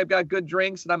nice bar and they've got good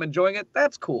drinks and I'm enjoying it,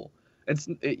 that's cool. It's,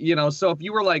 so if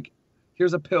you were like,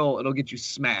 here's a pill, it'll get you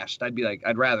smashed, I'd be like,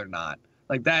 I'd rather not.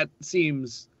 Like, that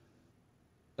seems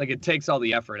like it takes all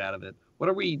the effort out of it. What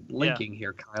are we linking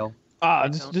here, Kyle?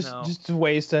 don't just know. just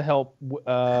ways to help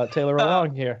Taylor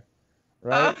along here,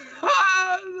 right?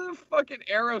 The fucking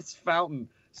Eros fountain.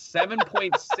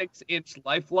 7.6 inch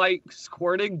lifelike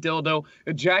squirting dildo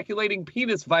ejaculating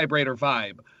penis vibrator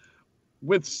vibe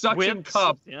with suction Whips,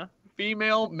 cup yeah.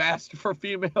 female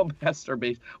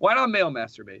masturbation. Why not male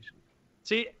masturbation?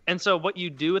 See, and so what you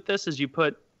do with this is you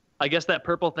put, I guess that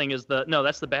purple thing is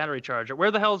that's the battery charger. Where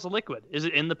the hell is the liquid? Is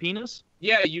it in the penis?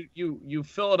 Yeah, you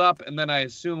fill it up and then I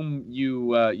assume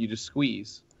you just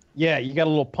squeeze. Yeah, you got a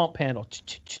little pump handle,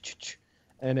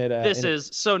 and it. This is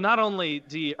so. Not only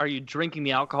are you drinking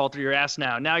the alcohol through your ass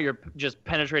now you're just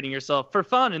penetrating yourself for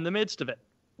fun in the midst of it.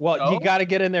 Well, No? you got to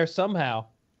get in there somehow.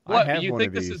 What, have you one think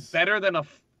of this these. is better than a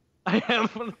I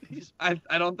have one of these. I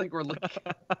don't think we're looking.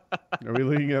 Are we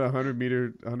looking at 100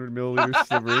 milliliter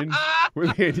syringe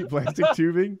with anti-plastic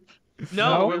tubing?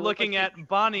 No, No? we're looking at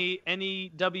Bonnie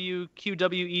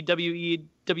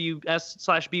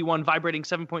NEWQWEWEWS/B1 vibrating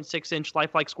 7.6 inch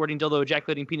lifelike squirting dildo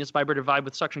ejaculating penis vibrator vibe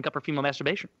with suction cup or female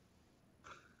masturbation.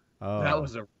 Oh, That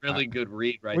was a really good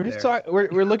read right We're there. just talking.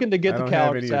 We're looking to I get the don't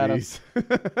have any calories of out of. these.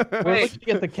 We're looking to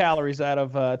get the calories out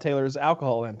of Taylor's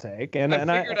alcohol intake, and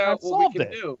I figured out what we solved can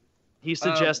it. do. He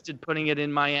suggested putting it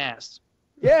in my ass.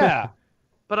 Yeah,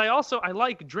 But I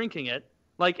like drinking it.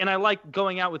 And I like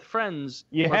going out with friends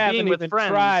you or haven't being with even friends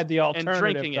tried the and alternative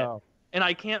drinking it. though. And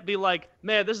I can't be like,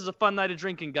 man, this is a fun night of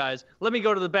drinking, guys. Let me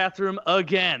go to the bathroom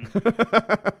again.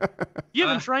 You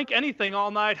haven't drank anything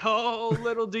all night. Oh,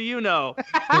 little do you know.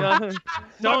 Don't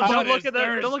look at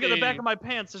the back of my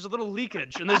pants. There's a little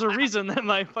leakage, and there's a reason that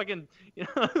my fucking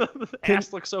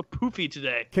ass looks so poofy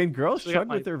today. Can girls So I got chug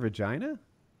with their vagina?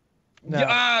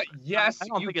 No. Yes, I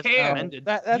don't you think it's can. recommended.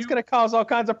 That's going to cause all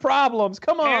kinds of problems.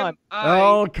 Come on.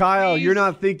 Oh, Kyle, you're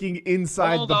not thinking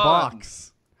inside Hold the on. box.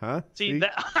 Huh? See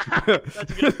that?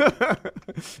 That's good.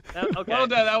 Okay. Well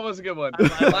done. That was a good one.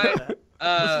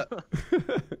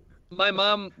 My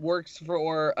mom works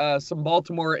for some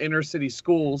Baltimore inner city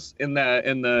schools in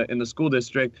the school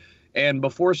district, and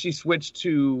before she switched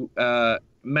to kids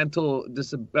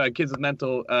with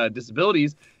mental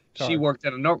disabilities, she worked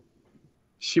in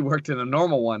a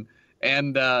normal one,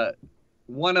 and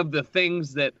one of the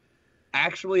things that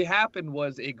actually happened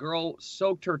was a girl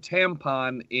soaked her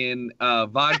tampon in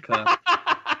vodka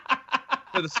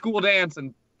for the school dance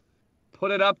and put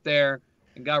it up there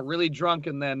and got really drunk,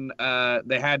 and then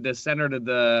they had to send her to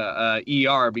the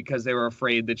ER because they were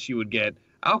afraid that she would get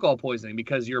alcohol poisoning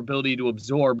because your ability to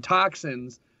absorb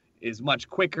toxins is much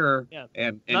quicker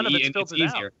and none of it's it's filtered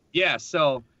easier. out. Yeah,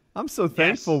 so I'm so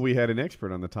thankful we had an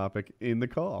expert on the topic in the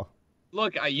call.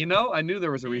 look, I knew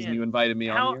there was a reason you invited me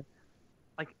on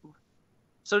here.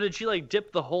 So did she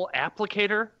dip the whole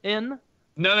applicator in?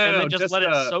 No, and then just let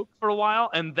it soak for a while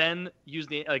and then use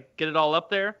the get it all up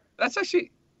there? That's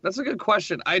a good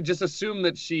question. I just assumed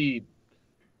that she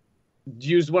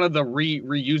used one of the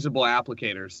reusable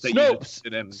applicators that you just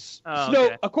did in.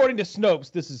 According to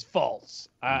Snopes, this is false.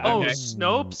 Okay.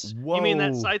 Snopes? Whoa. You mean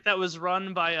that site that was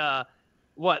run by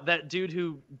that dude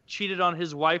who cheated on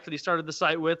his wife that he started the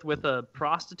site with a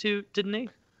prostitute, didn't he?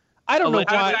 I don't know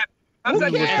why. How does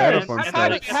Look that that get up on How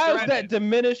Snopes. does that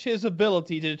diminish his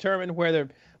ability to determine whether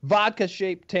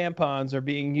vodka-shaped tampons are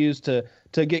being used to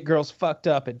get girls fucked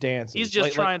up at dances? He's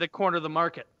just trying to corner the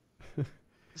market.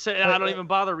 I don't even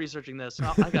bother researching this.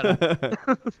 I got it.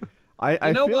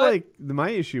 I feel like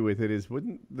my issue with it is,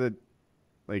 wouldn't the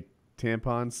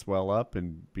tampons swell up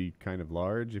and be kind of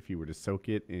large if you were to soak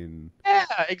it in? Yeah,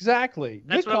 exactly.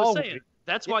 That's what I was saying.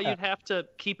 That's why you'd have to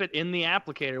keep it in the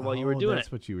applicator while you were doing That's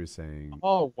it. what you were saying.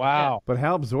 Oh, wow. But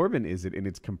how absorbent is it in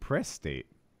its compressed state?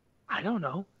 I don't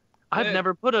know. I've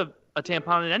never put a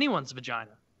tampon in anyone's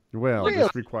vagina. Well, Really?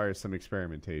 this requires some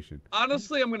experimentation.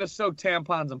 Honestly, I'm going to soak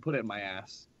tampons and put it in my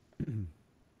ass. You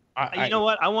know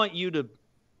what? I want you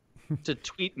to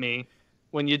tweet me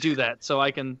when you do that so I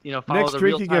can, follow Next the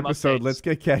drinking real-time episode, updates. let's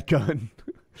get Cat Gun.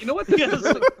 You know what this is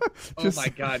really... Just- oh my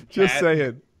God, Just Kat.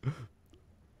 saying.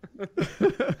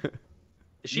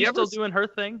 Is she still doing her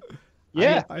thing?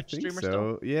 Yeah. I think streamer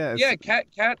so. Yeah. Yeah, Kat,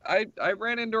 I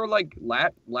ran into her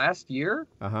last year.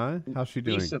 How's she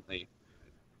doing? Recently.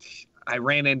 I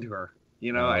ran into her.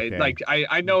 Okay.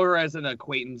 I know her as an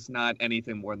acquaintance, not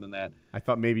anything more than that. I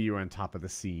thought maybe you were on top of the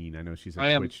scene. I know she's I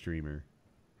a am. Twitch streamer.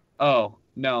 Oh,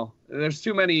 no. There's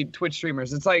too many Twitch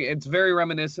streamers. It's very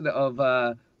reminiscent of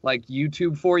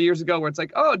YouTube 4 years ago where it's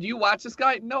like, oh, do you watch this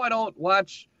guy? No, I don't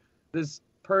watch this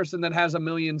person that has 1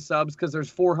 million subs because there's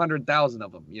 400,000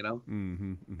 of them,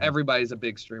 Mm-hmm. Everybody's a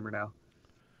big streamer now.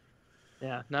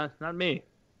 Yeah, not me.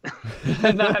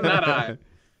 not I.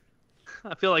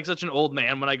 I feel like such an old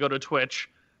man when I go to Twitch.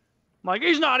 I'm like,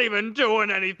 he's not even doing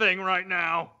anything right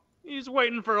now. He's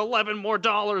waiting for $11 more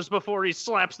before he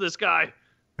slaps this guy.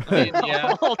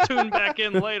 Yeah. I'll tune back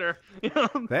in later.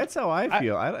 That's how I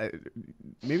feel.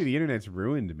 Maybe the internet's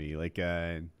ruined me.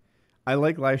 I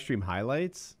like live stream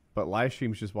highlights, but live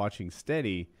streams just watching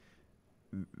steady,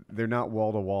 they're not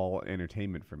wall-to-wall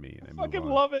entertainment for me. And I fucking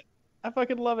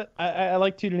love it. I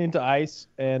like tuning into Ice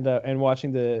and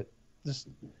watching just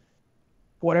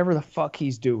whatever the fuck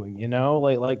he's doing,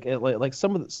 like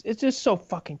some of this, it's just so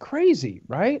fucking crazy,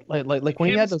 right? Like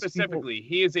when he had those specifically, people...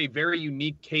 he is a very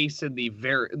unique case in the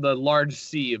large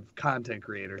sea of content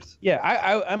creators. Yeah,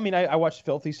 I mean, I watched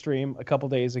Filthy stream a couple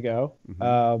days ago.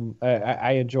 Mm-hmm.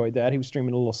 I enjoyed that. He was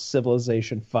streaming a little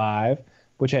Civilization 5,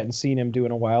 which I hadn't seen him do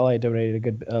in a while. I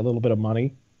donated a little bit of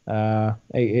money.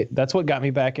 That's what got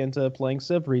me back into playing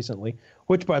Civ recently,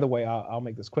 which, by the way, I'll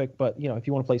make this quick, but if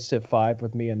you want to play Civ 5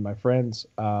 with me and my friends,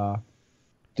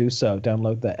 do so.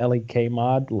 Download the LEK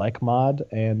mod,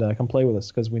 and come play with us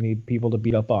because we need people to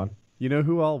beat up on. You know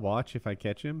who I'll watch if I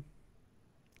catch him?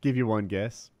 Give you one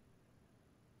guess.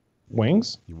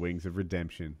 Wings? Wings of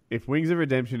Redemption. If Wings of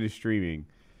Redemption is streaming,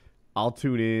 I'll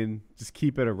tune in, just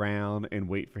keep it around, and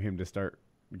wait for him to start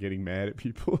getting mad at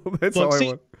people. That's all I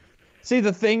want. See,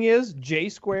 the thing is, J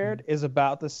Squared is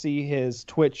about to see his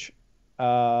Twitch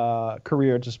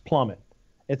career just plummet.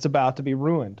 It's about to be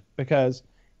ruined because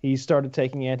he started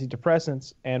taking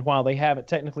antidepressants, and while they haven't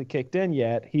technically kicked in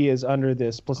yet, he is under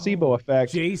this placebo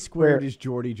effect. J Squared is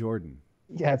Jordy Jordan.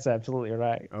 Yeah, that's absolutely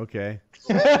right. Okay.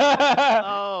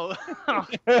 Oh,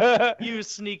 you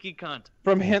sneaky cunt.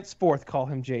 From henceforth, call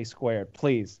him J Squared,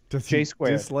 please. J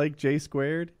Squared. Just like J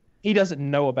Squared? He doesn't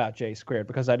know about J Squared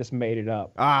because I just made it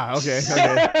up. Ah, okay.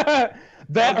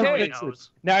 That Okay, or he Richard.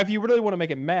 knows. Now, if you really want to make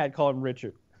it mad, call him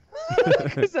Richard.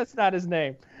 Because that's not his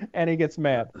name. And he gets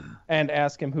mad. And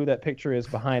ask him who that picture is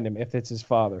behind him, if it's his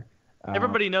father.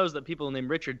 Everybody knows that people named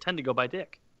Richard tend to go by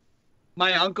Dick.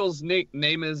 My uncle's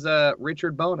name is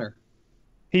Richard Boner.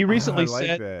 He recently I like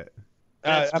said... that.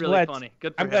 That's I'm really glad, funny.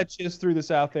 Good for I'm him. glad Chiz threw this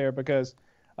out there because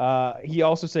he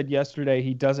also said yesterday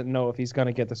he doesn't know if he's going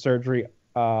to get the surgery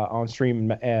on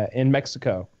stream in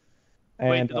Mexico.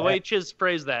 Wait, And, the way Chiz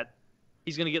phrased that,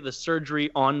 he's going to get the surgery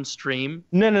on stream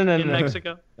no, in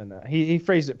Mexico? No. He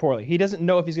phrased it poorly. He doesn't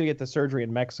know if he's going to get the surgery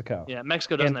in Mexico. Yeah,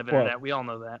 Mexico doesn't have Well, internet. We all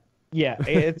know that. Yeah,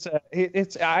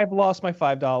 it's. I've lost my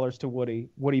 $5 to Woody.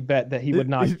 Woody bet that he would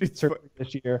not get surgery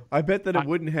this year. I bet that it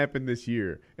wouldn't happen this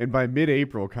year. And by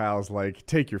mid-April, Kyle's like,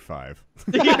 take your 5.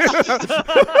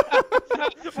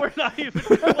 We're not even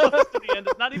close to the end.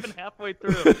 It's not even halfway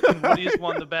through. And Woody's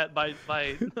won the bet by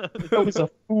It was a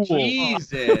fool.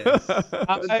 Jesus.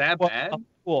 Was that bad?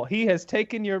 Fool. He has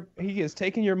taken your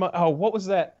money. Oh, what was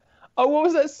that? Oh, what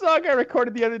was that song I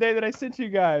recorded the other day that I sent you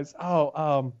guys?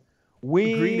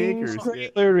 Wings Green Acres,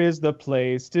 Trailer is the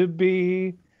place to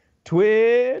be.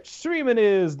 Twitch streaming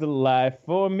is the life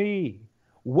for me.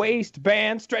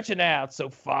 Waistband stretching out so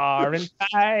far and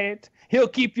tight. He'll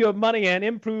keep your money and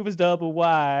improve his double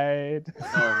wide.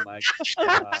 Oh my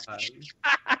god.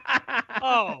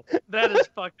 Oh, that is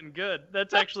fucking good.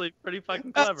 That's actually pretty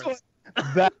fucking clever.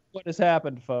 That's what has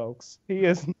happened, folks. He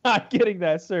is not getting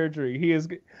that surgery.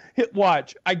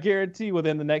 Watch. I guarantee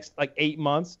within the next 8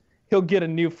 months, he'll get a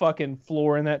new fucking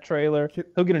floor in that trailer.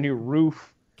 He'll get a new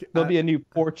roof. There'll be a new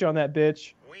porch on that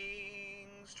bitch.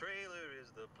 Wings Trailer is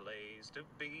the place to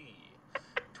be.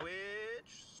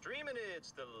 Twitch streaming,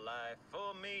 it's the life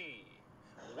for me.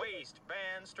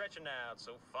 Waistband stretching out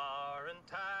so far and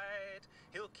tight.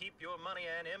 He'll keep your money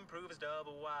and improve his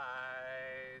double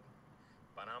wide.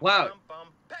 Wow.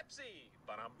 Pepsi.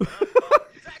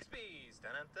 Zaxby's.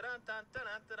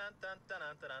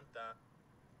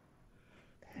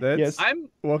 That's Yes. I'm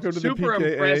welcome to the super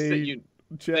impressed that PKA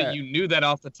chat. you knew that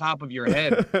off the top of your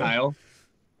head, Kyle.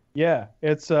 Yeah,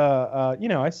 it's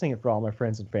I sing it for all my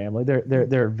friends and family.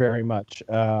 They're very much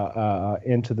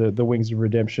into the Wings of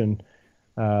Redemption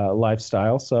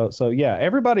lifestyle. So yeah,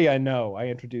 everybody I know I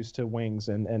introduced to Wings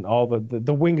and all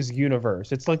the Wings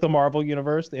universe. It's like the Marvel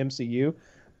universe, the MCU,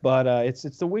 but it's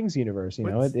the Wings universe.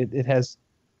 It has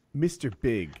Mr.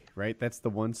 Big, right? That's the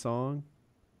one song.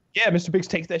 Yeah, Mr. Biggs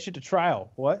takes that shit to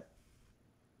trial. What?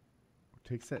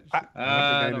 Takes that.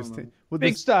 I don't know.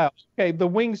 Big style. Okay, the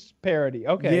Wings parody.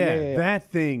 Okay, yeah. That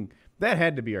thing. That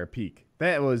had to be our peak.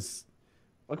 That was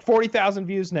Like 40,000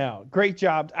 views now. Great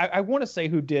job. I want to say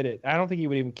who did it. I don't think he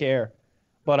would even care,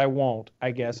 but I won't.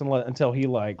 I guess until he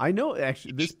I know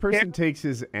actually this person takes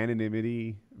his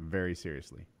anonymity very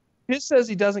seriously. He says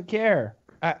he doesn't care.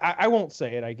 I won't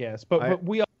say it. I guess, but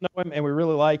we all know him and we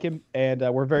really like him and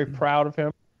we're very proud of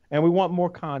him and we want more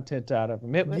content out of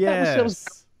him.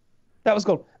 That was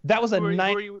gold. That was a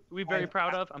nice. Were we very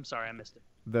proud of? I'm sorry, I missed it.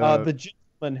 The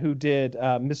gentleman who did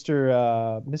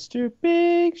Mr.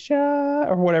 Big Shot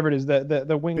or whatever it is,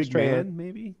 the Wings Big trailer, Man,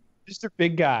 maybe. Mr.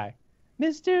 Big Guy,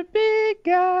 Mr. Big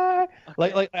Guy.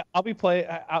 Okay. Like I'll be playing,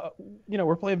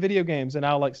 we're playing video games and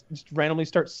I'll just randomly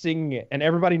start singing it and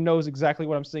everybody knows exactly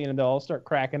what I'm singing and they'll all start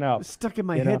cracking up. It's stuck in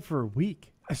my head for a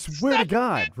week. I swear to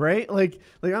God, right? Like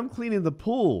I'm cleaning the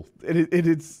pool and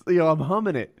it's I'm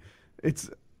humming it. It's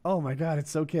oh my God,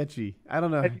 it's so catchy. I don't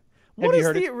know. What is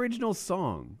the original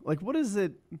song? Like, what is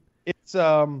it? It's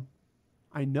I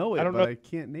know it, I don't but know. I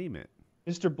can't name it.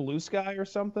 Mr. Blue Sky or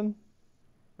something.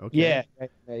 Okay.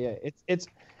 Yeah. It's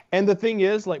and the thing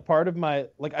is, like, part of my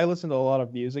I listen to a lot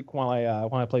of music while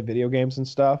I play video games and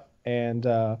stuff, and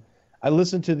I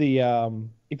listen to the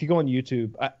if you go on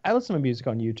YouTube, I listen to music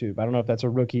on YouTube. I don't know if that's a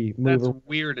rookie move. That's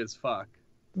weird as fuck.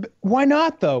 Why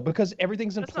not though? Because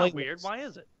everything's in That's playlist. not weird. Why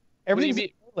is it? Everything's What in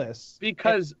do playlist.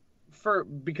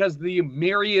 Because the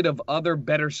myriad of other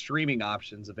better streaming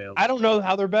options available. I don't know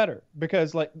how they're better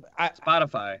because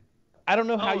Spotify. I don't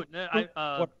know how. Oh,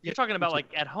 no, you're talking about like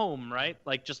at home, right?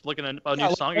 Like just looking at a new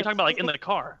like, song. You're talking about like in the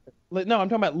car. No, I'm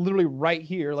talking about literally right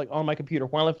here, like on my computer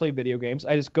while I play video games.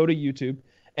 I just go to YouTube,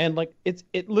 and like it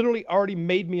literally already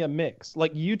made me a mix.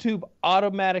 Like YouTube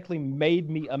automatically made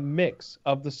me a mix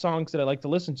of the songs that I like to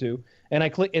listen to, and I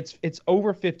click. It's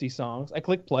over 50 songs. I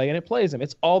click play, and it plays them.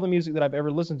 It's all the music that I've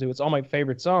ever listened to. It's all my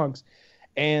favorite songs,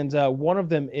 and one of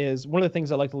the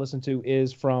things I like to listen to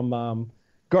is from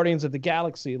Guardians of the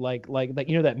Galaxy, like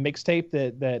you know that mixtape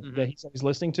that he's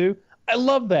listening to. I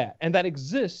love that, and that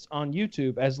exists on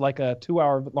YouTube as like a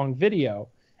 2-hour long video,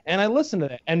 and I listen to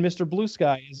that. And Mr. Blue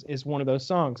Sky is one of those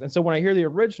songs, and so when I hear the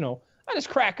original, I just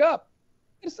crack up.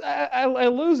 I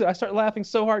lose it. I start laughing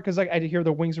so hard because I hear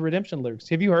the Wings of Redemption lyrics.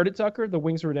 Have you heard it, Tucker? The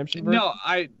Wings of Redemption version?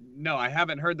 No, I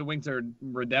haven't heard the Wings of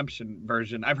Redemption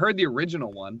version. I've heard the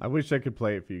original one. I wish I could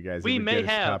play it for you guys. We may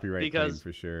have, copyright because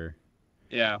claim for sure.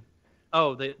 Yeah.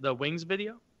 Oh, the Wings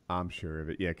video? I'm sure of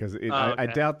it. Yeah, because okay. I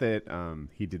doubt that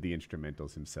he did the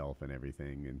instrumentals himself and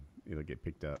everything, and it'll get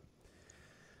picked up.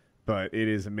 But it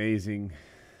is amazing.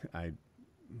 I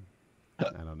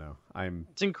don't know.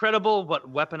 It's incredible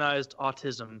what weaponized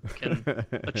autism can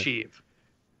achieve.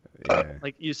 Yeah.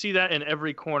 Like you see that in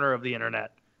every corner of the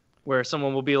internet, where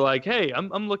someone will be like, "Hey,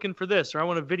 I'm looking for this," or "I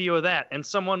want a video of that," and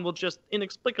someone will just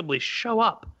inexplicably show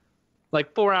up,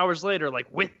 like 4 hours later, like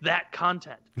with that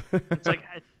content. It's like,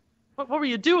 what were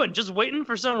you doing? Just waiting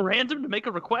for some random to make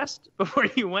a request before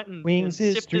you went and Wings and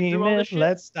is sifted through all dreaming. this shit?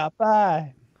 Let's stop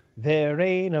by. There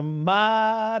ain't a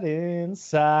mod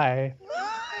inside.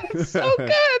 It's so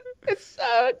good. It's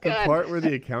so good. The part where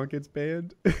the account gets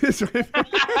banned is right.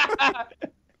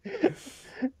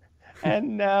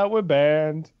 And now we're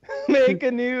banned. Make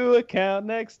a new account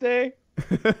next day.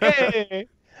 Hey.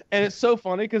 And it's so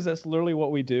funny because that's literally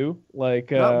what we do.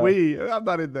 Like, I'm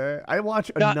not in there. I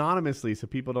watch Not- anonymously so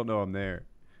people don't know I'm there.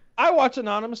 I watch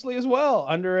anonymously as well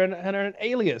under an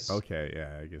alias. Okay,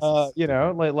 yeah, I guess. You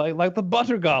know, like the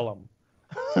Butter Golem.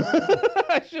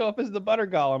 I show up as the Butter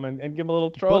Golem and give him a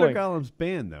little trolling. Butter Golem's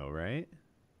banned though, right?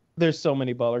 There's so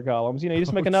many Butter Golems. You know, you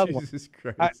just make another one. Jesus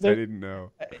Christ, I didn't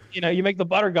know. You know, you make the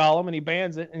Butter Golem and he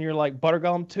bans it, and you're like, Butter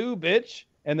Golem 2, bitch.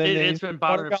 And then It's been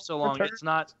bothering Butter for so Golem long. returns. It's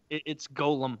not. It's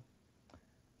Golem.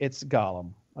 It's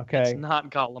Gollum. Okay. It's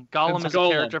not Gollum. Gollum It's is Golem.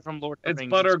 a character from Lord of the It's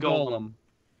Rings. Butter It's Golem. Golem.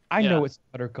 I know Yeah. it's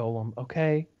Butter Golem.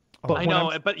 Okay. Oh, I when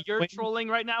know, I'm- but your when- trolling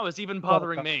right now is even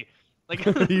bothering me. Like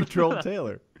You trolled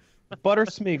Taylor. Butter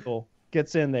Smeagol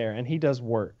gets in there and he does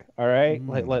work. All right.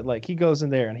 Like he goes in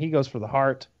there and he goes for the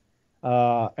heart.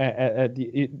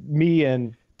 Me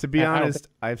and To be I don't honest,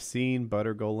 I've seen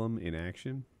Butter Golem in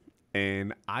action,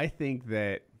 and I think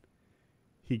that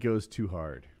he goes too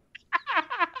hard.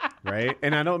 Right?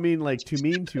 And I don't mean like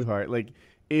too hard. Like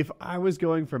if I was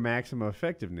going for maximum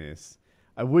effectiveness,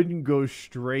 I wouldn't go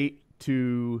straight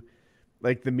to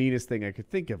like the meanest thing I could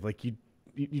think of. Like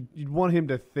you'd want him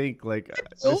to think like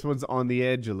this one's on the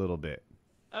edge a little bit.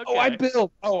 okay. Oh, I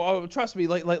build. Oh, trust me.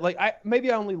 Like I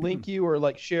maybe I only link you or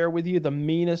like share with you the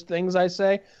meanest things I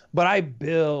say, but I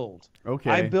build. Okay.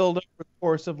 I build over the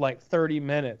course of like 30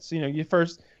 minutes. You know,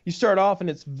 you start off and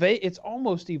it's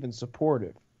almost even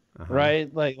supportive,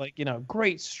 right? Like you know,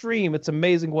 great stream. It's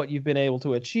amazing what you've been able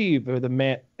to achieve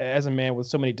as a man with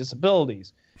so many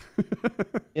disabilities.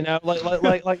 You know,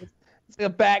 like it's a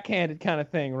backhanded kind of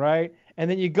thing, right? And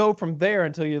then you go from there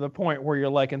until you're the point where you're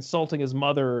like insulting his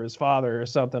mother or his father or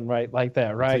something, right? Like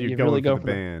that, right? So you're you going really for go the for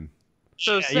ban.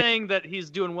 So Yeah, saying that he's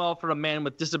doing well for a man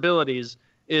with disabilities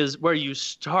is where you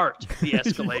start the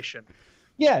escalation.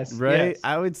 Yes, Right? yes.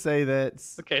 I would say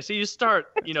that's Okay, so you start,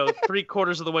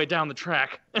 3/4 of the way down the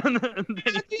track, and then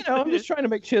You know, I'm just trying to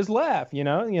make Chiz laugh, and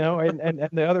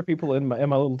the other people in my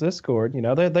little Discord,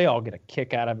 they all get a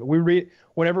kick out of it. We read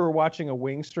whenever we're watching a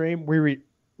wing stream, we read.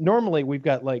 Normally we've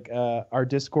got like our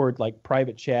Discord like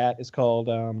private chat is called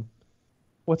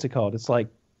what's it called? It's like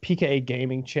PKA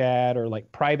gaming chat or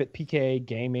like private PKA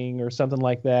gaming or something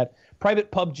like that.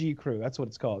 Private PUBG crew, that's what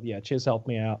it's called. Yeah, Chiz helped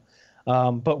me out.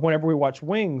 But whenever we watch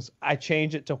Wings, I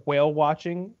change it to whale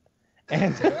watching,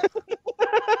 and Jesus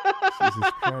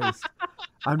Christ.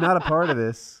 I'm not a part of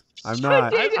this. I'm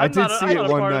not. I I'm did not see I'm it not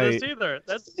a one part of night. this either.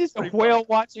 That's just a pretty whale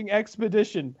watching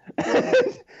expedition,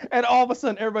 and all of a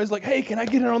sudden everybody's like, "Hey, can I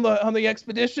get in on the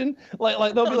expedition?"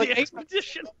 Like they'll be funny. like, The "Hey,"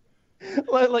 expedition.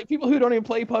 like people who don't even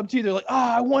play PUBG, they're like,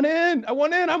 I want in,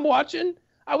 I'm watching,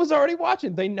 I was already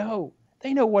watching. They know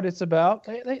what it's about.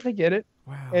 They get it.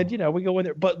 Wow. And we go in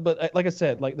there, but like I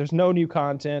said, like there's no new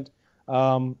content.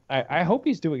 I hope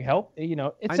he's doing help. It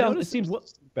noticed- seems well,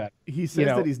 bad. He says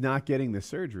that he's not getting the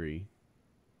surgery.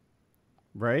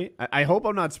 Right? I hope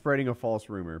I'm not spreading a false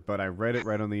rumor, but I read it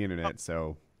right on the internet,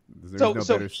 so There's So- no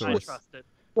so better I I source. trust it.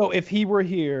 So if he were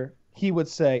here, he would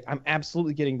say, "I'm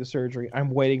absolutely getting the surgery. I'm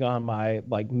waiting on my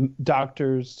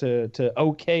doctors to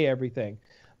okay everything."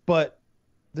 But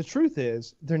the truth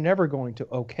is, they're never going to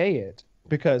okay it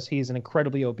because he's an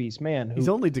incredibly obese man who He's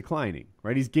only declining,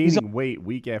 right? He's gaining weight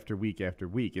week after week after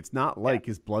week. It's not like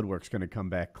his blood work's going to come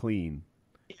back clean.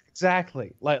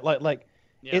 exactly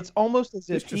Yeah. it's almost as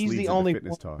This if just he's leads the into only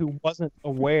fitness one talk. who wasn't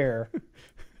aware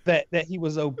that he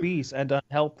was obese and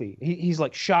unhealthy. He's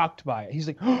like shocked by it. He's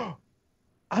like, oh,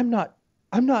 I'm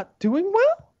not doing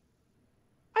well.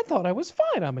 I thought I was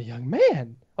fine. I'm a young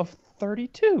man of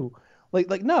 32.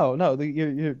 No,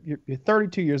 you're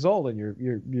 32 years old and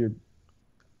you're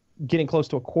getting close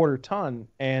to a quarter ton,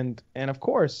 and of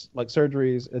course,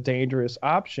 surgery is a dangerous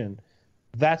option.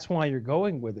 That's why you're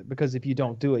going with it, because if you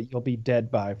don't do it, you'll be dead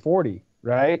by 40,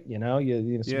 right? You know,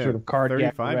 some sort of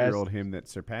cardiac 35-year-old arrest. him that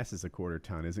surpasses a quarter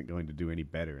ton isn't going to do any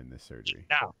better in this surgery.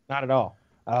 No, not at all.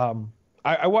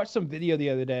 I watched some video the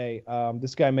other day.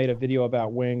 This guy made a video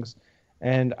about wings,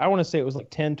 and I want to say it was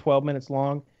 10, 12 minutes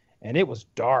long, and it was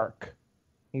dark.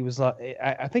 He was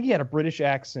I think he had a British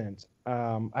accent.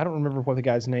 I don't remember what the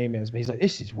guy's name is, but he's like,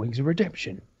 "This is Wings of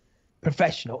Redemption,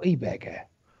 professional eBay guy,"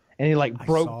 and he I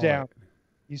broke saw down. it.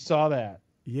 You saw that?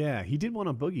 Yeah, he did one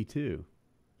on Boogie too.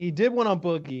 He did one on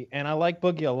Boogie, and I like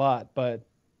Boogie a lot, but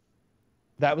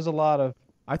that was a lot of.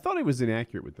 I thought he was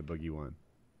inaccurate with the Boogie one.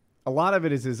 A lot of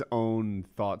it is his own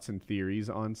thoughts and theories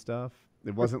on stuff.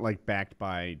 It wasn't backed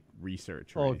by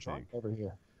research or anything. Over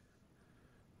here.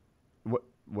 What?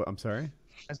 I'm sorry?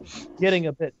 Getting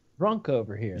a bit drunk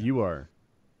over here. You are.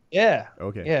 Yeah.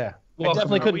 Okay. Yeah. I Welcome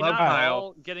definitely to Are couldn't. we Love not Kyle.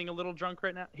 all getting a little drunk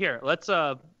right now? Here, let's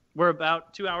we're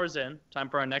about 2 hours in. Time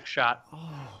for our next shot.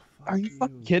 Oh, Are you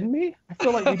fucking kidding me? I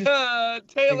feel like we just.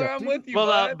 Taylor, I'm with you. Well,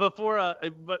 bud.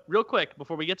 but real quick,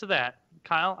 before we get to that,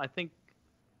 Kyle, I think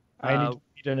I need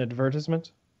an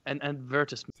advertisement. an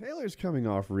advertisement. Taylor's coming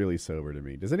off really sober to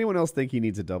me. Does anyone else think he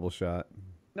needs a double shot?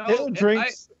 no, Taylor and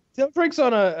drinks. Taylor drinks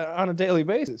on a daily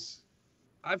basis.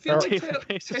 I feel like Daily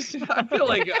basis. I feel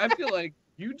like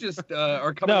you just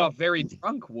are coming No. off very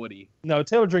drunk, Woody. No,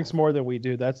 Taylor drinks more than we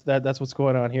do. That's what's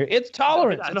going on here. It's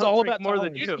tolerance. I It's don't all drink about more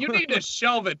than tolerance. you. You need to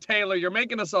shelve it, Taylor. You're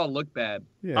making us all look bad.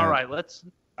 Yeah. All right, let's.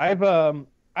 I'm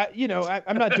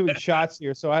not doing shots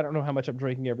here, so I don't know how much I'm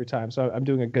drinking every time. So I'm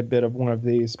doing a good bit of one of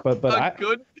these, but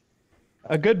Good.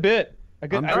 a good bit. I'm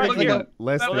I That looks drinking like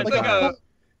less that than looks like Kyle. a-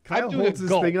 Kyle I'm doing a holds his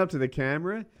gulp. thing up to the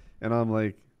camera, and I'm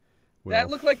like, well, That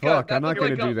looked like a- fuck, that I'm not looked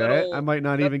going to like do a that. little- I might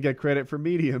not that- even get credit for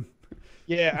medium.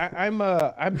 Yeah,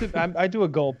 I do a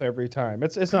gulp every time.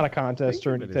 It's not a contest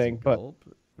or Think of it as a anything, but gulp.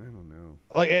 I don't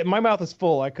know. my mouth is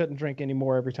full. I couldn't drink any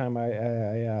more every time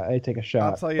I take a shot.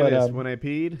 I'll tell you But, this: when I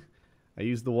peed, I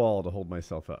used the wall to hold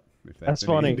myself up. If That's any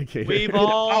funny. indicator. We've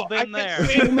all I been can there.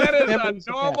 see- That is Memories a of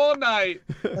that. normal night.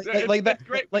 like that- It's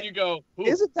great like- when you go. "Ooh."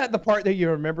 Isn't that the part that you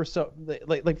remember? So,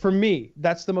 like for me,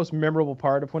 that's the most memorable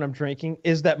part of when I'm drinking.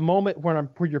 Is that moment where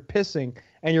you're pissing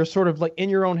and you're sort of in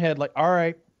your own head, all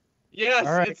right, Yes,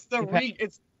 All right.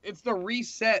 it's the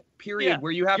reset period Yeah,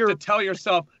 where you have you're- to tell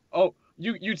yourself, oh,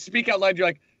 you speak out loud. You're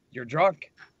like, you're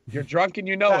drunk and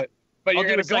you know Yeah. it, but I'll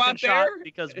you're do gonna a go second out shot there.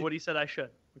 because Woody said I should.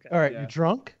 Okay. all right, Yeah.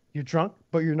 you're drunk,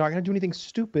 but you're not gonna do anything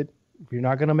stupid. You're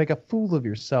not gonna make a fool of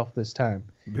yourself this time.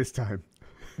 This time.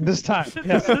 This time,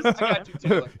 yeah. I got you, Taylor. I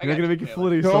You're not got going to you, make a Taylor. fool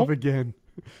of yourself Don't. again.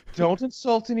 Don't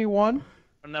insult anyone.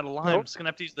 I'm out of lime. Nope. I'm just gonna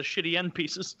have to use the shitty end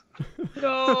pieces.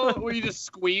 No, where you just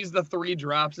squeeze the 3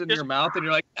 drops into Just- your mouth and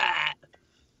you're like, ah.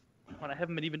 When I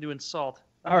haven't been even doing salt.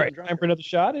 I'm All right, getting time drunker. for another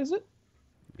shot, is it?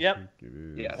 Yep.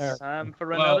 Yes, All right. Time for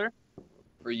Well- another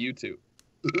for you two.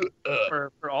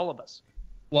 for all of us.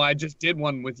 Well, I just did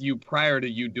one with you prior to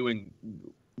you doing.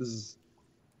 This is.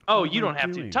 Oh, What you am I don't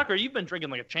have doing? to. Tucker, you've been drinking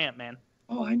like a champ, man.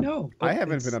 Oh, I know. I but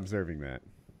haven't it's- been observing that.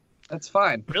 That's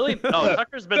fine. Really? Oh,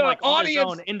 Tucker's been The like on his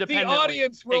audience, own the independently.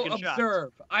 audience will taking shots.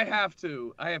 observe. I have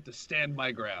to stand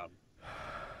my ground.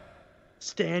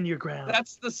 Stand your ground.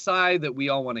 That's the side that we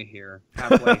all want to hear.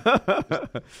 Halfway.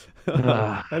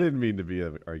 I didn't mean to be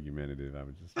argumentative. I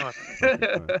was just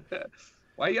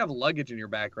Why you have luggage in your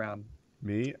background?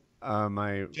 me.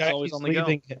 My always on the go.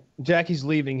 leaving him. Jackie's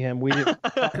leaving him. We didn't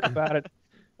talk about it.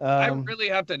 I Um, really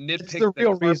have to nitpick it's the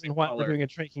real carpet reason why we're color. doing a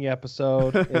drinking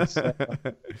episode. It's,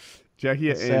 Jackie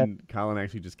it's sad. and Colin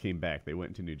actually just came back. They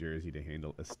went to New Jersey to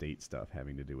handle estate stuff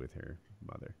having to do with her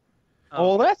mother.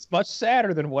 oh, that's much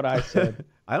sadder than what I said.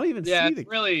 I don't even Yeah, see it's the.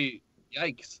 really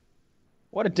yikes,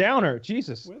 What a downer.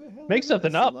 Jesus. Where the hell Make is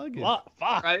something this up. luggage?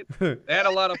 Fuck. right? They had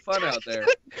a lot of fun out there.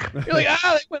 You're like,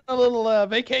 they went on a little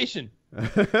vacation.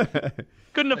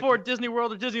 Couldn't afford Disney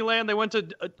World or Disneyland. They went to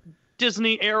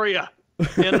Disney area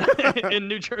in in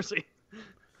New Jersey.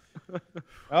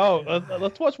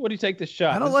 Let's watch Woody take this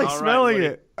shot. I don't like All right, smelling Woody.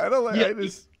 it. I don't like. Yeah, I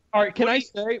just. All right, can I Woody-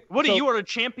 say, Woody, so- you are a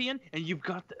champion, and you've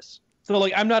got this. So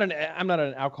like I'm not an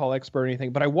alcohol expert or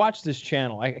anything, but I watched this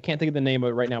channel. I can't think of the name of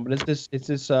it right now, but it's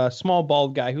this small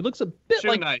bald guy who looks a bit Too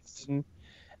like nice.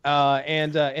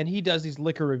 and he does these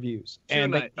liquor reviews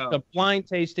and like Oh. the blind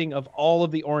tasting of all of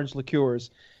the orange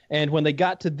liqueurs. And when they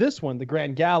got to this one, the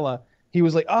Grand Gala, he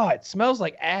was like, "Oh, it smells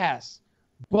like ass."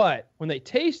 But when they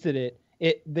tasted it,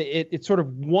 it sort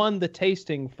of won the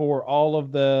tasting for all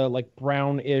of the like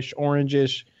brownish,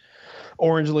 orangish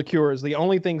orange liqueurs. The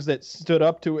only things that stood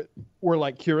up to it were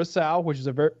like Curacao, which is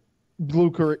a very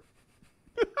blue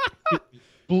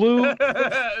Blue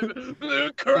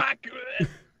crack.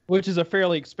 which is a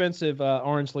fairly expensive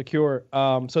orange liqueur.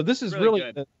 So this is Really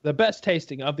really good. the best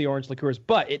tasting of the orange liqueurs,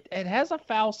 but it has a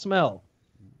foul smell.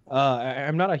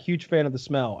 I'm not a huge fan of the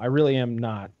smell. I really am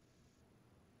not.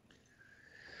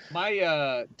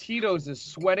 My Tito's is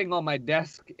sweating on my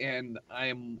desk, and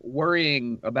I'm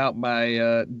worrying about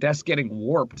my desk getting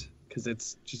warped because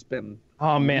it's just been.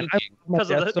 Oh man, leaking.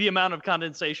 Because of the amount of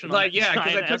condensation. on Like, that yeah, because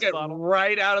I giant took ass it bottle.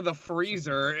 right out of the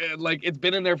freezer. And, like, it's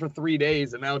been in there for 3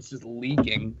 days, and now it's just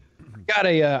leaking.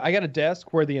 I got a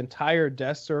desk where the entire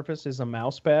desk surface is a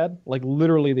mouse pad. Like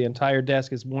literally, the entire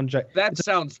desk is one. That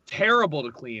sounds terrible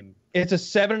to clean. It's a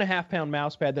 7.5 pound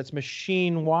mouse pad that's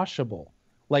machine washable.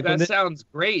 Like That sounds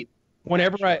great.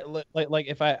 whenever like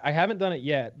if I haven't done it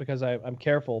yet because I'm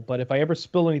careful, but if I ever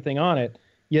spill anything on it,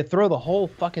 you throw the whole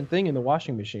fucking thing in the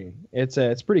washing machine.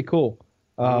 It's pretty cool.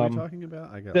 What are we talking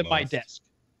about? I got My lost. desk,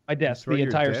 Throw the your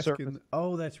entire desk surface.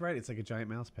 Oh, that's right. It's like a giant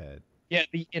mouse pad. Yeah,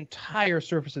 the entire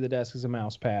surface of the desk is a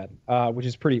mouse pad, which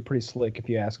is pretty slick if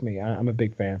you ask me. I'm a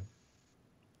big fan.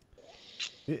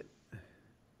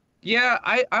 Yeah,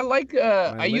 I like. My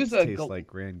I lips use a. taste like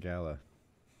Grand Gala.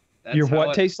 That's Your how what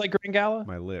it- tastes like Grand Gala?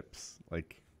 My lips,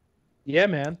 like Yeah,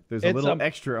 man. there's It's, a little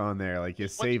extra on there. Like you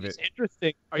what's save it.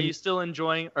 interesting. Are you still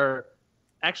enjoying, or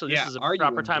actually, this Yeah, is a are you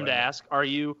proper time to enjoying it? ask,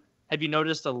 have you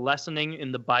noticed a lessening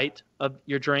in the bite of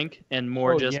your drink and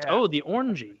more Oh, yeah. the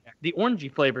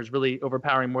orangey flavor is really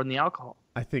overpowering more than the alcohol?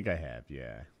 I think I have.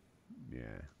 Yeah.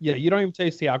 Yeah, you don't even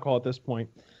taste the alcohol at this point.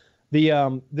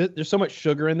 There's so much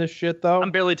sugar in this shit though.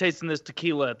 I'm barely tasting this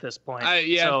tequila at this point.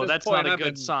 Yeah, so at this that's point, not a I've good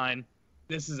been- sign.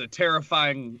 This is a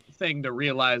terrifying thing to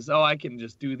realize. Oh, I can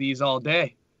just do these all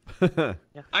day. Yeah,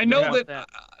 I know forget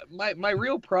that my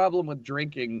real problem with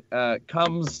drinking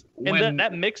comes And when.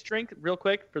 that mixed drink, real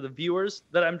quick, for the viewers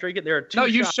that I'm drinking, there are two No,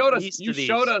 you shots showed us. each You to these.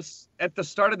 showed us at the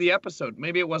start of the episode.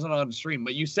 Maybe it wasn't on stream,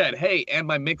 but you said, "Hey, and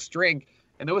my mixed drink,"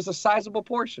 and it was a sizable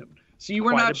portion. So you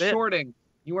were Quite not a bit. shorting.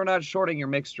 You were not shorting your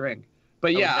mixed drink. But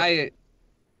I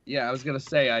yeah, was I was gonna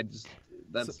say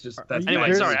that's So, just are that's you- Anyway,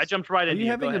 Here's- sorry, I jumped right Are in. you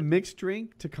having Go a ahead. mixed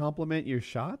drink to complement your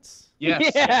shots? Yes.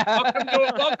 Yeah.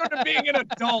 Welcome to being an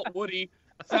adult, Woody.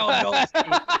 That's how adults do.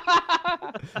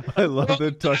 I love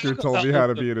that Tucker told me how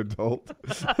to be an adult.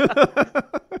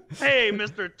 Hey,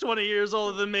 Mr. 20 years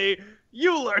older than me,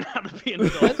 you learn how to be an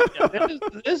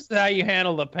adult. this is how you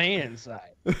handle the pain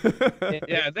inside.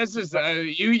 Yeah, this is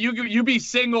you be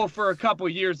single for a couple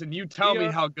years and you tell me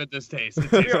Yeah. how good this tastes.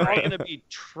 It We're tastes all great. going to be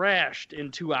trashed in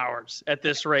 2 hours at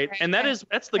this rate, and that's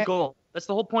the goal. That's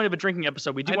the whole point of a drinking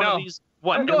episode. We do I one of know. these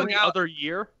I'm going every out- other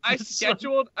year. I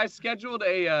scheduled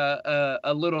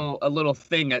a little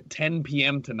thing at 10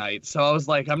 p.m. tonight, so I was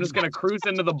like, I'm just gonna cruise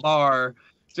into the bar,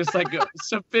 just like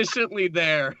sufficiently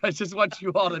there. I just want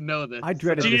you all to know this. I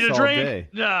dreaded Do you need this a all drink? day.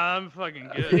 Nah, I'm fucking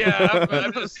good. Yeah,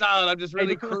 I'm just solid. I'm just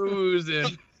really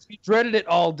cruising. You dreaded it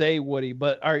all day, Woody,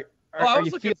 but Oh, I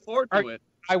was looking forward to it.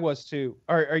 I was too.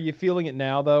 Are you feeling it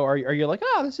now though? Are you like,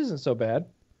 oh, this isn't so bad?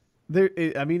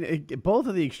 Both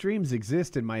of the extremes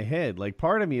exist in my head. Like,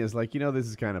 part of me is like, this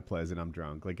is kind of pleasant. I'm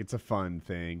drunk. Like, it's a fun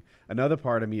thing. Another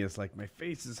part of me is like, my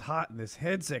face is hot and this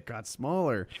headset got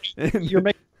smaller. And You're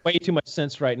making way too much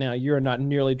sense right now. You're not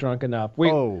nearly drunk enough. We're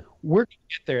gonna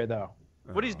get there though.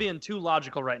 Woody's being too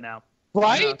logical right now.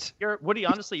 Right? Woody,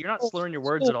 honestly, you're not slurring your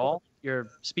words at all. You're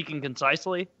speaking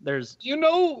concisely. There's You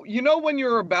know when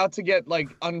you're about to get like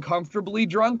uncomfortably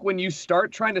drunk, when you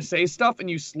start trying to say stuff and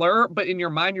you slur, but in your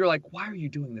mind you're like, why are you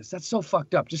doing this? That's so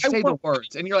fucked up. Just say the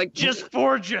words. And you're like, just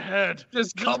forge ahead.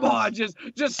 just come on,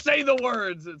 just say the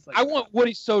words. It's like I want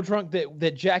Woody so drunk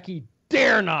that Jackie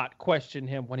dare not question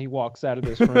him when he walks out of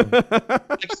this room.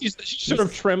 Like she's sort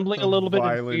of trembling a little bit in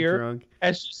violent fear drunk.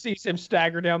 as she sees him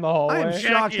stagger down the hallway. I'm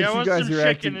shocked Jackie, that I you want guys some are chicken,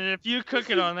 acting. and if you cook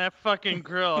it on that fucking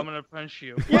grill, I'm gonna punch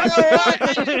you. Yeah, right.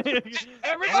 I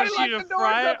everybody want lock you the to doors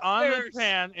fry it on the upstairs.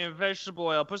 pan in vegetable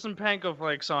oil. Put some panko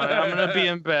flakes on it. I'm gonna be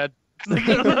in bed.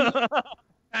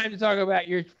 Time to talk about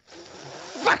your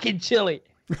fucking chili.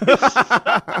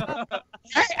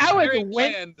 I went to Very Wendy's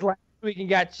bland. last week and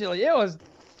got chili. It was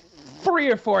 3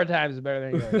 or 4 times better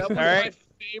than yours. That was All right.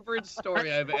 my favorite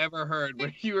story I've ever heard,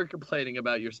 where you were complaining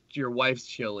about your wife's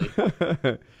chili.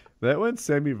 That went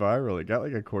semi-viral. It got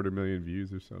like 250,000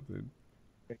 views or something.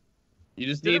 You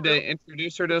just Did it need to really?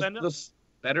 introduce her to Send it? this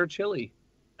better chili.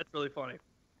 That's really funny.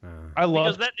 I Because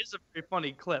love. that is a very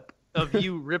funny clip of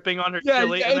you ripping on her Yeah,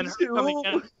 chili yeah, and then her too. coming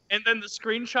in, and then the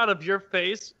screenshot of your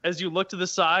face as you look to the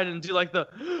side and do like the.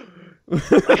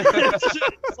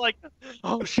 It's like,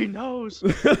 oh, she knows.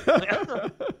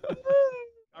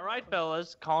 All right,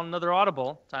 fellas, call another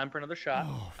audible. Time for another shot.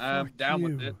 Oh, I'm fuck down you.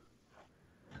 with it.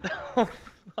 Oh,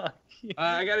 fuck you.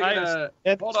 I gotta get a.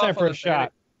 It's Hold time off for on a this.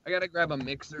 shot. I gotta grab a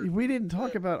mixer. We didn't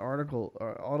talk about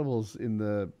audibles in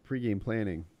the pregame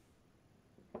planning.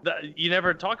 You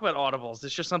never talk about audibles.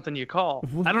 It's just something you call.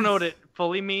 I don't know what it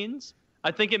fully means.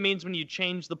 I think it means when you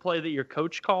change the play that your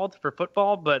coach called for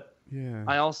football, but Yeah.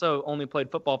 I also only played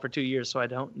football for 2 years, so I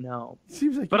don't know.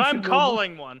 Seems like But you I'm should know more.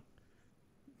 calling one.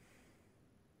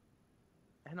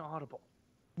 An audible.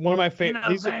 One of my In favorite. a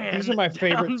These are my van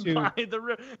favorite down two. by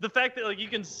the fact that like you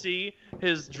can see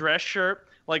his dress shirt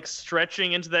like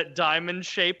stretching into that diamond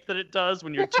shape that it does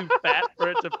when you're too fat for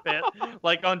it to fit,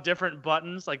 like on different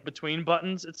buttons, like between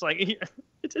buttons. It's like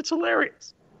it's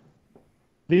hilarious.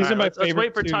 These All are my right, favorite. let's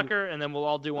wait for two. Tucker, and then we'll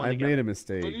all do one I've together. made a What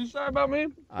did you mistake. say about me?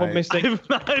 What mistake?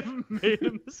 I've made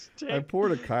a mistake. I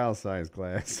poured a Kyle-sized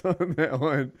glass on that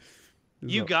one.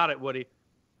 You got it, Woody.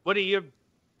 Woody,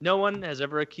 no one has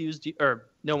ever accused you, or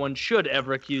no one should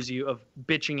ever accuse you of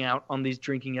bitching out on these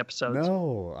drinking episodes.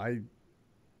 No,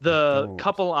 The don't.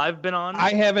 couple I've been on,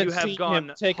 I haven't you have seen gone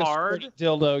him take hard. a straight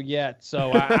dildo yet,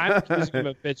 so I'm accusing him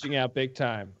of bitching out big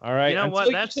time. All right, You know Until what?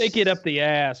 you That's- take it up the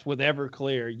ass with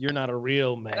Everclear. You're not a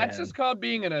real man. That's just called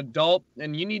being an adult,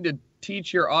 and you need to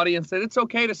teach your audience that it's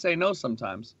okay to say no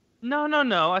sometimes.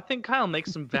 No. I think Kyle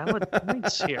makes some valid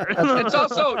points here. It's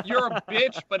also you're a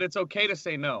bitch, but it's okay to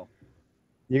say no.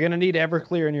 You're gonna need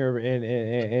Everclear in your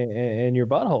in your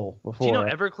butthole before. Do you know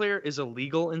Everclear is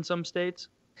illegal in some states?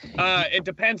 It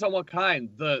depends on what kind.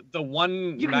 The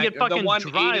one You can get the fucking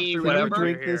 180 drive-through Can you whatever. Everclear.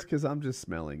 drink here. this? Because I'm just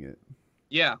smelling it.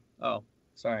 Yeah. Oh,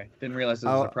 sorry. Didn't realize this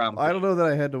was a problem. I don't know that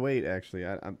I had to wait, actually.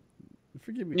 I'm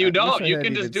forgive me. You I wish don't. I You had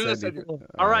can just even do this said at before.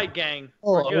 All right, gang.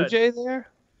 Oh, We're good. OJ there.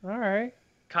 All right.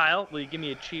 Kyle, will you give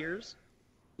me a cheers?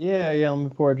 Yeah. Let me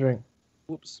pour a drink.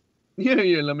 Whoops. Yeah.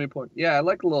 Let me point. Yeah, I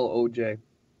like a little OJ.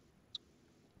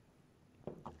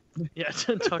 Yeah,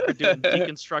 Tucker doing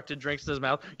deconstructed drinks in his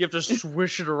mouth. You have to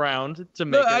swish it around to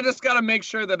No, make I it. just gotta make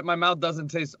sure that my mouth doesn't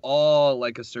taste all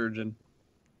like a surgeon.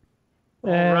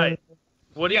 All right.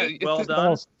 Woody, Yeah, it well just done.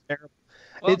 Smells terrible.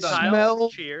 Well It done. Kyle,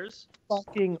 smells cheers.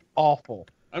 fucking awful.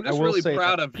 I'm I just will really say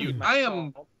proud that. of you. I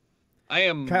am.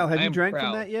 Kyle, have I you am drank proud.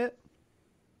 from that yet?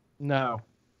 No.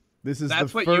 This is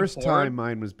That's the what you first poured? time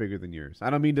mine was bigger than yours. I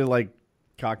don't mean to like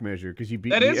cock measure because you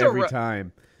beat That me is a every ru-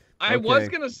 time. I was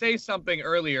Okay. gonna say something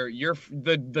earlier.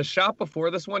 The shot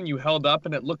before this one you held up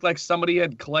and it looked like somebody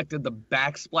had collected the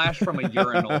backsplash from a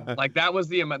urinal. Like that was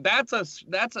the amount. That's a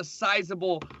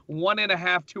sizable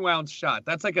 1.5 2-ounce shot.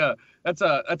 That's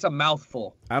a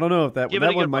mouthful. I don't know if that Give it a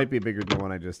that one good might be bigger than the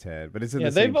one I just had, but it's in Yeah,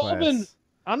 the same they've all class. been-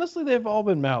 Honestly, they've all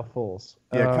been mouthfuls.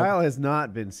 Yeah, Kyle has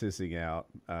not been sissing out.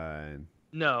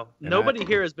 No, And nobody I-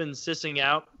 here has been sissing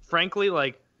out. Frankly,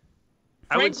 like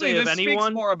I would Frankly, say this of speaks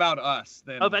anyone, more about us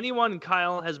than of anyone,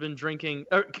 Kyle has been drinking.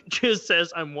 Or just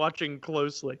says I'm watching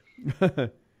closely,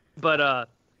 but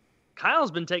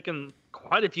Kyle's been taking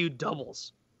quite a few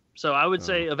doubles. So I would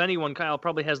say of anyone, Kyle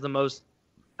probably has the most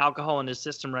alcohol in his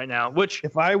system right now, which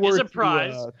If I were is a to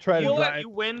prize. try to you, drive, you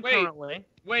win Wait. currently.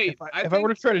 Wait. if I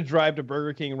were to try to drive to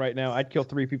Burger King right now, I'd kill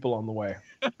 3 people on the way.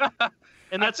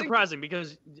 And that's think- surprising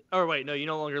because, oh wait, no, you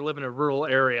no longer live in a rural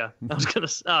area. I was gonna,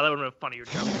 that would have been a funnier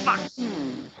joke. Fuck.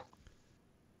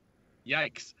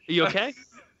 Yikes. Are you okay?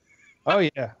 Oh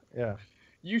yeah.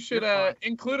 You should You're fine.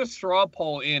 include a straw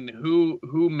poll in who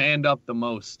manned up the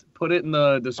most. Put it in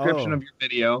the description Oh. of your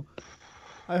video.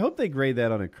 I hope they grade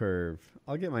that on a curve.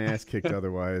 I'll get my ass kicked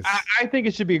otherwise. I think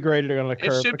it should be graded on a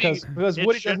curve should be- because it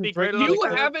Woody should doesn't be drink. graded on a You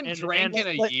curve, haven't and- drank and-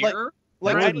 in a like- year.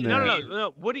 Like, Right. Woody,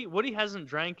 no. Woody hasn't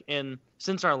drank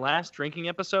since our last drinking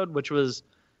episode, which was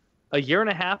a year and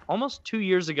a half, almost 2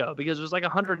 years ago, because it was like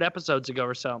 100 episodes ago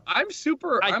or so. I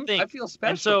feel special.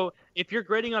 And so, if you're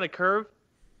grading on a curve,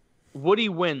 Woody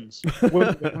wins.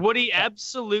 Woody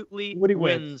absolutely Woody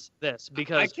wins wins. this I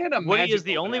because can't imagine Woody is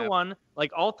the what would only happen. one.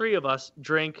 Like all 3 of us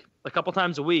drink a couple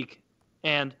times a week,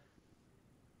 and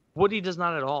Woody does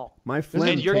not at all. My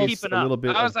phlegm you're tastes keeping a up. little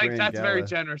bit. I was of like, Grand that's very Gala.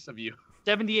 generous of you.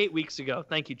 78 weeks ago.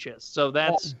 Thank you, Chiz. So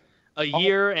that's a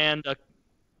year and a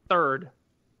third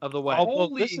of the way. Oh, well,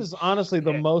 Holy this is honestly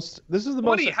the shit. most. This is the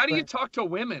Woody, most. how do you talk to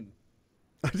women?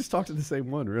 I just talked to the same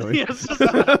one, really. Yeah,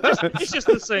 it's just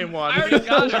the same one. I already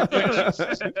got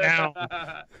it. Now.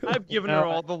 I've given her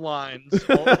all the lines.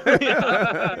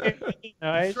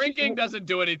 Nice. Drinking doesn't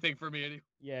do anything for me anymore.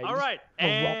 Yeah. All right,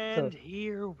 and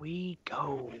here we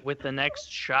go with the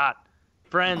next shot,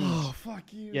 friends. Oh, fuck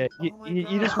you. Yeah. Oh my You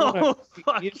God. just want Oh, to.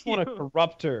 fuck You just want to you.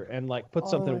 corrupt her and like put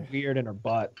something Oh. weird in her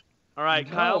butt. All right,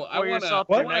 No, Kyle, I pour wanna- yourself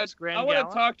I your wanna- next grand I want gallon.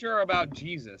 to talk to her about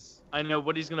Jesus. I know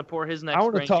Woody's gonna pour his next I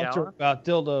want to grand talk to her gallon. about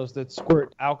dildos that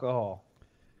squirt alcohol.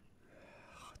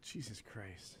 Oh, Jesus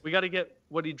Christ. We got to get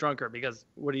Woody drunker because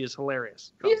Woody is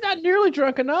hilarious. He's not nearly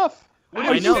drunk enough.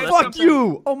 I know, that's Fuck something-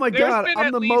 you. Oh, my There's God. been I'm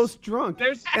at the least- most drunk.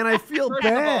 There's And I feel First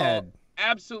of all, bad.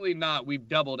 absolutely not. We've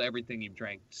doubled everything you've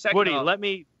drank. Second Woody, off, let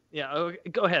me. Yeah, okay,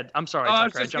 go ahead. I'm sorry. I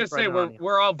was Tucker, just gonna jumped say right in on you.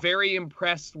 we're all very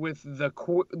impressed with the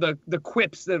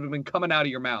quips that have been coming out of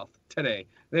your mouth today.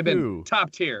 They've been Who?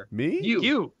 top tier. Me?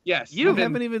 You. Yes. You I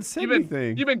haven't even said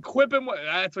anything. You've been quipping.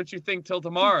 That's what you think till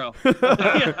tomorrow.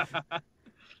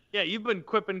 Yeah, you've been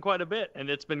quipping quite a bit, and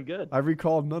it's been good. I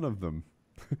recalled none of them.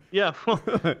 Yeah. Well,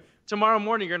 tomorrow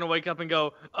morning you're gonna wake up and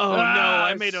go, "Oh no,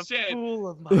 I made a shit. fool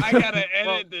of myself." I gotta edit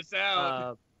Well, this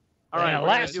out. All right. In the we're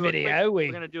gonna last do a video,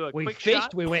 we're gonna do a we quick fished,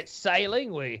 shot. we went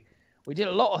sailing, we did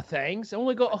a lot of things.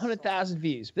 Only got 100,000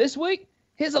 views. This week,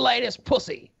 here's the latest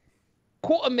pussy,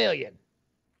 250,000.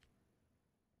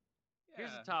 Here's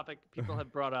a topic people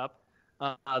have brought up.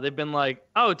 They've been like,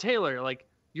 "Oh, Taylor, like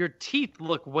your teeth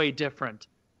look way different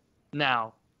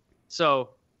now." So,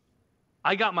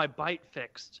 I got my bite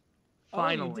fixed.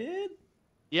 Finally. Oh, you did?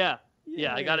 Yeah.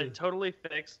 Yeah, I got Yay. it totally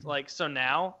fixed. Like, so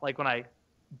now, like when I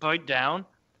bite down,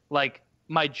 like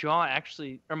my jaw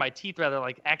actually, or my teeth rather,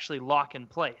 like actually lock in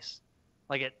place.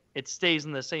 Like it stays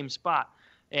in the same spot.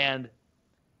 And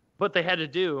what they had to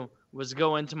do was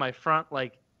go into my front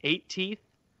like 8 teeth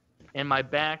and my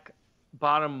back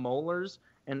bottom molars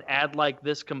and add like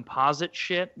this composite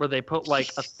shit where they put like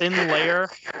a thin layer.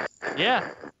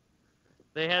 Yeah.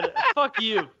 They had, fuck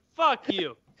you. Fuck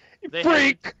you. They had-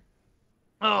 Freak!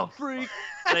 Oh, freak.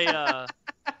 They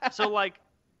so like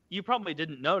you probably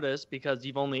didn't notice because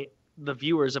the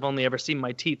viewers have only ever seen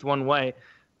my teeth one way,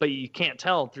 but you can't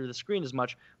tell through the screen as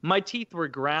much. My teeth were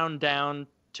ground down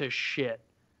to shit.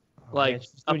 Like man,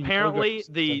 she's doing apparently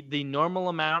yoga. the normal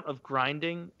amount of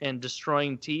grinding and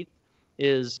destroying teeth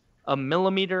is 1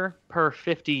 millimeter per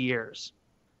 50 years.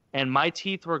 And my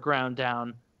teeth were ground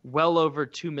down well over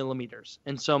 2 millimeters.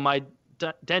 And so my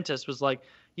dentist was like,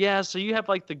 "Yeah, so you have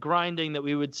like the grinding that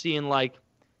we would see in like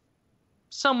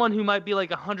someone who might be like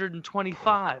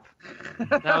 125."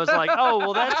 And I was like, "Oh,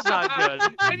 well, that's not good."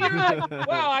 And you're like,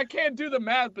 wow, I can't do the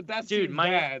math, but that's Dude,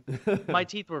 bad. My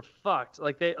teeth were fucked.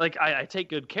 Like I take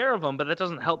good care of them, but that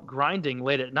doesn't help grinding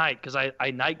late at night because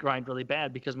I night grind really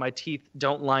bad because my teeth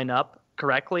don't line up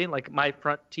correctly. Like my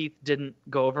front teeth didn't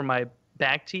go over my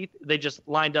back teeth; they just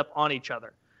lined up on each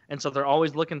other. And so they're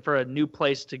always looking for a new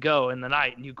place to go in the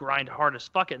night, and you grind hard as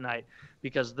fuck at night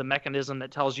because the mechanism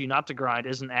that tells you not to grind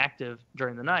isn't active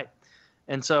during the night.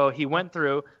 And so he went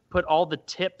through, put all the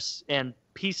tips and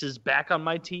pieces back on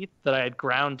my teeth that I had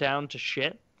ground down to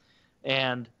shit.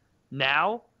 And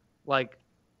now, like,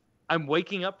 I'm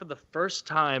waking up for the first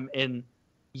time in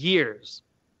years,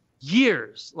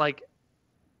 like,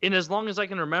 in as long as I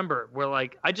can remember, where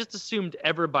like I just assumed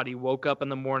everybody woke up in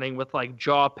the morning with like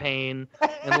jaw pain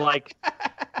and like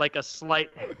a slight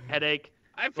headache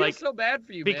I feel like, so bad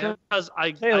for you, man. because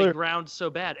I Taylor. ground so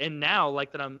bad. And now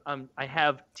like that I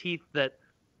have teeth that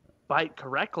bite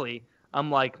correctly.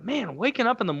 I'm like, man, waking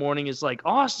up in the morning is like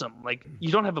awesome. Like you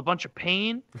don't have a bunch of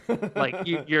pain. Like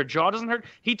your jaw doesn't hurt.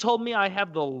 He told me I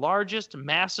have the largest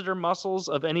masseter muscles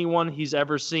of anyone he's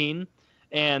ever seen.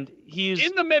 And he's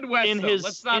In the Midwest, in though, his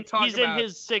let's not talk he's about in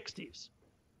his 60s.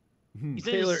 He's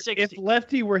in Taylor, his if 60s.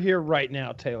 Lefty were here right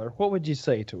now, Taylor, what would you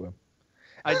say to him?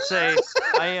 I'd say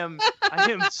I am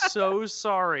so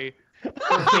sorry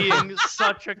for being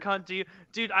such a cunt to you,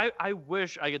 dude. I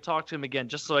wish I could talk to him again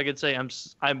just so I could say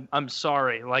I'm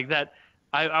sorry. Like that,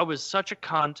 I was such a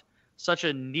cunt, such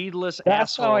a needless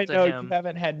That's how I asshole know to you him.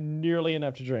 haven't had nearly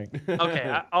enough to drink.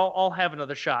 Okay, I'll have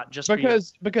another shot just for you.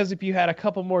 Because if you had a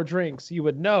couple more drinks, you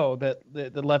would know that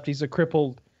the Lefty's a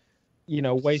crippled,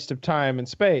 waste of time and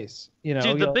space.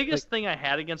 Dude, the biggest thing I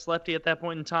had against Lefty at that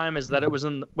point in time is that it was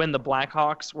when the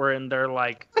Blackhawks were in their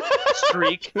like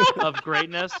streak of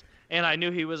greatness, and I knew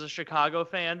he was a Chicago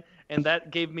fan, and that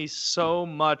gave me so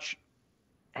much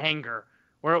anger.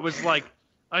 Where it was like,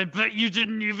 I bet you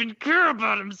didn't even care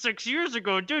about him 6 years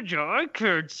ago, did you? I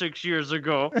cared 6 years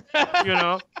ago,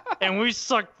 and we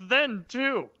sucked then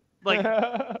too. Like,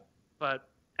 but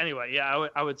anyway, yeah,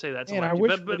 I would say that's Man, I electric.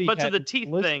 wish But Woody to the hadn't teeth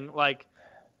listened. thing, like,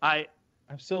 I'm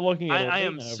still looking at I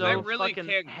am Elena over so I here. really fucking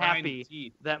can't grind happy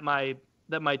teeth. that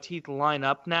my teeth line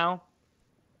up now.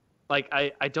 Like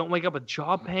I don't wake up with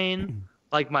jaw pain.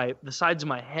 Like the sides of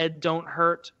my head don't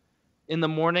hurt in the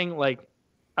morning. Like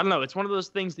I don't know. It's one of those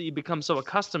things that you become so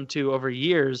accustomed to over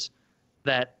years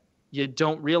that you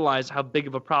don't realize how big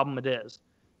of a problem it is.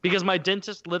 Because my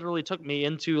dentist literally took me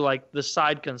into like the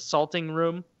side consulting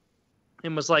room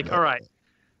and was like, "All right,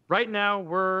 right now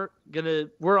we're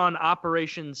on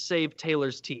Operation Save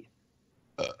Taylor's Teeth."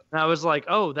 And I was like,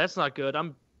 "Oh, that's not good.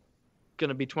 I'm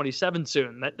gonna be 27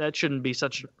 soon. That shouldn't be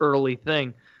such an early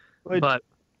thing." But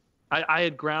I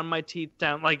had ground my teeth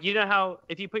down. Like, you know how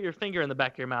if you put your finger in the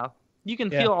back of your mouth, you can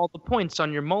feel all the points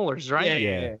on your molars, right?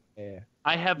 Yeah.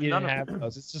 I have You none didn't of have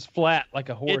those. It's just flat like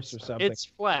a horse or something. It's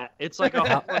flat. It's like a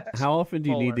horse. How often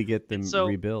do you need molar. to get them So-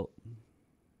 rebuilt?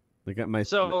 Like at my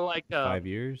So like 5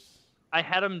 years. I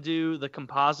had them do the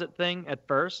composite thing at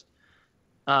first,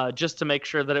 just to make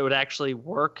sure that it would actually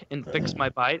work and fix my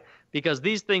bite, because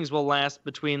these things will last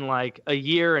between like a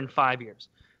year and 5 years,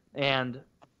 and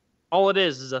all it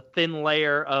is a thin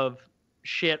layer of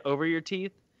shit over your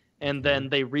teeth, and then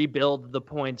they rebuild the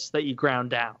points that you ground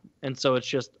down, and so it's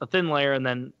just a thin layer and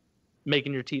then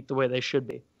making your teeth the way they should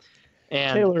be.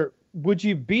 And Taylor, would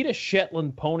you beat a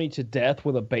Shetland pony to death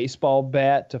with a baseball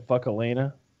bat to fuck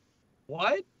Elena?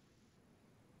 What?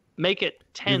 make it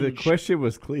 10. The question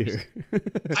was clear.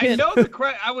 I know the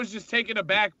I was just taken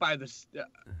aback by this.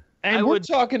 And we're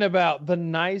talking about the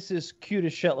nicest,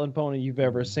 cutest Shetland pony you've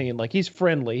ever seen. Like, he's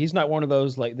friendly. He's not one of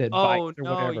those like that bites or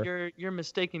whatever. You're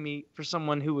mistaking me for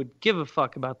someone who would give a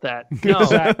fuck about that. No,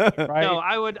 Exactly, right? no,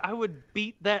 I would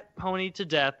beat that pony to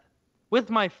death with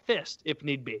my fist if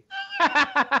need be.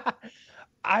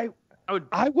 I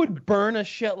would burn a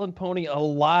Shetland pony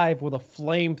alive with a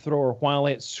flamethrower while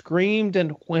it screamed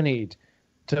and whinnied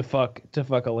to fuck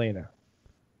Elena.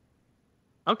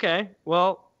 Okay,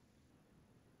 well,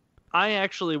 I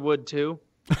actually would too,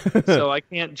 so I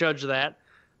can't judge that.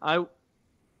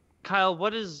 Kyle,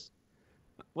 what is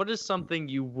something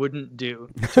you wouldn't do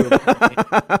to a pony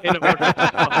in order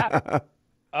to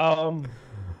fuck?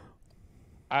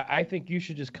 I think you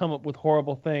should just come up with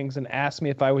horrible things and ask me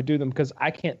if I would do them, because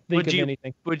I can't think of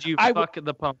anything. Would you fuck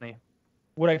the pony?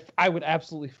 I would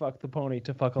absolutely fuck the pony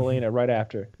to fuck Elena right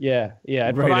after. Yeah.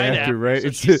 I'd right after, right? So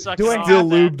It's she's still sucking off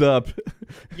lubed up.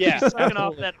 Yeah, She's sucking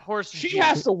off absolutely. that horse. She juice.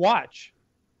 has to watch.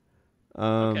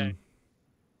 Okay.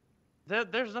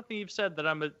 There's nothing you've said that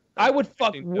I would fuck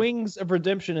objecting to. Wings of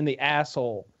Redemption in the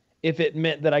asshole if it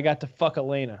meant that I got to fuck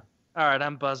Elena. All right,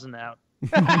 I'm buzzing out.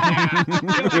 I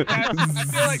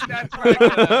feel like that's where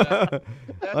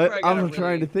I gotta I'm really-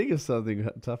 trying to think of something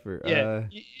tougher. Yeah,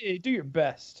 do your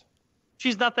best.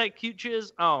 She's not that cute,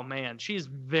 Chiz. Oh man, she's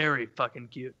very fucking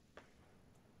cute.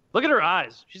 Look at her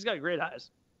eyes. She's got great eyes.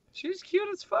 She's cute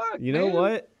as fuck. You know man.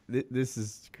 what? This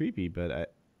is creepy,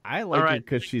 but I like her right,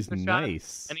 because take she's a shot.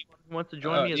 Nice. Anyone who wants to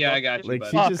join me? As Yeah, well, I got please? you. Like but-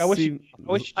 she Fuck, just I wish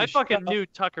seemed. I fucking knew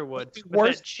Tucker would. The With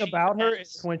worst that cheap about her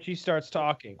ass is when she starts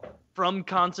talking. from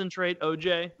Concentrate,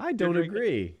 OJ. I don't You're drinking-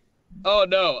 agree. Oh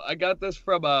no, I got this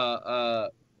from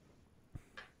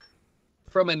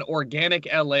an organic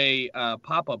LA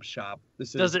pop-up shop. This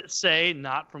is Does it say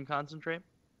not from Concentrate?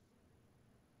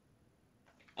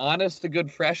 honest to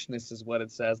good freshness is what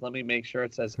it says. Let me make sure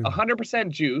it says 100%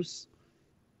 juice.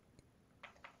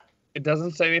 It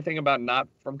doesn't say anything about not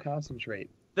from concentrate.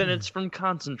 Then it's from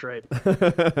Concentrate.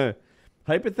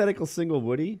 Hypothetical single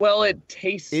Woody Well, it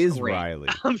tastes is great. Riley,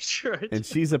 I'm sure it's. and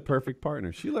she's a perfect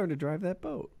partner. She learned to drive that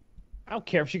boat. I don't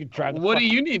care if she could drive the Woody,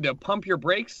 fuck- you need to pump your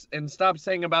brakes and stop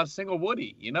saying about single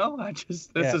Woody. You know, this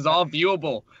Yeah. is all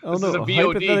viewable. Oh This is a no,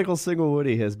 VOD. hypothetical single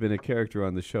Woody has been a character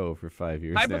on the show for 5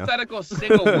 years now. Hypothetical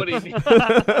single Woody.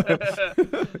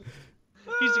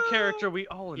 He's a character we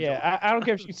all enjoy. Yeah, I don't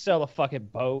care if she can sell a fucking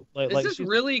boat. Is this she's-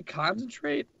 really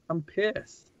concentrate? I'm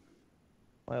pissed.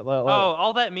 like- Oh,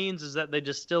 all that means is that they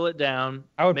distill it down,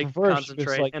 I would make prefer if she was,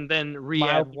 concentrate, like, and then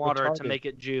re-add mildly water to retarded. make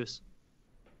it juice.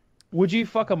 Would you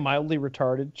fuck a mildly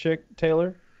retarded chick,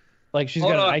 Taylor? Like, she's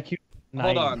Hold got on. an IQ.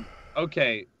 Hold 90. on.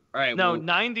 Okay. All right. No, well,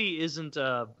 90 isn't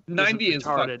 90 is retarded.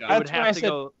 fucked up. It would That's why I have to said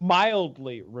go.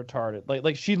 mildly retarded.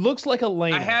 Like she looks like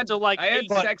Elena. I had So like I had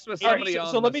 80, sex with All right, somebody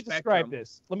else. so let me describe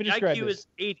this. Let me the describe IQ this. is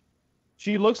 80.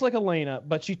 She looks like Elena,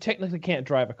 but she technically can't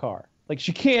drive a car. Like,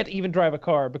 she can't even drive a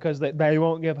car because they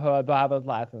won't give her a driver's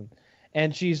license.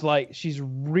 And she's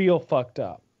real fucked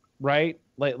up, right?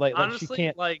 Like Honestly, she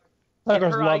can't. like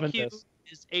Tucker's her loving IQ this.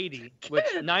 is 80, which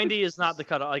 90 is not the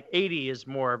cutoff. Like 80 is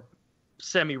more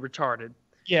semi-retarded.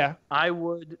 Yeah. I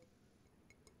would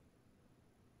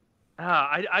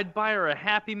I'd buy her a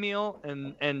Happy Meal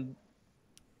and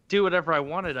do whatever I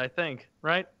wanted. I think,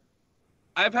 right?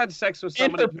 I've had sex with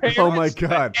And somebody. her parents- Oh my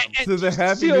God! and So the just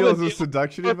Happy seal Meal the is a deal.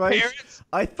 seduction Her advice. parents-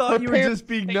 I thought her you were parents- just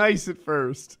being nice at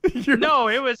first. You're- No,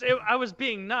 I was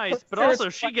being nice, but parents also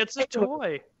she like, gets a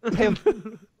toy. Taylor,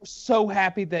 we're so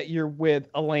happy that you're with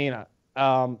Elena.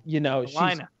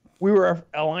 Elena. We were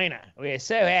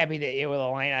so happy that you're with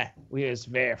Elena. We was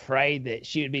very afraid that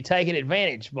she would be taken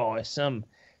advantage by some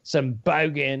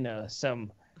bogan or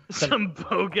some. Some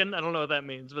bogan. I don't know what that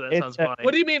means, but that It's, sounds funny.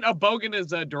 What do you mean? A bogan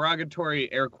is a derogatory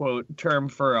air quote term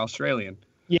for Australian.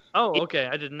 Oh, okay.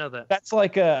 I didn't know that. That's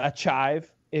like a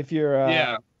chive. If you're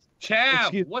Yeah. Chav,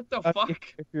 excuse- what the if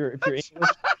fuck? you're English.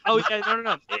 Oh yeah,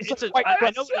 no. It's a. White I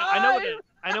know chive.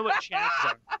 I know what chavs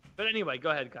are. But anyway,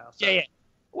 go ahead, Kyle. Sorry. Yeah.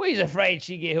 We was afraid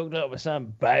she'd get hooked up with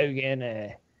some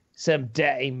bogan, some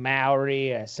dirty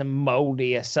Maori, or some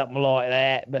moldy, or something like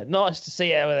that. But nice to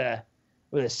see her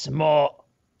with a smart,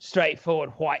 straightforward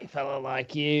white fella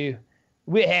like you.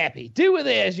 We're happy. Do with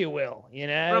it as you will,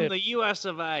 From the U.S.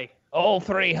 of A. All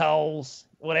 3 holes,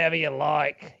 whatever you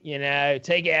like,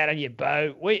 take it out on your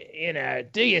boat.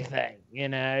 Do your thing,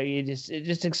 you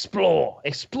just explore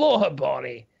her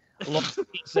body.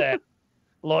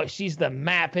 Like she's the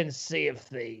mapping sea of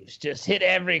thieves. Just hit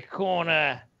every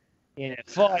corner,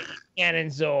 fight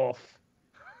cannons off.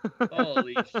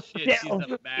 Holy shit, she's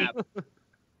a map.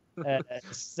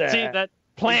 See that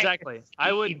plant exactly.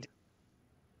 I would seed.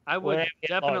 would Whatever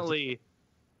you like. definitely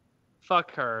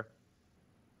fuck her.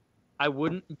 I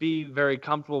wouldn't be very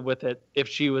comfortable with it if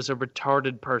she was a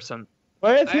retarded person.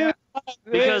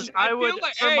 Because I would, feel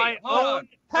like- for hey, my hold own, on.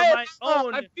 for my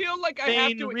own I feel like I have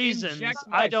vain to reasons, inject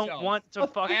I don't myself. want to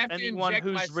fuck I have to anyone inject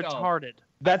who's myself. retarded.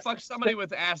 That's Fuck somebody with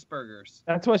Asperger's.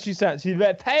 That's what she said. She's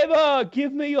like, Taylor,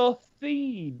 give me your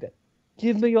feed.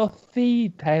 Give me your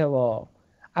feed, Taylor.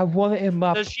 I want it in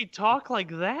my. Does she talk like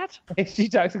that? She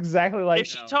talks exactly like. If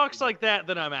she talks like that,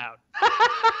 then I'm out.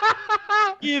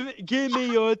 Give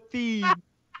me your feed.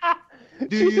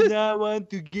 Do you not want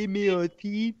to give me your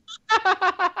teeth?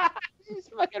 She's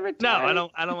fucking retarded. No,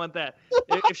 I don't want that.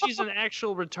 If she's an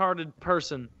actual retarded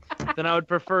person, then I would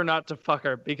prefer not to fuck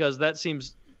her because that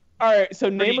seems All right, so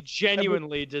pretty name.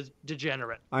 genuinely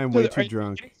degenerate. I am So way are too you-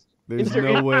 drunk. There's there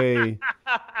no any- way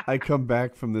I come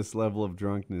back from this level of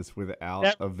drunkenness without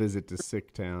That- a visit to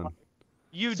Sick Town.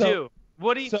 You So- do.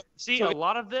 What do you see? so- A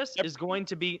lot of this is going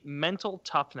to be mental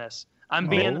toughness. I'm Oh.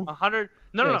 being 100.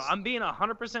 No. Yes. I'm being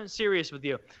 100% serious with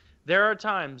you. There are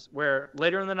times where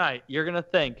later in the night you're gonna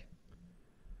think,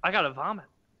 I gotta vomit.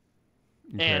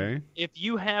 Okay. And if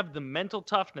you have the mental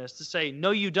toughness to say,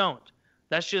 no, you don't,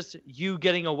 that's just you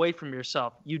getting away from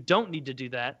yourself. You don't need to do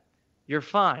that. You're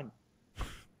fine.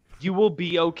 You will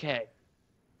be okay.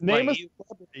 Name Like, a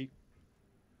celebrity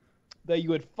that you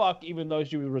would fuck even though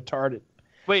she was retarded.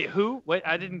 Wait, who? Wait,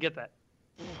 I didn't get that.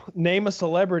 Name a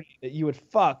celebrity that you would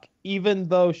fuck even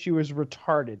though she was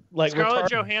retarded. Like Scarlett retarded.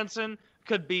 Johansson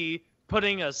could be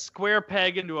putting a square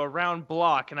peg into a round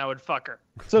block, and I would fuck her.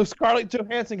 So Scarlett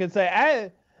Johansson can say,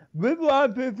 "I would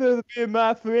want you to be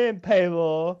my friend,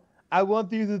 Taylor. I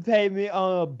want you to take me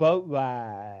on a boat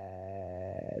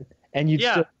ride." And you'd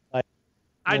Yeah. still like,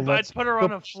 I'd let's put her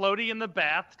on a floaty in the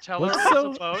bath, tell her What's it so-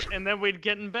 was a boat, and then we'd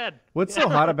get in bed. What's so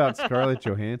hot about Scarlett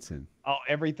Johansson? oh,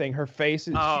 everything. Her face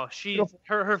is. Oh,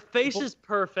 her face is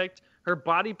perfect. Her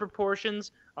body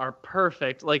proportions are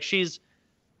perfect. Like she's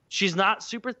not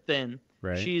super thin.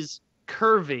 Right. She's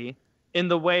curvy in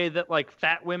the way that like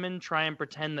fat women try and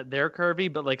pretend that they're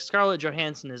curvy, but like Scarlett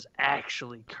Johansson is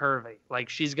actually curvy. Like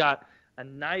she's got a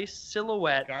nice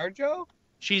silhouette. Garjo?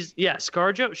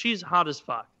 ScarJo. She's hot as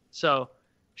fuck. So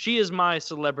she is my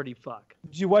celebrity fuck.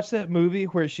 Did you watch that movie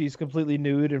where she's completely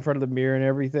nude in front of the mirror and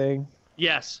everything?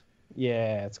 Yes,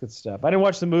 Yeah, it's good stuff. I didn't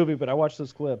watch the movie, but I watched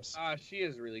those clips. She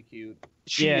is really cute.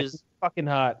 she yeah, is she's fucking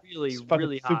hot. really, She's fucking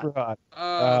really hot. super hot.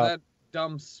 That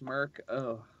dumb smirk.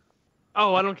 Oh.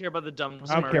 Oh, I don't care about the dumb I don't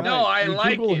smirk. care. No, I you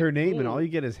like Google it. her name and Ooh. all you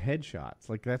get is headshots.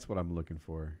 Like that's what I'm looking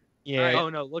for. Yeah. Oh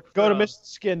no, look. Go to for,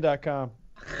 MrSkin.com.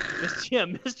 yeah,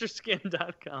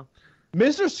 MrSkin.com.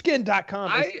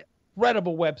 MrSkin.com is I an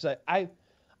incredible website.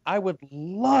 I would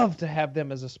love to have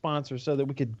them as a sponsor so that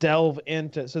we could delve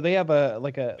into. So they have a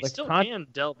We still con- can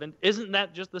delve in. Isn't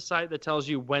that just the site that tells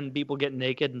you when people get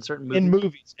naked in certain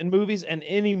movies? in movies and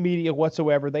any media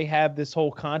whatsoever. They have this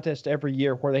whole contest every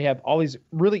year where they have all these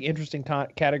really interesting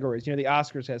categories. You know, the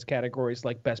Oscars has categories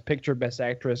like Best Picture, Best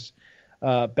Actress,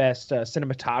 Best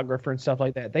Cinematographer, and stuff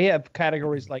like that. They have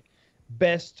categories like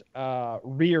best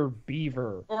rear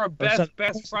beaver. Or best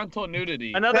frontal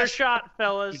nudity. Another Best shot,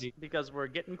 fellas, nudity. because we're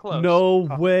getting close. No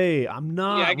way. I'm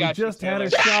not. Yeah, I We got you, just had a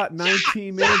Taylor. shot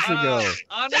 19 minutes ago.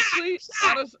 Honestly,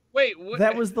 wait. What,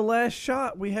 That was the last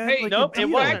shot we had. Hey, like Nope, a it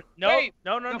deal. wasn't. No, Wait,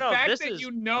 no. the fact This that is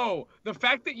the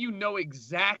fact that you know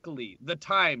exactly the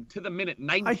time to the minute,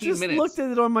 19 I just minutes. looked at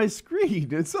it on my screen.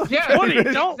 It's okay. Yeah, Woody,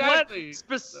 don't exactly.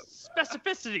 let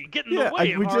specificity get in Yeah, the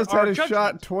way we of just our had a judgment.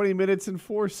 shot 20 minutes and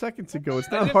 4 seconds ago. It's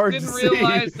I not just hard didn't to see.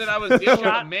 realize that I was dealing with a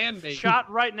Shot- man-made. Shot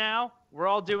right now. We're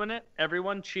all doing it.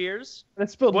 Everyone, cheers. I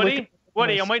spilled liquor.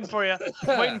 Woody, I'm waiting for you.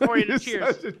 I'm waiting for you to You're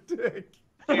cheers. such a dick.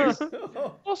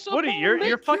 Woody,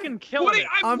 you're fucking killing Woody, it.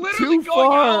 I'm literally too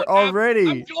going far out already.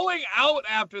 I'm going out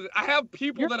after this. I have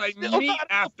people You're that I still meet not-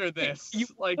 after this. You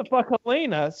Like, the fuck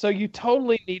Helena, so you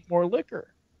totally need more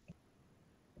liquor.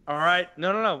 All right,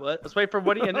 no. Let's wait for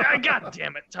Woody. And God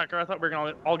damn it, Tucker! I thought we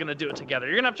were all gonna do it together.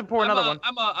 You're gonna have to pour another one.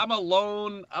 I'm a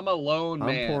lone I'm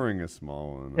man. pouring a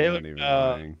small one. Hey, I'm not look, even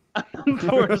lying.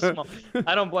 Pour a small.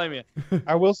 I don't blame you.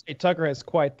 I will say Tucker has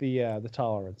quite the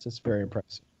tolerance. It's very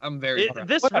impressive. I'm very proud.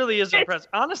 This What a really is bitch. impressive.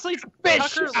 Honestly, Bitch.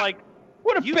 Tucker, like,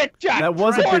 What a You- bitch shot! That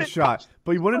was a What good a- shot.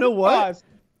 But you want to know what?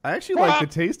 I actually like the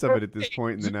taste of it at this Proper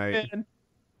point in the night. man.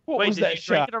 What wait, was did that you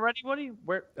drink shot? it already, Woody?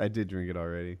 Where? I did drink it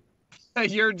already.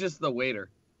 You're just the waiter.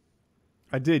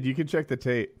 I did. You can check the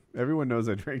tape. Everyone knows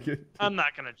I drank it. I'm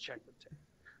not gonna check the tape.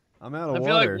 I'm out of I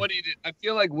water.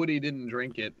 feel like Woody didn't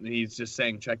drink it, and he's just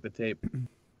saying check the tape.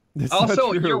 That's not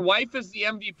Also, true. your wife is the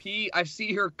MVP. I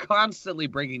see her constantly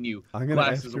bringing you I'm gonna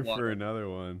glasses ask her of water. for another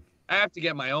one. I have to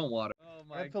get my own water. Oh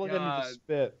my I feel like I need god. to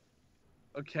spit.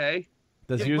 Okay.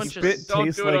 Does Yeah, your bunch of- spit Don't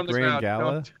taste do it on like the Grand ground.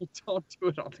 Gala? Don't do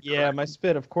it on the Yeah, ground. my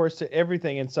spit, of course,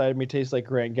 everything inside me tastes like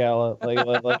Grand Gala.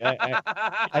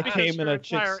 I Because came in your a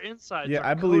chick's. entire insides Yeah, are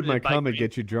I believe my coated by cum would green-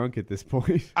 get you drunk at this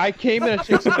point. I came in a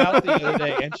chick's mouth the other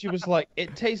day, and she was like,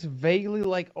 "It tastes vaguely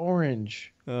like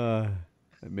orange." That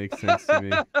makes sense to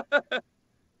me.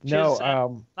 No, Just,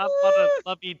 not a lot of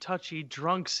lovey touchy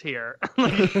drunks here. no,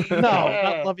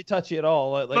 not lovey touchy at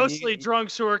all. Like, Mostly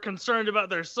drunks who are concerned about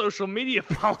their social media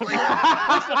following.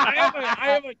 I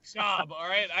have a job, all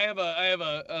right? I have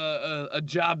a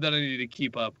job that I need to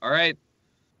keep up, all right?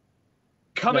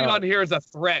 Coming No. on here is a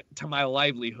threat to my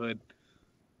livelihood.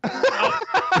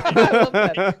 I love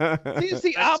that. See, it's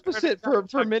the That's opposite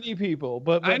for many people,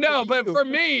 but I know, but you- for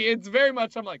me, it's very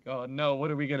much. I'm like, oh no,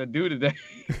 what are we gonna do today?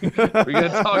 we're gonna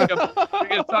talk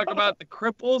about the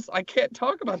cripples. I can't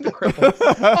talk about the cripples.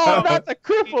 oh, not the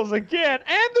cripples again,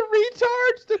 and the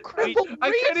retards, the crippled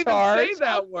I can't even retards. say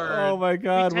that word. Oh my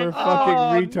god, we're tend- fucking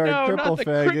Oh, retard no, cripple not the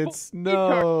faggots. cripple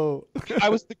No. I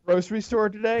was at the grocery store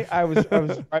today. I was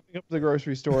driving up to the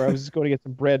grocery store. I was just going to get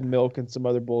some bread and milk and some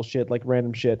other bullshit, like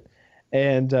random shit.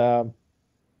 And Bread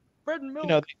and milk. you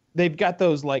know, they've got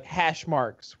those like hash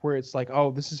marks where it's like,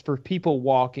 oh, this is for people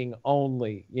walking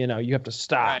only. You know, you have to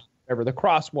stop. Right. Whatever, the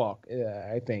crosswalk,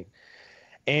 I think.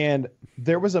 And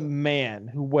there was a man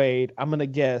who weighed, I'm gonna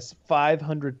guess,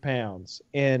 500 pounds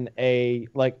in a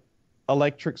like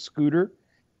electric scooter,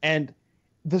 and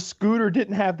the scooter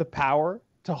didn't have the power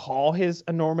to haul his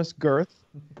enormous girth.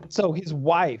 So his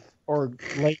wife or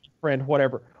lady friend,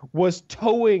 whatever, was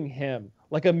towing him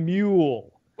like a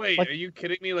mule. Wait, Like- are you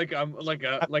kidding me? Like I'm like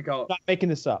a I'm not making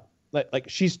this up. Like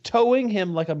she's towing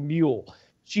him like a mule.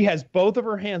 She has both of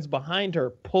her hands behind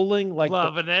her, pulling like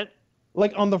Loving it.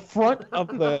 like on the front of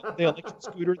the electric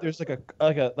scooter. There's like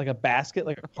a basket,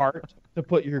 like a cart to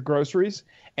put your groceries,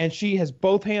 and she has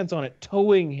both hands on it,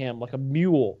 towing him like a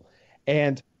mule,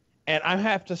 and I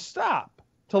have to stop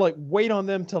to like wait on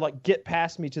them to like get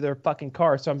past me to their fucking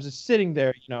car. So I'm just sitting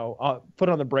there, you know, foot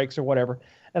on the brakes or whatever.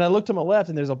 And I look to my left,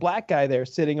 and there's a black guy there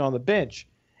sitting on the bench,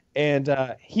 and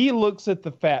he looks at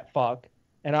the fat fuck,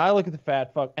 and I look at the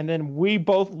fat fuck, and then we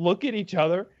both look at each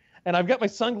other. And I've got my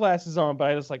sunglasses on,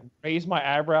 but I just like raise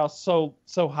my eyebrows so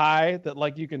high that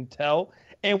like you can tell,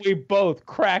 and we both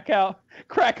crack up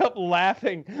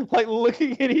laughing, like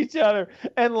looking at each other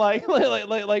and like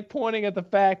pointing at the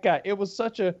fat guy. It was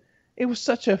such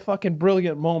a fucking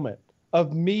brilliant moment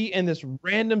of me and this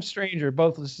random stranger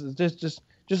both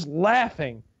just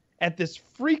laughing at this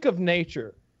freak of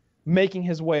nature making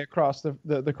his way across the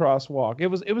crosswalk. It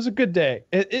was a good day.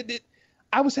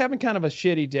 I was having kind of a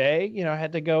shitty day. You know, I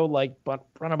had to go like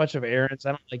run a bunch of errands. I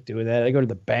don't like doing that. I go to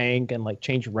the bank and like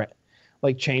change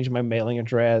my mailing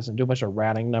address and do a bunch of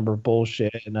routing number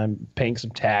bullshit, and I'm paying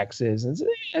some taxes. And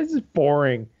it's just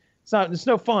boring. It's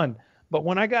no fun. But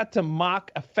when I got to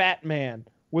mock a fat man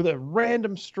with a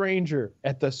random stranger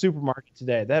at the supermarket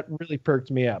today, that really perked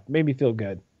me up. Made me feel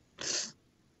good.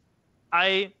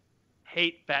 I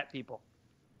hate fat people.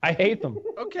 I hate them.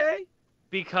 okay.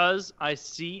 because I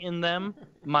see in them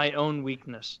my own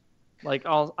weakness. Like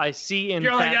I see in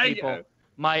You're like, fat people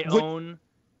my own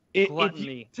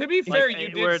gluttony. To be fair, you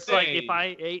did where it's say like if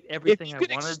I ate everything I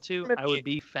could wanted to, I would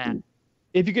be fat.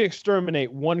 If you could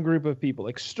exterminate one group of people,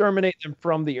 exterminate them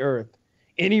from the earth,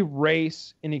 any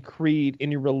race, any creed,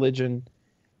 any religion,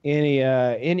 any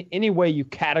way you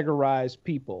categorize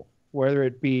people, whether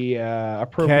it be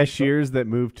appropriate Cashiers that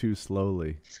move too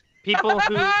slowly. People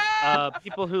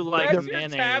who like that's your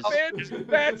mayonnaise. tap-in?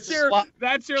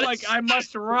 That's your like, I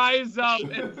must rise up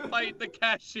and fight the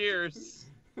cashiers.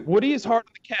 Woody is hard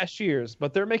on the cashiers,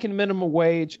 but they're making minimum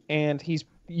wage, and he's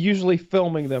usually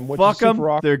filming them. Which Fuck is them. super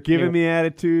awkward. They're giving me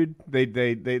attitude. They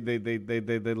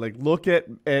like look at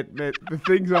the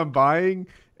things I'm buying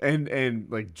and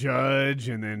like judge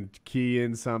and then key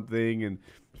in something and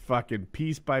fucking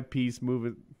piece by piece move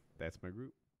it. That's my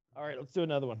group. All right, let's do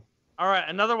another one. All right,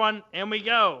 another one, and we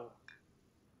go.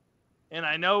 And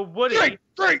I know Woody,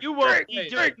 you won't be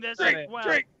doing this as well.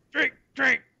 Drink.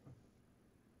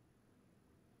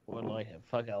 Would like to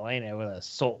fuck Elena with a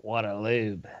saltwater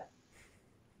lube.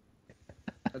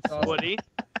 That's awesome. Woody,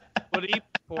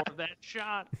 pour that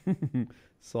shot.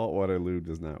 Saltwater lube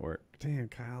does not work. Damn,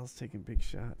 Kyle's taking big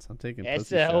shots. I'm taking That's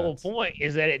pussy the whole shots. point,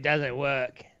 is that it doesn't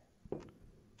work.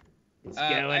 It's I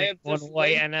going have one just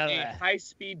way or a another.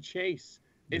 high-speed chase.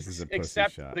 This is a pussy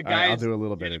Except shot. the All right, I'll guy's do a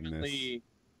little bit in this. legitimately-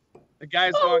 The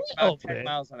guy's going about okay. 10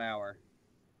 miles an hour.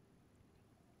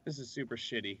 This is super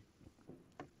shitty.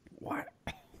 What?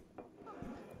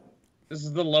 This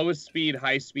is the lowest speed,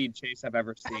 high-speed chase I've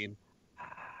ever seen.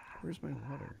 Where's my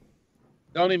water?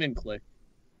 Don't even click.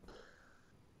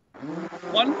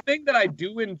 One thing that I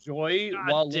do enjoy God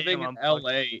while damn, living in I'm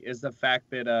LA is the fact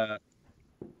that,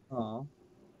 y'all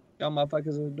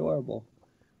motherfuckers are adorable.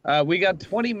 We got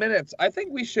 20 minutes. I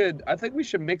think we should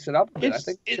mix it up a bit.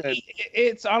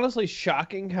 It's honestly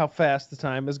shocking how fast the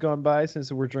time has gone by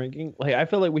since we're drinking. Like, I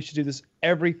feel like we should do this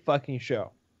every fucking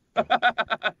show.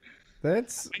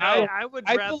 That's I would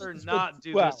I feel rather this not was-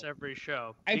 do well, this every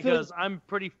show I feel- because I'm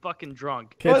pretty fucking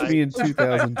drunk. catch me in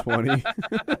 2020.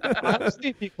 Honestly,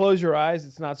 if you close your eyes,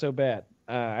 it's not so bad.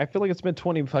 I feel like it's been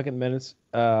 20 fucking minutes.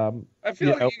 I feel you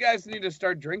like know. you guys need to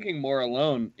start drinking more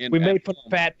alone. We at made fun home.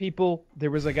 of fat people. There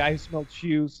was a guy who smelled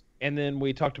shoes, and then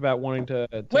we talked about wanting to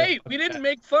Wait, we didn't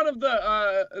make fun of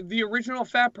the original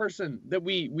fat person that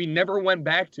we never went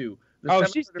back to. The Oh,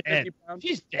 she's 750 dead. pounds.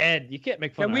 She's dead. You can't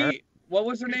make fun Can of her. we? What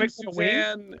was her Can we name? make fun of Wayne?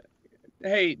 Suzanne.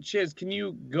 Hey, Chiz, can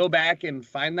you go back and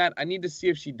find that? I need to see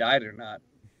if she died or not.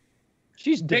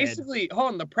 She's dead. Basically,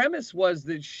 hold on. The premise was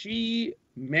that she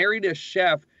married a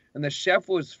chef, and the chef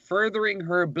was furthering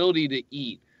her ability to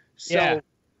eat. So, Yeah.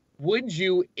 would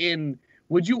you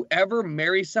ever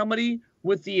marry somebody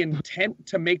with the intent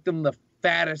to make them the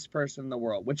fattest person in the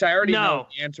world? Which I already know No.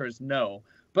 the answer is no.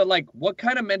 But like, what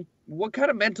kind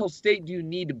of mental state do you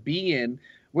need to be in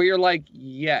where you're like,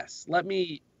 yes, let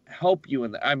me help you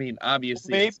in that? I mean,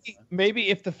 obviously, Maybe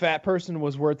if the fat person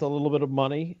was worth a little bit of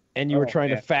money and you were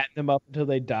trying to fatten them up until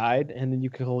they died, and then you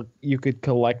could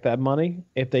collect that money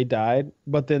if they died,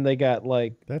 but then they got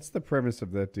like That's the premise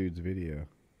of that dude's video.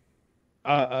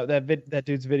 that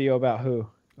dude's video about who?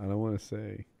 I don't want to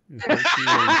say.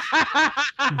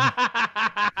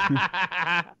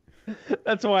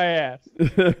 That's why I asked.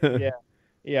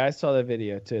 Yeah, I saw that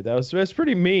video too. That's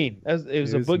pretty mean. It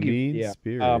was a boogie video.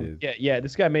 Mean-spirited. Yeah.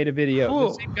 This guy made a video. Cool.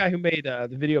 The same guy who made the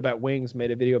video about wings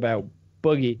made a video about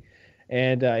Boogie,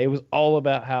 and it was all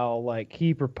about how like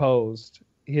he proposed.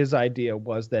 His idea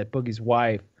was that Boogie's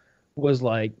wife was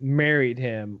like married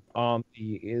him on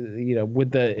the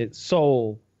with the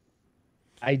sole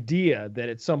idea that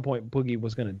at some point Boogie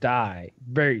was going to die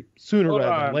very sooner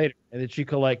rather than later, and that she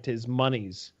collect his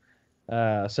monies.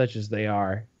 Such as they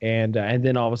are, and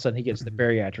then all of a sudden he gets the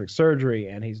bariatric surgery,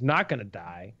 and he's not going to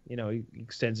die. He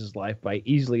extends his life by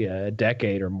easily a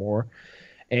decade or more,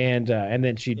 and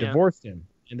then she divorced him,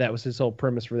 and that was his whole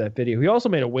premise for that video. He also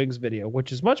made a Wings video,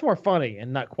 which is much more funny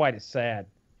and not quite as sad.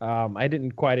 I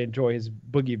didn't quite enjoy his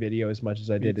Boogie video as much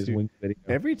as I did his Wings video.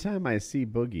 Every time I see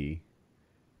Boogie,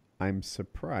 I'm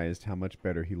surprised how much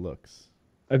better he looks.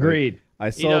 Agreed. I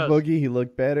saw Boogie, he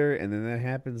looked better, and then that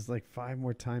happens like 5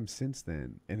 more times since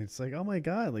then. And it's like, oh my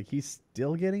God, like he's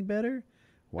still getting better?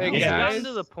 Wow. Hey, He's guys. gotten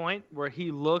to the point where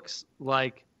he looks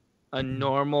like a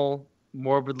normal,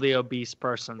 morbidly obese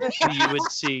person who you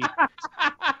would see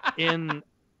in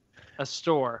a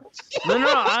store. No,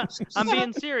 I'm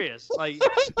being serious. Like,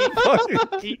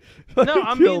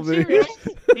 I'm being serious.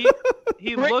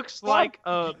 He looks like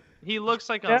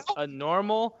a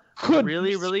normal,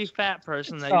 really, really fat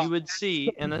person that you would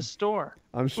see in a store.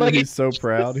 I'm sure he's so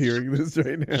proud hearing this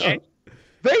right now.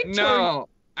 They No,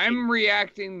 I'm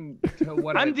reacting to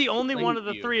what I'm I the only one of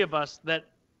the you. three of us that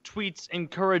tweets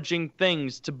encouraging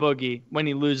things to Boogie when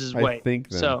he loses I weight. think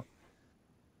them. So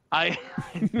I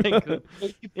think that,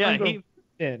 yeah,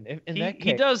 in he that case,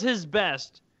 he does his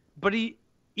best, but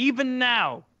even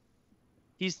now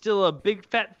he's still a big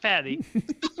fat fatty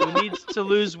who needs to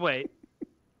lose weight,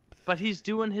 but he's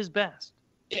doing his best.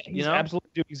 he's absolutely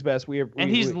doing his best.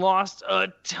 He's lost a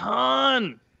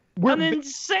ton, an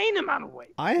insane amount of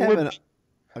weight. I haven't.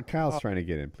 Kyle's trying to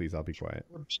get in. Please, I'll be quiet.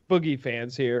 We're Boogie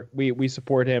fans here. We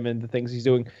support him and the things he's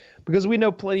doing because we know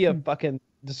plenty of fucking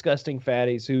disgusting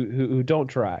fatties who don't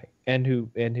try and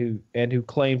who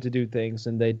claim to do things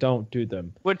and they don't do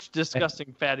them. Which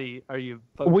disgusting fatty are you?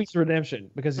 Week's Redemption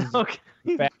because he's Okay.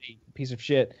 a fatty piece of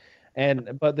shit.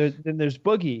 But there's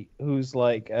Boogie who's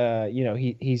like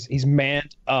he's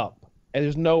manned up and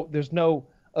there's no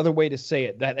other way to say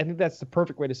it. I think that's the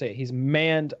perfect way to say it. He's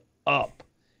manned up.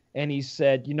 And he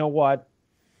said, "You know what?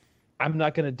 I'm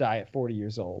not gonna die at 40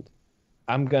 years old.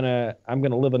 I'm gonna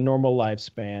live a normal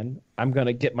lifespan. I'm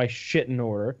gonna get my shit in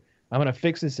order. I'm gonna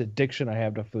fix this addiction I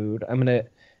have to food.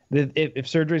 If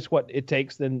surgery's what it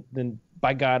takes, then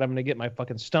by God, I'm gonna get my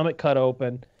fucking stomach cut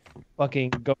open, fucking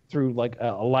go through like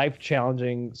a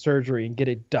life-challenging surgery and get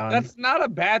it done. That's not a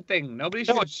bad thing. Nobody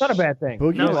should. No, it's not a bad thing.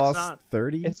 Boogie No, it's lost not.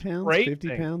 30 It's a pounds, great 50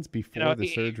 thing. pounds before the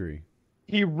surgery.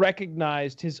 He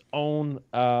recognized his own,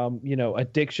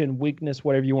 addiction, weakness,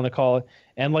 whatever you want to call it.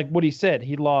 And like what he said,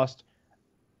 he lost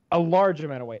a large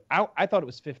amount of weight. I thought it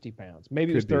was 50 pounds.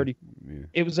 Maybe it was 30. Yeah.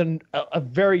 It was a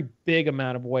very big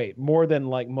amount of weight, more than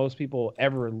like most people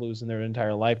ever lose in their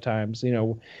entire lifetimes.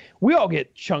 We all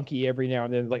get chunky every now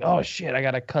and then. Like, oh shit, I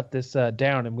got to cut this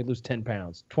down, and we lose 10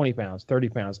 pounds, 20 pounds, 30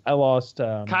 pounds. I lost.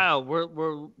 Kyle,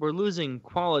 we're losing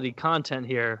quality content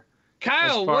here.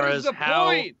 Kyle, as far what is as the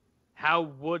point? How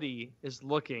Woody is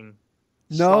looking.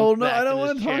 No, slumped no, back I don't in want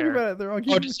his to talk chair. about it. They're all Oh,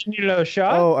 getting... does he need another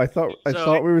shot? Oh, I thought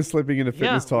So- we were slipping into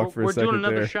fitness talk for a we're doing second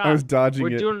another there. shot. I was dodging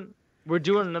we're it.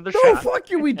 doing another No, shot. fuck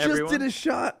you. We just everyone. did a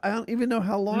shot. I don't even know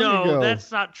how long No, ago.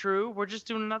 that's not true. We're just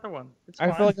doing another one. It's I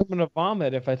fine. feel like I'm gonna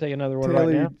vomit if I take another one Taylor,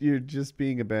 right now. you're just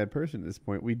being a bad person at this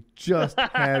point. We just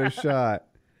had a shot.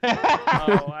 Oh,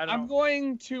 I I'm don't.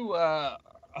 going to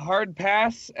hard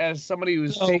pass as somebody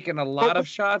who's No. taken a lot of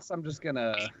shots. I'm just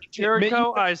gonna.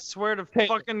 Jericho, I swear to Hey.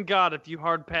 fucking God, if you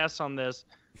hard pass on this,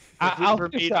 if we I'll ever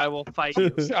take a meet, shot. I will fight you.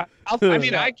 I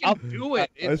mean, I can do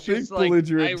it. I It's think just like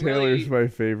belligerent I Taylor's really, my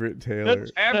favorite Taylor.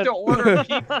 I have to order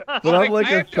pizza. But I'm like I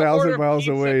have to 1,000 order miles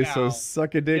pizza away, now, so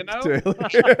suck a dick, you know? Taylor.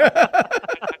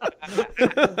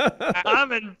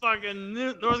 I'm in fucking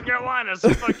North Carolina, so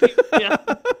fuck you. Yeah.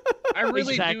 I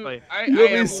really Exactly. do. I You'll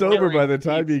am be sober by the ordering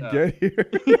time you pizza. get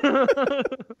here.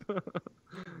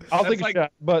 I'll That's take a like-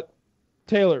 shot. But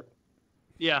Taylor,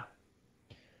 Yeah.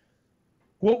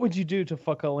 what would you do to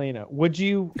fuck Elena? Would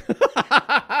you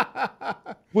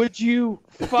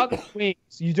fuck Wings?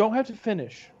 You don't have to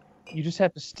finish. You just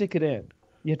have to stick it in.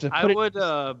 You have to I put would.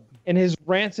 it in his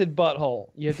rancid butthole.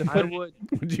 You have to I put it. would.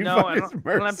 Would you No, fuck I his don't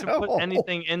have to put MRSA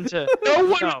anything into. No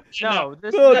one- No.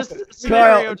 This No,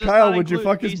 scenario does Kyle, not would you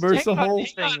include fuck his these MRSA two hole?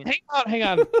 things. Hang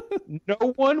on.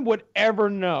 No one would ever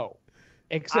know,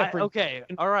 except for Okay,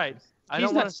 all right. I He's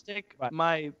don't not- want to stick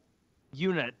my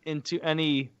unit into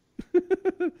any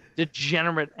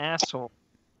degenerate asshole,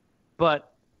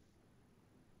 but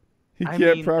He I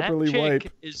can't mean, properly that chick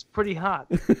wipe. is pretty hot.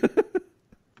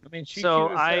 I mean, she's So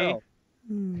cute as I- hell.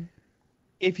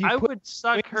 if you I put would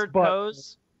suck Wings' her butt-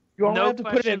 toes. you only No have to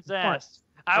put it in questions front. asked.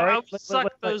 I All right, would look, suck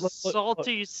look, those look.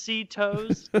 salty sea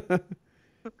toes.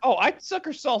 Oh, I'd suck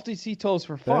her salty sea toes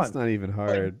for fun. That's not even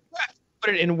hard.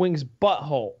 Put it in Wings'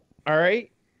 butthole. All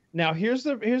right. Now here's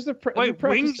the Wait, preface.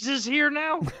 Wings is here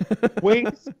now?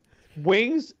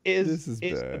 Wings is This is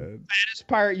the bad. fattest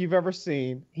pirate you've ever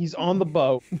seen. He's on the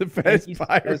boat. The best he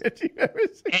pirate you've ever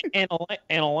seen. And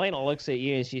Elena looks at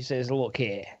you and she says, "Look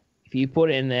here, if you put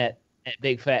it in that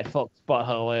big fat fuck's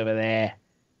butthole over there,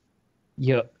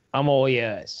 I'm all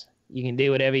yours. You can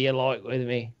do whatever you like with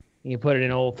me. You can put it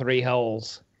in all three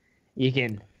holes. You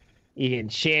can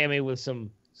share me with some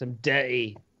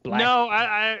dirty black." No,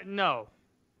 no.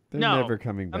 They're No, never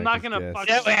coming back. I'm not as gonna guests. fuck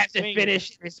Now we have to Wings.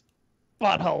 finish this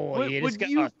butthole. Would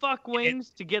you fuck Wings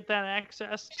to get that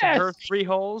access to Yes. her 3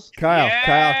 holes? Kyle,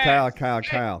 Yes!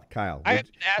 Kyle. I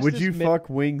haven't asked Would this you mid- fuck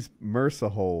Wings' MRSA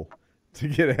hole to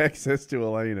get access to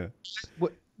Elena?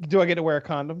 Do I get to wear a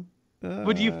condom?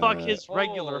 Would you fuck his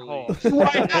regular Holy hole? shit. Why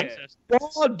to get not? access?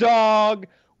 Raw dog,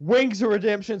 Wings of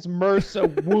Redemption's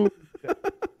MRSA wound.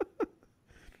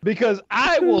 Because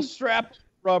I will strap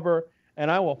rubber and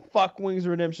I will fuck Wings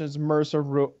of Redemption's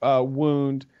MRSA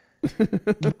wound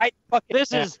Right fucking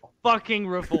This now. is fucking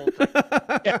revolting.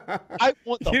 I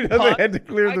want the You know pus. they had to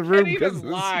clear I the can't room because even of the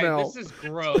lie. smell. This is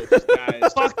gross,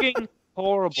 guys. Fucking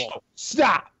horrible.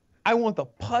 Stop. I want the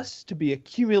pus to be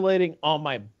accumulating on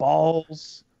my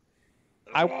balls.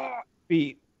 I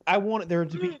want there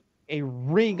to be a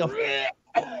ring of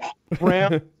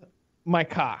around my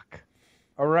cock.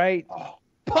 All right?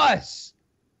 Pus.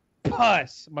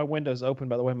 Pus. My window's open,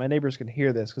 by the way. My neighbors can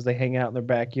hear this because they hang out in their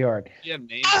backyard. You have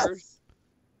neighbors?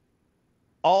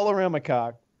 All around my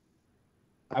cock.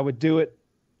 I would do it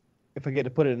if I get to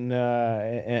put it in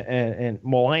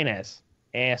Molina's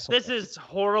asshole. This is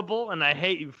horrible, and I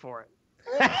hate you for it.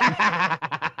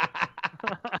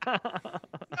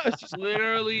 It's just,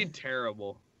 Literally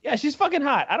terrible. yeah, she's fucking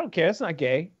hot. I don't care. It's not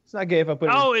gay. It's not gay if I put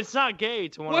it. Oh, it's not gay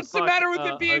to want to What's the fuck, matter with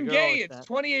a it being girl gay? like It's that.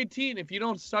 2018. If you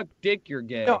don't suck dick, you're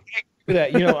gay. No, I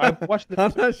that. You know, I watched the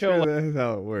I'm not show. sure that's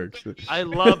how it works. I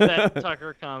love that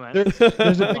Tucker comment.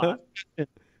 There's a A big lot. discussion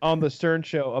on the Stern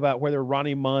Show about whether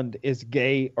Ronnie Mund is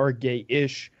gay or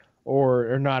gay-ish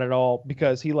or not at all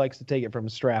because he likes to take it from a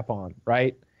strap-on,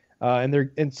 right?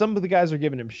 And some of the guys are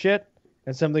giving him shit,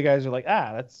 and some of the guys are like,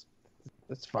 that's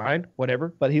fine,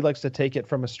 whatever. But he likes to take it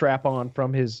from a strap-on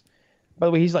from his. By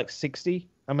the way, he's like 60.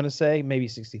 I'm gonna say maybe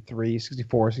 63,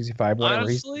 64, 65, whatever.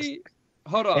 Honestly,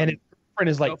 hold on. And his girlfriend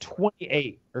is Go like for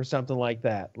 28 or something like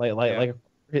that, Yeah.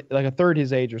 like a third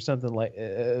his age or something like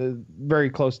very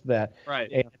close to that.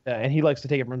 Right. And he likes to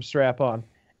take it from strap on,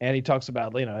 and he talks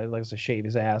about he likes to shave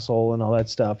his asshole and all that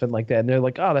stuff and like that. And they're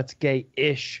like, oh, that's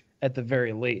gay-ish at the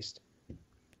very least.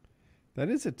 That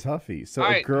is a toughie. So All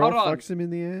a right, girl hold on. fucks him in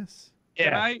the ass?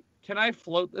 Can I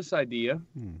float this idea?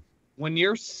 Hmm. When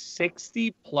you're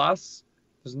 60 plus,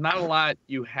 there's not a lot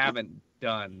you haven't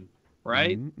done,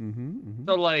 right?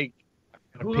 So like,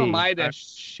 who pee. am I to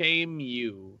shame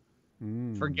you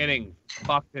Mm. for getting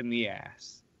fucked in the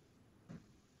ass?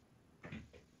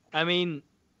 I mean,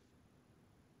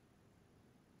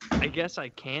 I guess I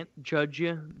can't judge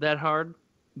you that hard.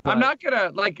 I'm but not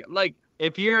gonna like.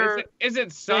 If your Is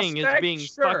it thing suspect? is being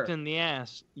Sure. fucked in the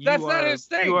ass, That's not his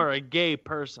thing. You are a gay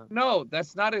person. No,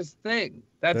 that's not his thing.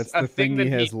 That's That's a the thing that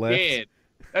he has left. did.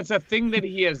 That's a thing that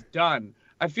he has done.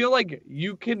 I feel like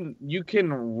you can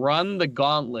run the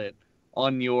gauntlet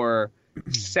on your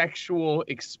sexual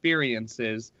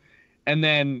experiences, and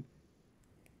then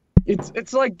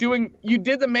it's like you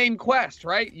did the main quest,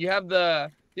 right? You have the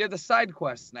side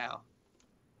quests now.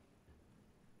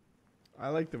 I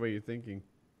like the way you're thinking.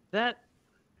 That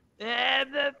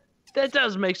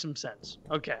does make some sense.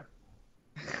 Okay.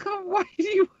 Why do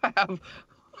you have?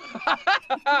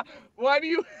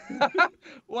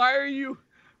 Why are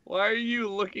you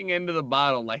looking into the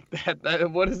bottle like that?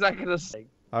 What is that gonna say?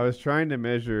 I was trying to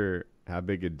measure how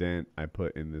big a dent I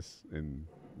put in this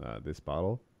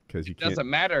bottle because you It doesn't can't.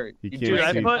 matter. you You can't Dude, I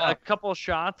see- drink put it a up. couple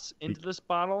shots into this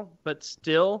bottle, but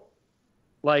still,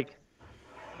 like,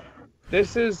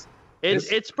 This is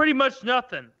it's pretty much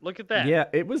nothing. Look at that. Yeah,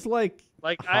 it was like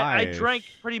I high-ish. drank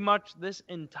pretty much this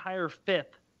entire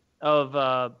fifth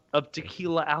of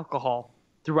tequila alcohol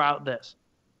throughout this.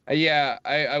 yeah.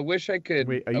 I wish I could.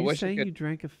 Wait, are I you wish I saying could... you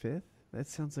drank a fifth? That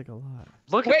sounds like a lot.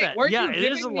 Look Wait, at that. weren't Yeah, you it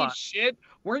is a giving me lot. shit?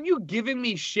 Weren't you giving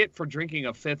me shit for drinking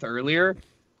a fifth earlier?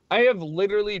 I have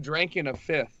literally drank in a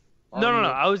fifth. No. on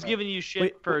I was the- giving you shit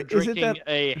Wait, for wait, is it drinking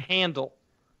that- a handle.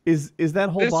 Is that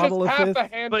whole This bottle is a half fifth? a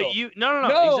handle. But you no,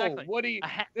 No, exactly. Woody.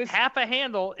 This, Half a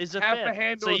handle is a half a fifth.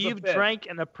 handle So is a you've fifth. drank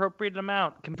an appropriate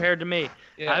amount compared to me.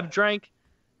 yeah. I've drank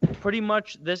pretty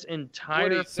much this entire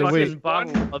Woody, So fucking wait.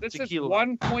 bottle of this tequila.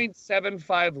 is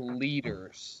 1.75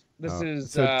 liters. This Oh,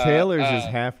 is so Taylor's is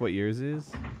half what yours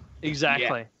is.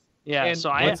 Exactly. Yeah. And So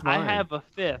I what's mine? have a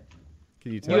fifth.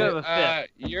 Can you You tell? have a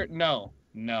fifth. You're no.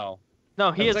 No,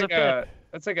 he That's has like a fifth.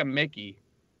 That's like a Mickey.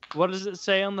 What does it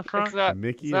say on the front? It's not.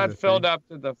 Mickey It's is not a filled thing? up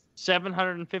to the.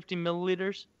 750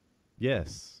 milliliters.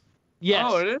 Yes. Yes.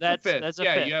 Oh, it is that's a fifth. That's a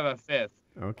yeah, fifth. you have a fifth.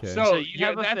 Okay. So, you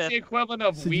have a that's fifth. the equivalent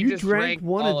of So we you just drank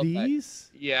one all of that.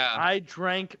 these? Yeah, I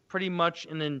drank pretty much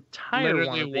an entire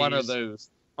literally one of these those.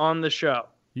 on the show.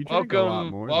 You drank a lot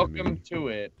Welcome, more welcome than me. to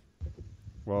it.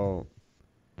 Well,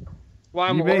 Well,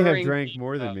 I'm you may have ordering drank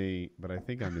more pizza. than me, but I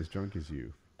think I'm as drunk as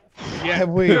you. Yeah, Have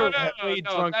we- no, Way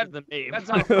no, drunker that- than me.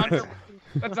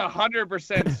 That's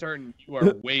 100% certain you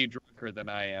are way drunker than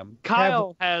I am.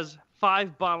 Kyle has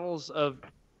 5 bottles of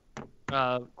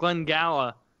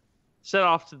Glengala set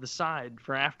off to the side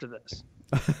for after this.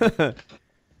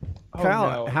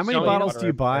 Kyle, no, how many so bottles water do you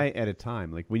up there. buy at a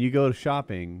time? Like when you go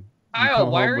shopping, you Kyle,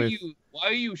 come why home are with...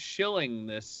 you shilling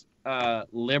this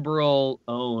liberal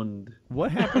owned?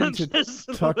 What happened to This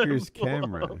Tucker's liberal.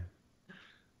 camera?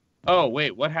 Oh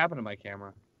wait, what happened to my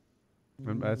camera?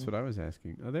 That's what I was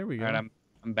asking. Oh, there we go. All right,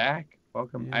 I'm back.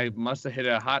 Welcome. Yeah. I must have hit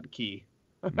a hotkey.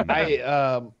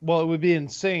 Well, it would be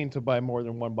insane to buy more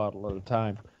than one bottle at a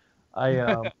time.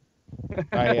 Or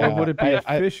would it be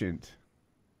efficient?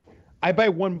 I buy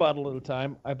one bottle at a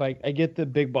time. I get the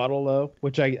big bottle though,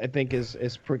 which I think is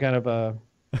kind of a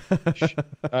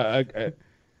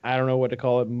I don't know what to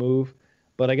call it move,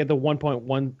 but I get the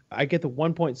 1.1. I get the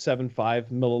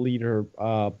 1.75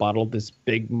 milliliter bottle. This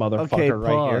big motherfucker Okay, right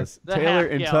here. pause. Taylor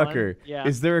and half-gallon, Tucker. yeah.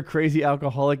 Is there a crazy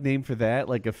alcoholic name for that,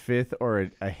 like a fifth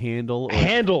or a handle? Or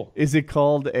Handle. is it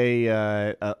called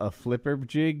a flipper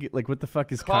jig? Like what the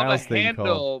fuck is Called Kyle's a thing handle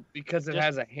called? because it Just-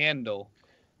 has a handle.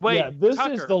 Wait, yeah, this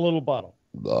Tucker, is the little bottle.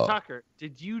 Tucker,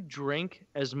 did you drink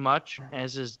as much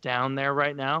as is down there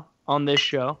right now on this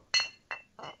show?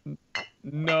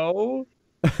 No.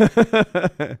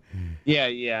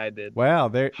 Yeah, I did.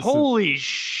 Wow, Holy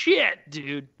shit,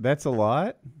 dude. that's a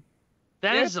lot.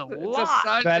 That Yes, is a it's lot.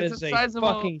 size- That it's is a a sizable-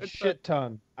 fucking it's shit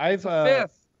ton. It's a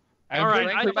fifth. I've All right,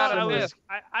 drank I pretty thought I similar. was.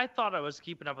 I thought I was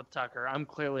keeping up with Tucker. I'm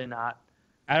clearly not.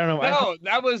 I don't know. No,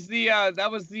 that was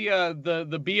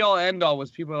the be all end all.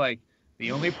 Was people like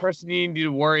the only person you need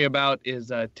to worry about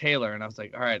is Taylor, and I was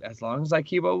like, all right, as long as I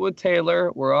keep up with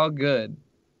Taylor, we're all good.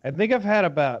 I think I've had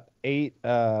about eight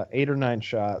or nine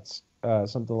shots,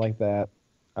 something like that.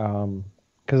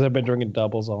 Because I've been drinking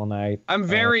doubles all night. I'm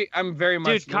very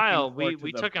much. Dude, Kyle, looking forward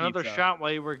we to the took another pizza. shot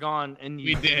while you were gone, and you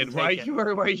We did. didn't While take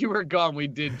it. you were gone, we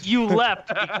did. You left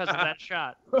because of that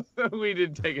shot. We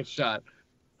did take a shot.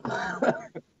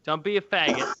 Don't be a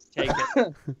faggot. Take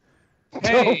it.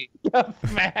 Hey,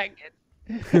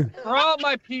 Faggot. for all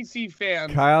my PC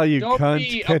fans, Kyle, you Don't cunt,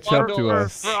 be a catch up to bundler.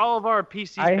 us. For all of our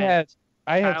PC I fans,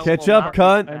 had Kyle Catch will up, not be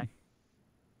cunt. back.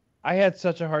 I had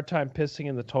such a hard time pissing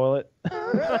in the toilet.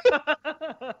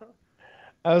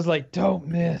 I was like, "Don't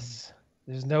miss.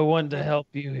 There's no one to help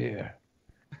you here."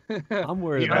 I'm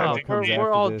worried You about know, what comes we're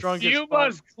after all this. drunk. you as fuck.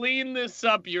 must clean this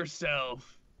up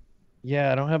yourself.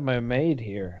 Yeah, I don't have my maid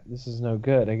here. This is no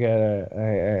good.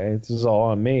 This is all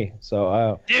on me.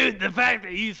 So, Dude, the fact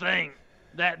that you think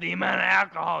that the amount of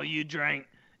alcohol you drink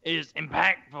is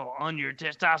impactful on your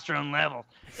testosterone levels,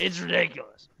 it's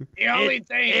ridiculous. The only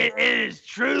thing. It is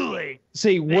truly.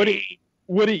 see, Woody,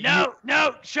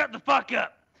 No, shut the fuck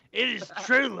up. It is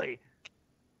truly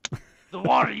the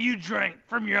water you drink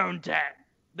from your own tap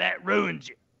that ruins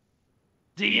you.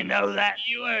 Do you know that?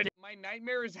 My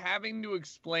nightmare is having to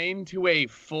explain to a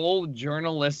full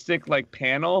journalistic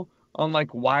panel on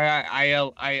why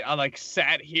I like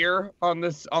sat here on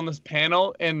this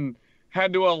panel and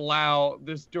had to allow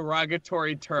this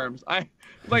derogatory terms. I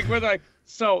where they're like,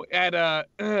 so at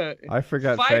I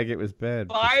forgot faggot was bad.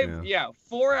 just now.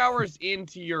 4 hours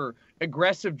into your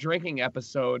aggressive drinking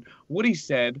episode, Woody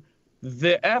said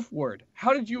the F word.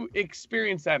 How did you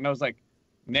experience that? And I was like,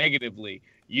 negatively.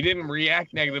 You didn't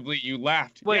react negatively. You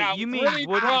laughed. Wait, Yeah, you I'm mean really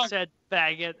Woody drunk. said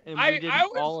faggot and I we didn't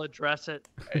was- all address it?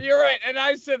 You're right. And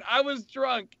I said I was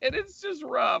drunk. And it's just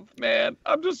rough, man.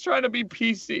 I'm just trying to be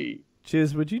PC.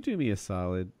 Chiz, would you do me a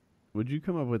solid? Would you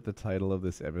come up with the title of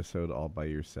this episode all by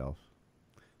yourself?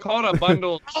 Call it a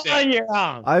bundle of on sticks. your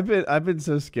own. I've been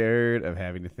so scared of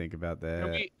having to think about that.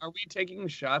 Are we taking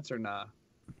shots or not?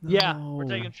 Yeah, we're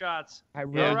No. taking shots. I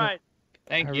really, All right.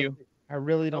 Thank you. I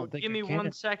really Don't don't think. give I me can.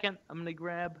 1 second. I'm gonna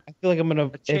grab. I feel like I'm gonna.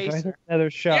 If I chaser. take another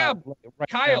shot, Yeah, right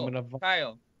Kyle, now, I'm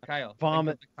gonna. Kyle.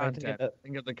 vomit.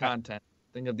 Think of the content.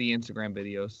 Think of the Instagram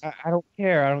videos. I don't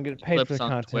care. I don't get paid for Clips the on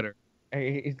content. Twitter.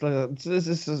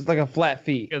 This is like a flat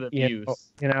fee. Look at the you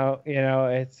views. know,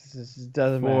 it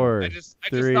doesn't matter. 4, I just thought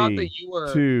 3, that you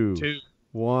were 2, two.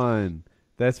 1.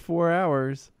 That's 4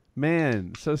 hours.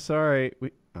 Man, so sorry.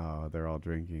 Oh, they're all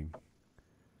drinking.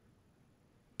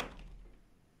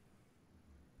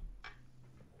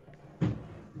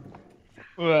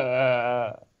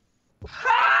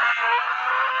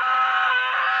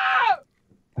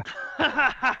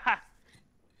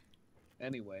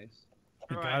 Anyways.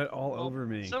 You All got right. it all Well, over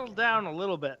me. Settle down a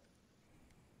little bit.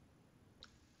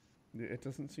 It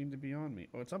doesn't seem to be on me.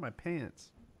 Oh, it's on my pants.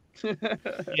 Yeah,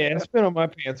 it's been on my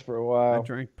pants for a I while.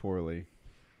 drank poorly.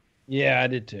 Yeah, I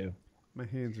did too. My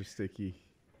hands are sticky.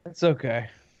 It's okay.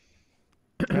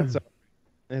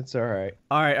 It's all right.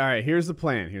 All right. Here's the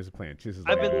plan. Chiz is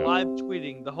I've like, been live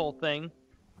tweeting the whole thing,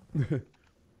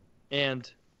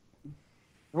 and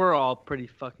we're all pretty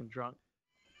fucking drunk.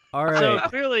 all right. So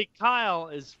clearly Kyle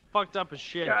is fucked up as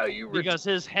shit Kyle, you because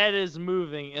his head is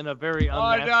moving in a very Oh no,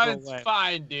 unnatural it's way.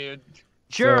 fine, dude.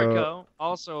 Jericho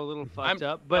also a little fucked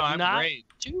up, but I'm not great.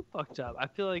 too fucked up. I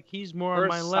feel like he's more We're on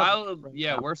my level. right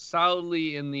now. we're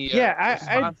solidly in the Yeah, I-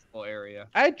 responsible area.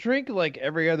 I drink like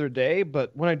every other day,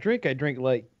 but when I drink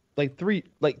like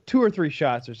like 2 or 3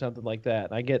 shots or something like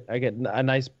that. I get a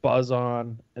nice buzz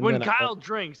on. And When then Kyle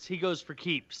drinks, he goes for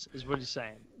keeps, is what he's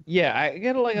saying. yeah, I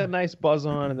get like a nice buzz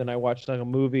on, and then I watch like a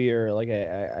movie or like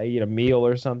I eat a meal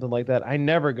or something like that. I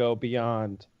never go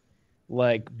beyond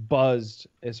like buzzed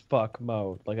as fuck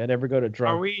mode. Like I never go to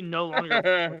drunk. Are we no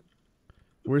longer?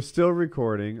 We're still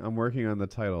recording. I'm working on the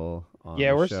title. On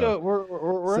Yeah, the we're show. still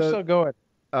we're So- still going.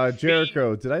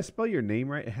 Jericho, did I spell your name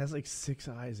right? It has like 6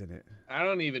 I's in it. I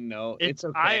don't even know. It's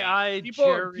okay. I People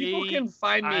Jerry. can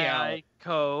find me out. I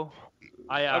Co.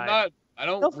 I. I'm not. I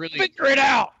don't really figure it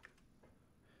out.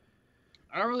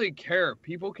 I don't really care.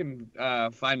 People can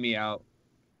find me out.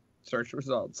 Search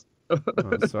results.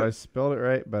 So I spelled it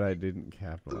right, but I didn't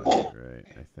capitalize it right,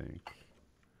 I think.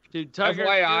 Dude, Tucker,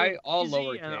 FYI, you're all easy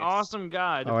lowercase. An awesome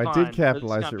guy. To Oh, I find, did but it's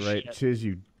capitalize not it right. shit. Chiz,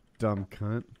 you dumb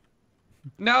cunt.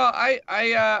 No,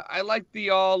 I like the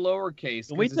all lowercase.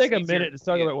 Can we 'cause it's take a easier minute to to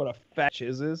talk see about it. what a fat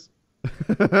chiz is?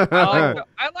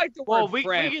 I like the Well, word we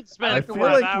friend. could spend I a feel couple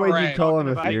like hours when you call him,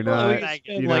 if talking you're about not, it.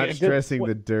 you're like not a good stressing tw-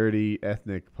 the dirty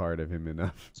ethnic part of him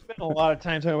enough. Spent a lot of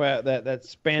time talking about that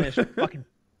Spanish fucking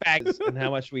fags and how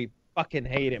much we fucking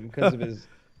hate him because of his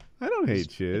I don't hate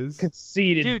Chiz.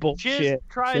 conceited Dude, bullshit. Chiz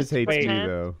tries Chiz to hates me pretend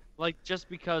though. like just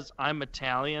because I'm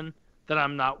Italian that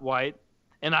I'm not white,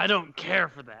 and I don't care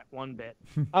for that one bit.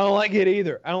 I don't like it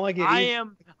either. I don't like it. I either.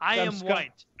 am I'm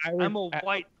white. I'm a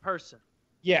white person.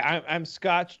 Yeah, I'm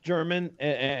Scotch German,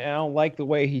 and I don't like the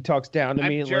way he talks down to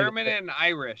me. I'm German and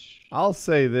Irish. I'll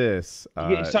say this: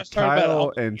 Yeah, start talking about Kyle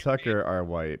all- and Tucker are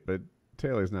white, but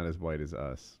Taylor's not as white as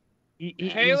us.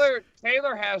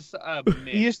 Taylor has a mix.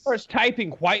 He just starts typing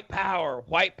white power,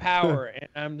 and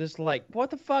I'm just like,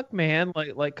 what the fuck, man?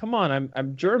 Like, come on,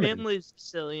 I'm German. Family's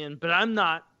Sicilian, but I'm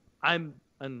not. I'm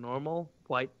a normal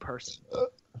white person.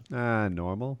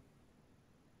 Normal.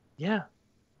 Yeah.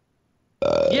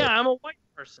 Yeah, I'm a white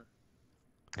person.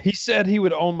 He said he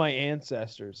would own my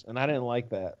ancestors, and I didn't like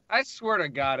that. I swear to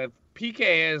God, if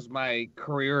PKA is my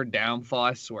career downfall,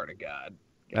 I swear to God.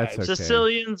 That's guys. okay.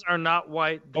 Sicilians are not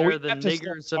white. Oh, we They're the have to stop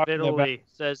niggers of talking Italy,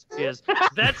 says Chiz.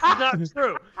 That's not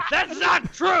true. That's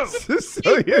not true.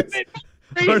 Sicilians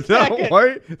are not seconds.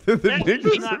 white. They're the That is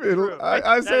niggers not of Italy. true.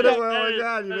 I said That it. Oh my is-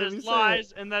 God, you that made is me say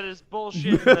lies, and that is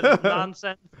bullshit, and that is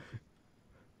nonsense.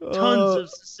 it. Tons of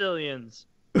Sicilians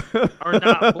are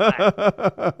not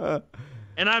black,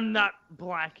 and I'm not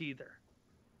black either.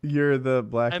 You're the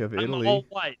black I'm, of I'm Italy. all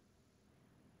white.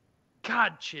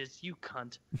 God, Chiz, you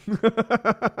cunt.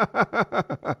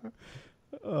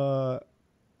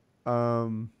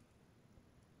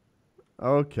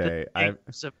 Okay,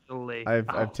 Niggers of Italy.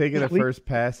 I've taken a Please first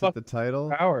pass at the title.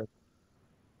 Power.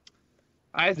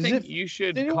 I Does think it- you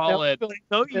should Did anyone call else it. feel like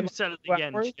No, it's you been said it 2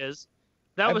 again, hours? Chiz.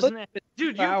 That I was looked an at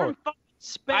dude. 2 You're hours. from fucking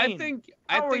Spain. I think.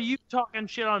 How are you talking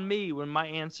shit on me when my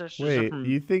ancestors are Wait, from?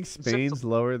 you think Spain's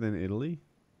lower than Italy?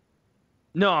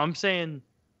 No, I'm saying,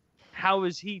 how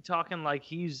is he talking like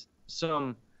he's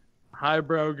some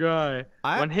highbrow guy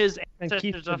when his And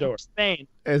keep ancestors the are from door. Spain?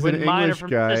 As when an mine are English from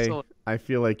guy, Sicily. I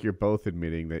feel like you're both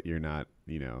admitting that you're not,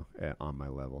 on my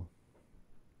level.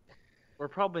 We're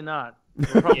probably not.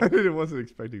 I wasn't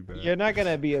expecting that. You're not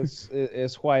gonna be as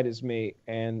white as me,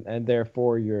 and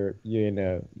therefore you're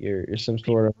some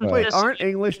sort of Wait, Yes. aren't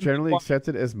English generally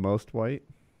accepted as most white?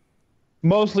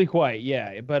 mostly white,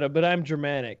 yeah. But I'm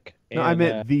Germanic. No, I and,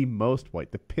 meant the most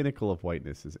white. The pinnacle of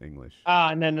whiteness is English.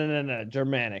 no,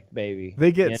 Germanic, baby.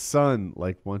 They get Yeah. sun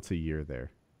like once a year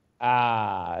there.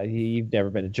 You've never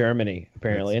been to Germany,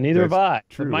 apparently, That's- and neither have I. that's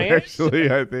True, But my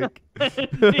actually, I think.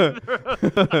 Neither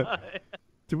have I.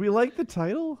 Do we like the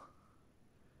title?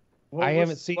 I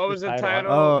haven't seen What the was the title.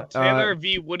 title? Oh, Taylor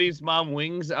v. Woody's Mom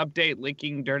Wings update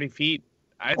licking dirty feet.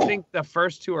 I think the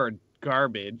first 2 are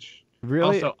garbage.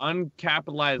 Really? Also,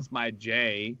 uncapitalize my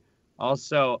J.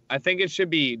 Also, I think it should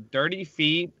be dirty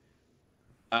feet.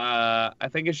 I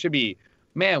think it should be.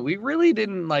 Man, we really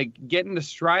didn't get into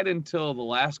stride until the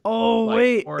last. Oh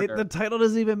wait, quarter. the title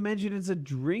doesn't even mention it's a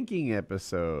drinking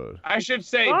episode. I should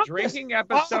say Fuck drinking this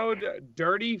episode,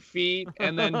 dirty feet,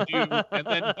 and then do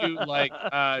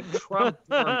Trump.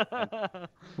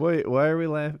 Wait, why are we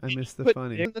laughing? I missed the Put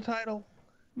funny. in the title.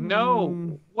 No,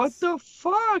 Mm, what the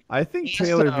fuck? I think Yes,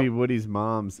 Taylor v. Woody's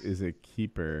mom's is a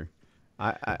keeper.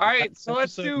 All right, so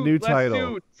let's do New let's title.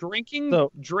 do drinking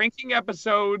So- drinking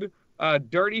episode.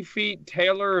 Dirty feet.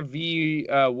 Taylor v.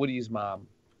 Woody's mom.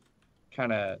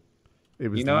 Kind of. It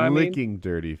was You know what I mean? licking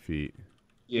dirty feet.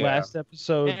 Yeah. Last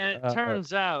episode. And it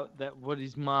turns out that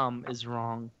Woody's mom is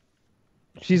wrong.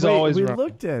 she's Wait, always we wrong.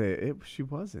 looked at it. She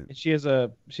wasn't. And she has a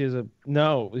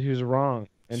no. She was wrong.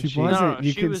 And She she wasn't. No,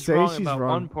 You she can was say wrong she's about wrong.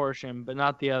 one portion, but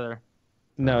not the other.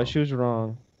 No, Oh. she was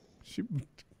wrong. She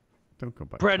Don't go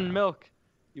by Bread Kyle. and milk.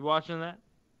 You watching that?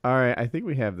 All right, I think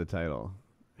we have the title.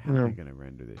 How am I Yeah. gonna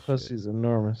render this shit? Pussy's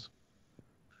enormous.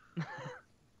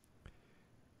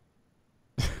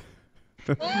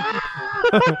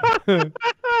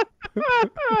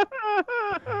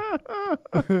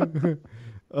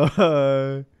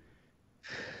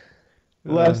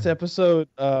 Last episode,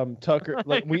 Tucker.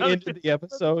 Like we gotta ended get the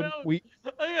episode. milk. We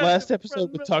I gotta last get episode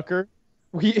bread with and Tucker.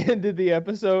 We ended the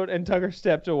episode, and Tucker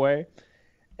stepped away,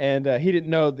 and he didn't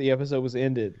know the episode was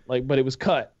ended. Like, but it was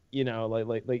cut. You know, like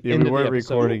Yeah, end we of the weren't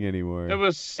episode. recording anymore. It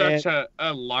was such a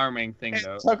alarming thing, And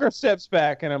though. Tucker steps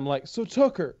back, and I'm like, "So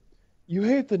Tucker, you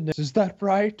hate the Knicks, is that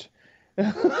right?"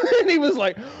 And he was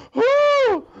like, "Woo,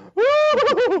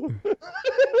 woo."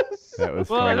 That was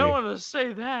Well, I funny. don't want to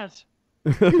say that.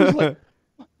 He was like,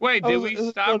 Wait, I did was- we I was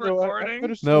stop like, "No, I recording?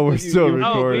 understood No, we're that still you-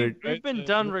 recording. Oh, we've been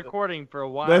done recording for a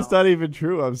while. That's not even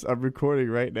true. I'm recording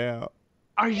right now.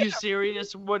 Are you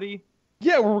serious, Woody?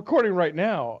 Yeah, we're recording right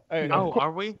now. Oh,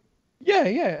 are we?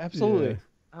 Yeah, absolutely.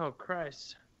 Oh,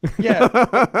 Christ. Yeah.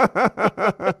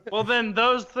 Well, then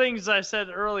those things I said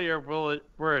earlier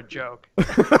were a joke.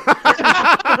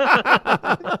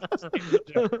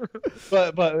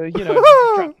 but you know,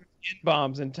 dropping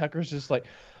bombs, and Tucker's just like,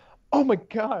 "Oh my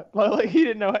god!" Like he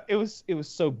didn't know it was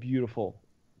so beautiful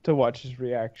to watch his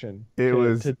reaction. It to,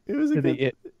 was. to, It was a to good.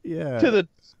 the Yeah. to the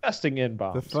disgusting in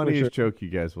bombs. The funniest joke you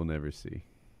guys will never see.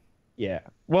 Yeah.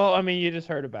 Well, I mean, you just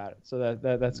heard about it, so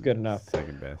that's good enough.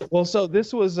 Second best. Well, so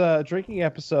this was a drinking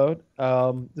episode.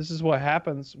 This is what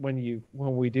happens when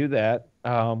we do that.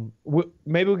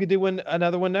 Maybe we could do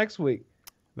another one next week.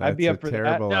 I'd be That's up for a that.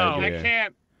 terrible No, idea. I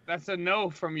can't. That's a no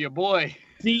from your boy.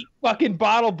 The fucking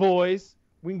bottle boys.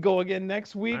 We can go again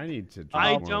next week. I need to drink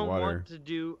I more don't water. want to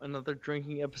do another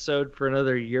drinking episode for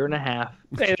another year and a half.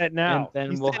 Say that now. And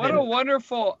then He we'll said What it. a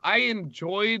wonderful! I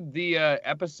enjoyed the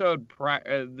episode.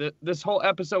 This whole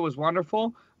episode was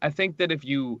wonderful. I think that if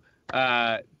you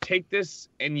take this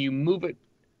and you move it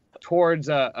towards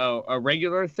a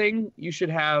regular thing, you should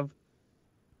have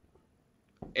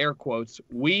air quotes.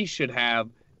 We should have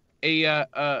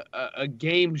a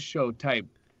game show type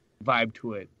vibe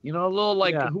to it. You know, a little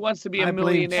like Yeah. Who Wants to Be a I blame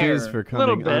Millionaire? Chiz for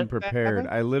Little coming bit. unprepared.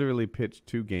 I literally pitched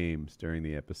 2 games during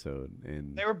the episode,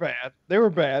 and They were bad. They were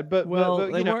bad, but well,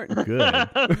 but, they you know, weren't good.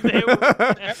 They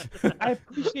were- I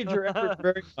appreciate your effort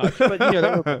very much, but you know, they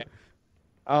were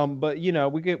bad. But you know,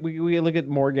 we could look at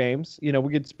more games. You know,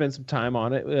 we could spend some time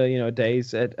on it. You know,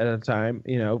 days at a time.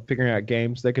 You know, figuring out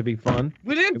games that could be fun.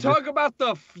 We didn't It was- talk about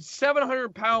the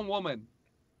 700-pound woman.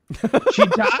 She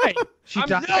died. She I'm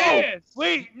died. serious.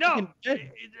 Wait, no.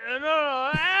 Fucking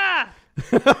No,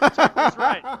 That's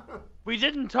right. We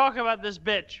didn't talk about this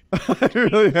bitch. I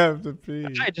really have to pee.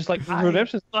 I just like I-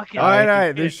 redemption. Fucking All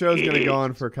right. This show's gonna hate go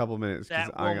on for a couple minutes because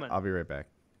that woman. I'll be right back.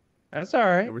 That's all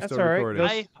right. We're That's still all right. recording. Go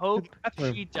I hope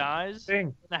bathroom. she dies in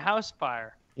thing. a house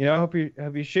fire. You know, I hope you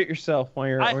shit yourself while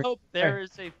you're. I while- hope there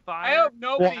is a fire. I hope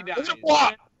nobody What? dies.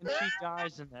 What? And she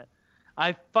dies in it.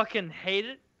 I fucking hate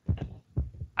it.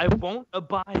 I won't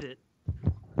abide it.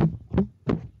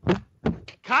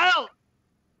 Kyle,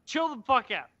 chill the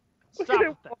fuck out. Stop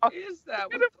with that. What is that?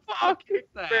 What Get the a fuck fucking is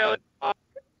that? really fuck.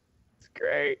 It's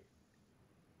great.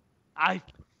 I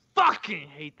fucking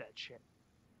hate that shit.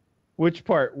 Which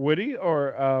part, Woody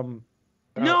or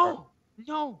No,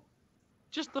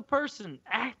 just the person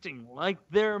acting like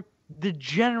their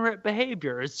degenerate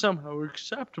behavior is somehow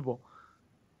acceptable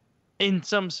in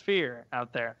some sphere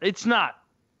out there. It's not.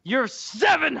 You're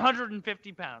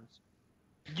 750 pounds.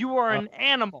 You are an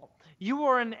animal. You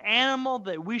are an animal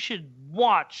that we should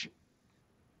watch,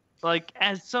 like,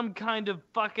 as some kind of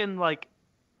fucking, like,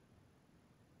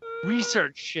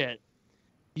 research shit.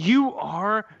 You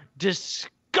are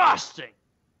disgusting.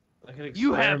 like an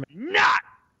You have experiment? not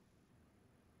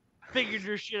figured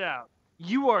your shit out.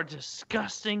 You are a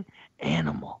disgusting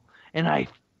animal, and I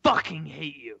fucking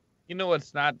hate you. You know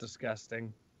what's not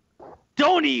disgusting?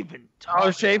 Don't even talk.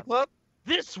 Dollar Shave about Club?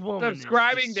 This woman.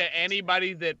 Subscribing is to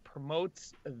anybody that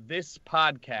promotes this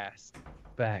podcast.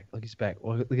 Back. Look, he's back.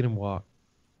 Look at him walk.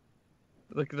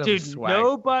 Look at them Dude, swag.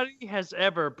 nobody has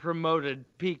ever promoted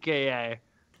PKA,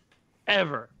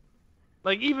 ever.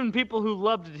 Like, even people who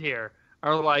loved it here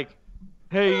are like,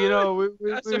 hey, you know,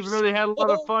 Guys are we've really had a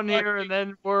lot of so fun here, fucking and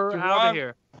then we're out drunk. of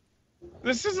here.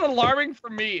 This is alarming for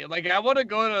me. Like, I want to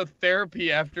go to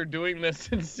therapy after doing this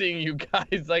and seeing you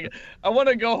guys. Like, I want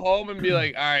to go home and be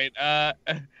like, all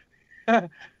right,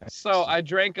 so I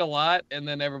drank a lot, and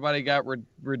then everybody got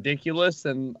ridiculous,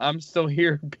 and I'm still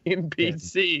here being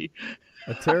PC.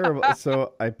 A terrible.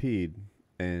 So I peed,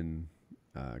 and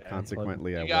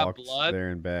consequently You I got walked blood? there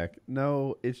and back.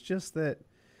 No, it's just that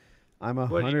I'm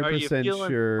Woody, are you 100% feeling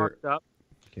sure. fucked up?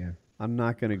 I'm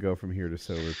not gonna go from here to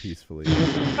sober peacefully.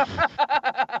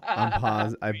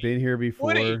 I've been here before.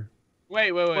 Woody.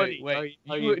 Wait. Woody,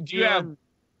 are you Do you have? feeling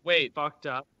Wait. fucked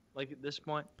up? Like at this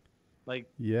point, like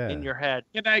Yeah. in your head.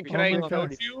 Can I my coach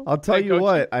God. you? I'll tell Can I you coach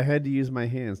what. I had to use my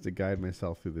hands to guide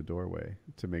myself through the doorway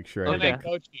to make sure I Can I didn't.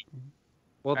 coach you?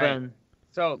 Well All right. then,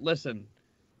 So listen,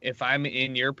 if I'm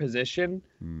in your position,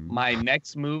 my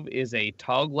next move is a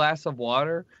tall glass of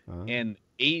water and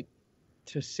 8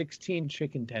 to 16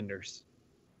 chicken tenders.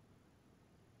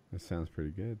 That sounds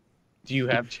pretty good. Do you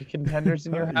have chicken tenders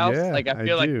in your house? Yeah, like I I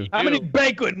feel like do. you How many do.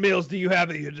 banquet meals do you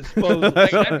have at your disposal?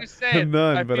 Like, I'm just saying.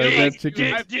 None, but I feel got like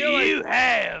chicken. I feel like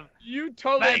have you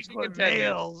totally have chicken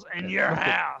tenders. in your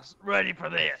house ready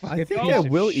for this? I think piece I of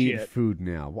will eat shit. food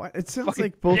now. Why? It sounds Fucking-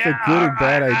 like both a good and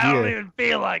bad idea. even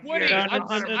feel like Woody, I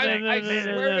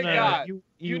swear to God,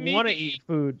 You need want to to eat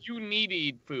food. you need to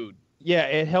eat food. Yeah,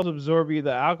 it helps absorb you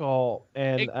the alcohol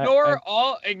and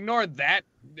Ignore that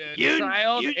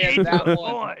child and that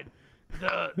one.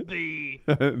 the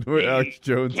Where Alex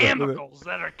Jones chemicals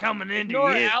that are coming into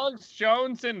Ignore you. Alex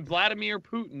Jones and Vladimir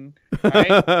Putin.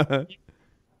 Right?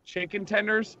 Chicken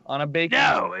tenders on a bacon.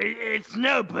 No, it's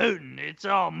no Putin. It's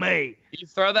all me. You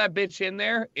throw that bitch in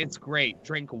there, it's great.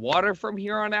 Drink water from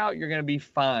here on out, you're gonna be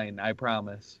fine. I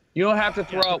promise. You don't have to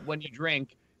throw up when you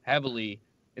drink heavily.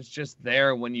 It's just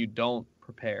there when you don't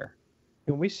prepare.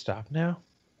 Can we stop now?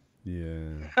 Yeah.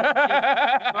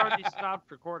 We've already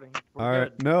stopped recording. We're All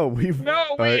right. good. No, we've. No,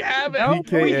 all we right, haven't.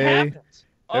 PKA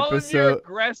All of your episode.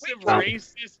 aggressive,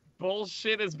 racist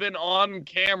bullshit has been on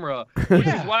camera, which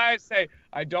is why I say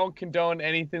I don't condone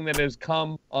anything that has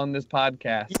come on this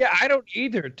podcast. Yeah, I don't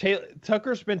either.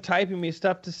 Tucker's been typing me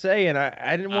stuff to say, and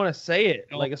I didn't want to say it,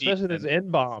 Don't like especially this even.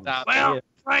 N-bomb. Stop. Well, Yeah.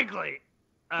 frankly,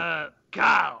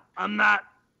 Kyle, I'm not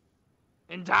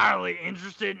entirely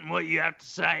interested in what you have to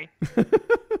say.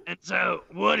 And so,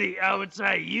 Woody, I would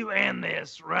say you end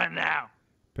this right now.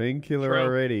 Painkiller True.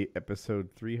 already. Episode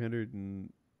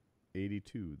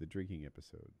 382, the drinking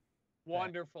episode.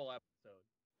 Wonderful episode.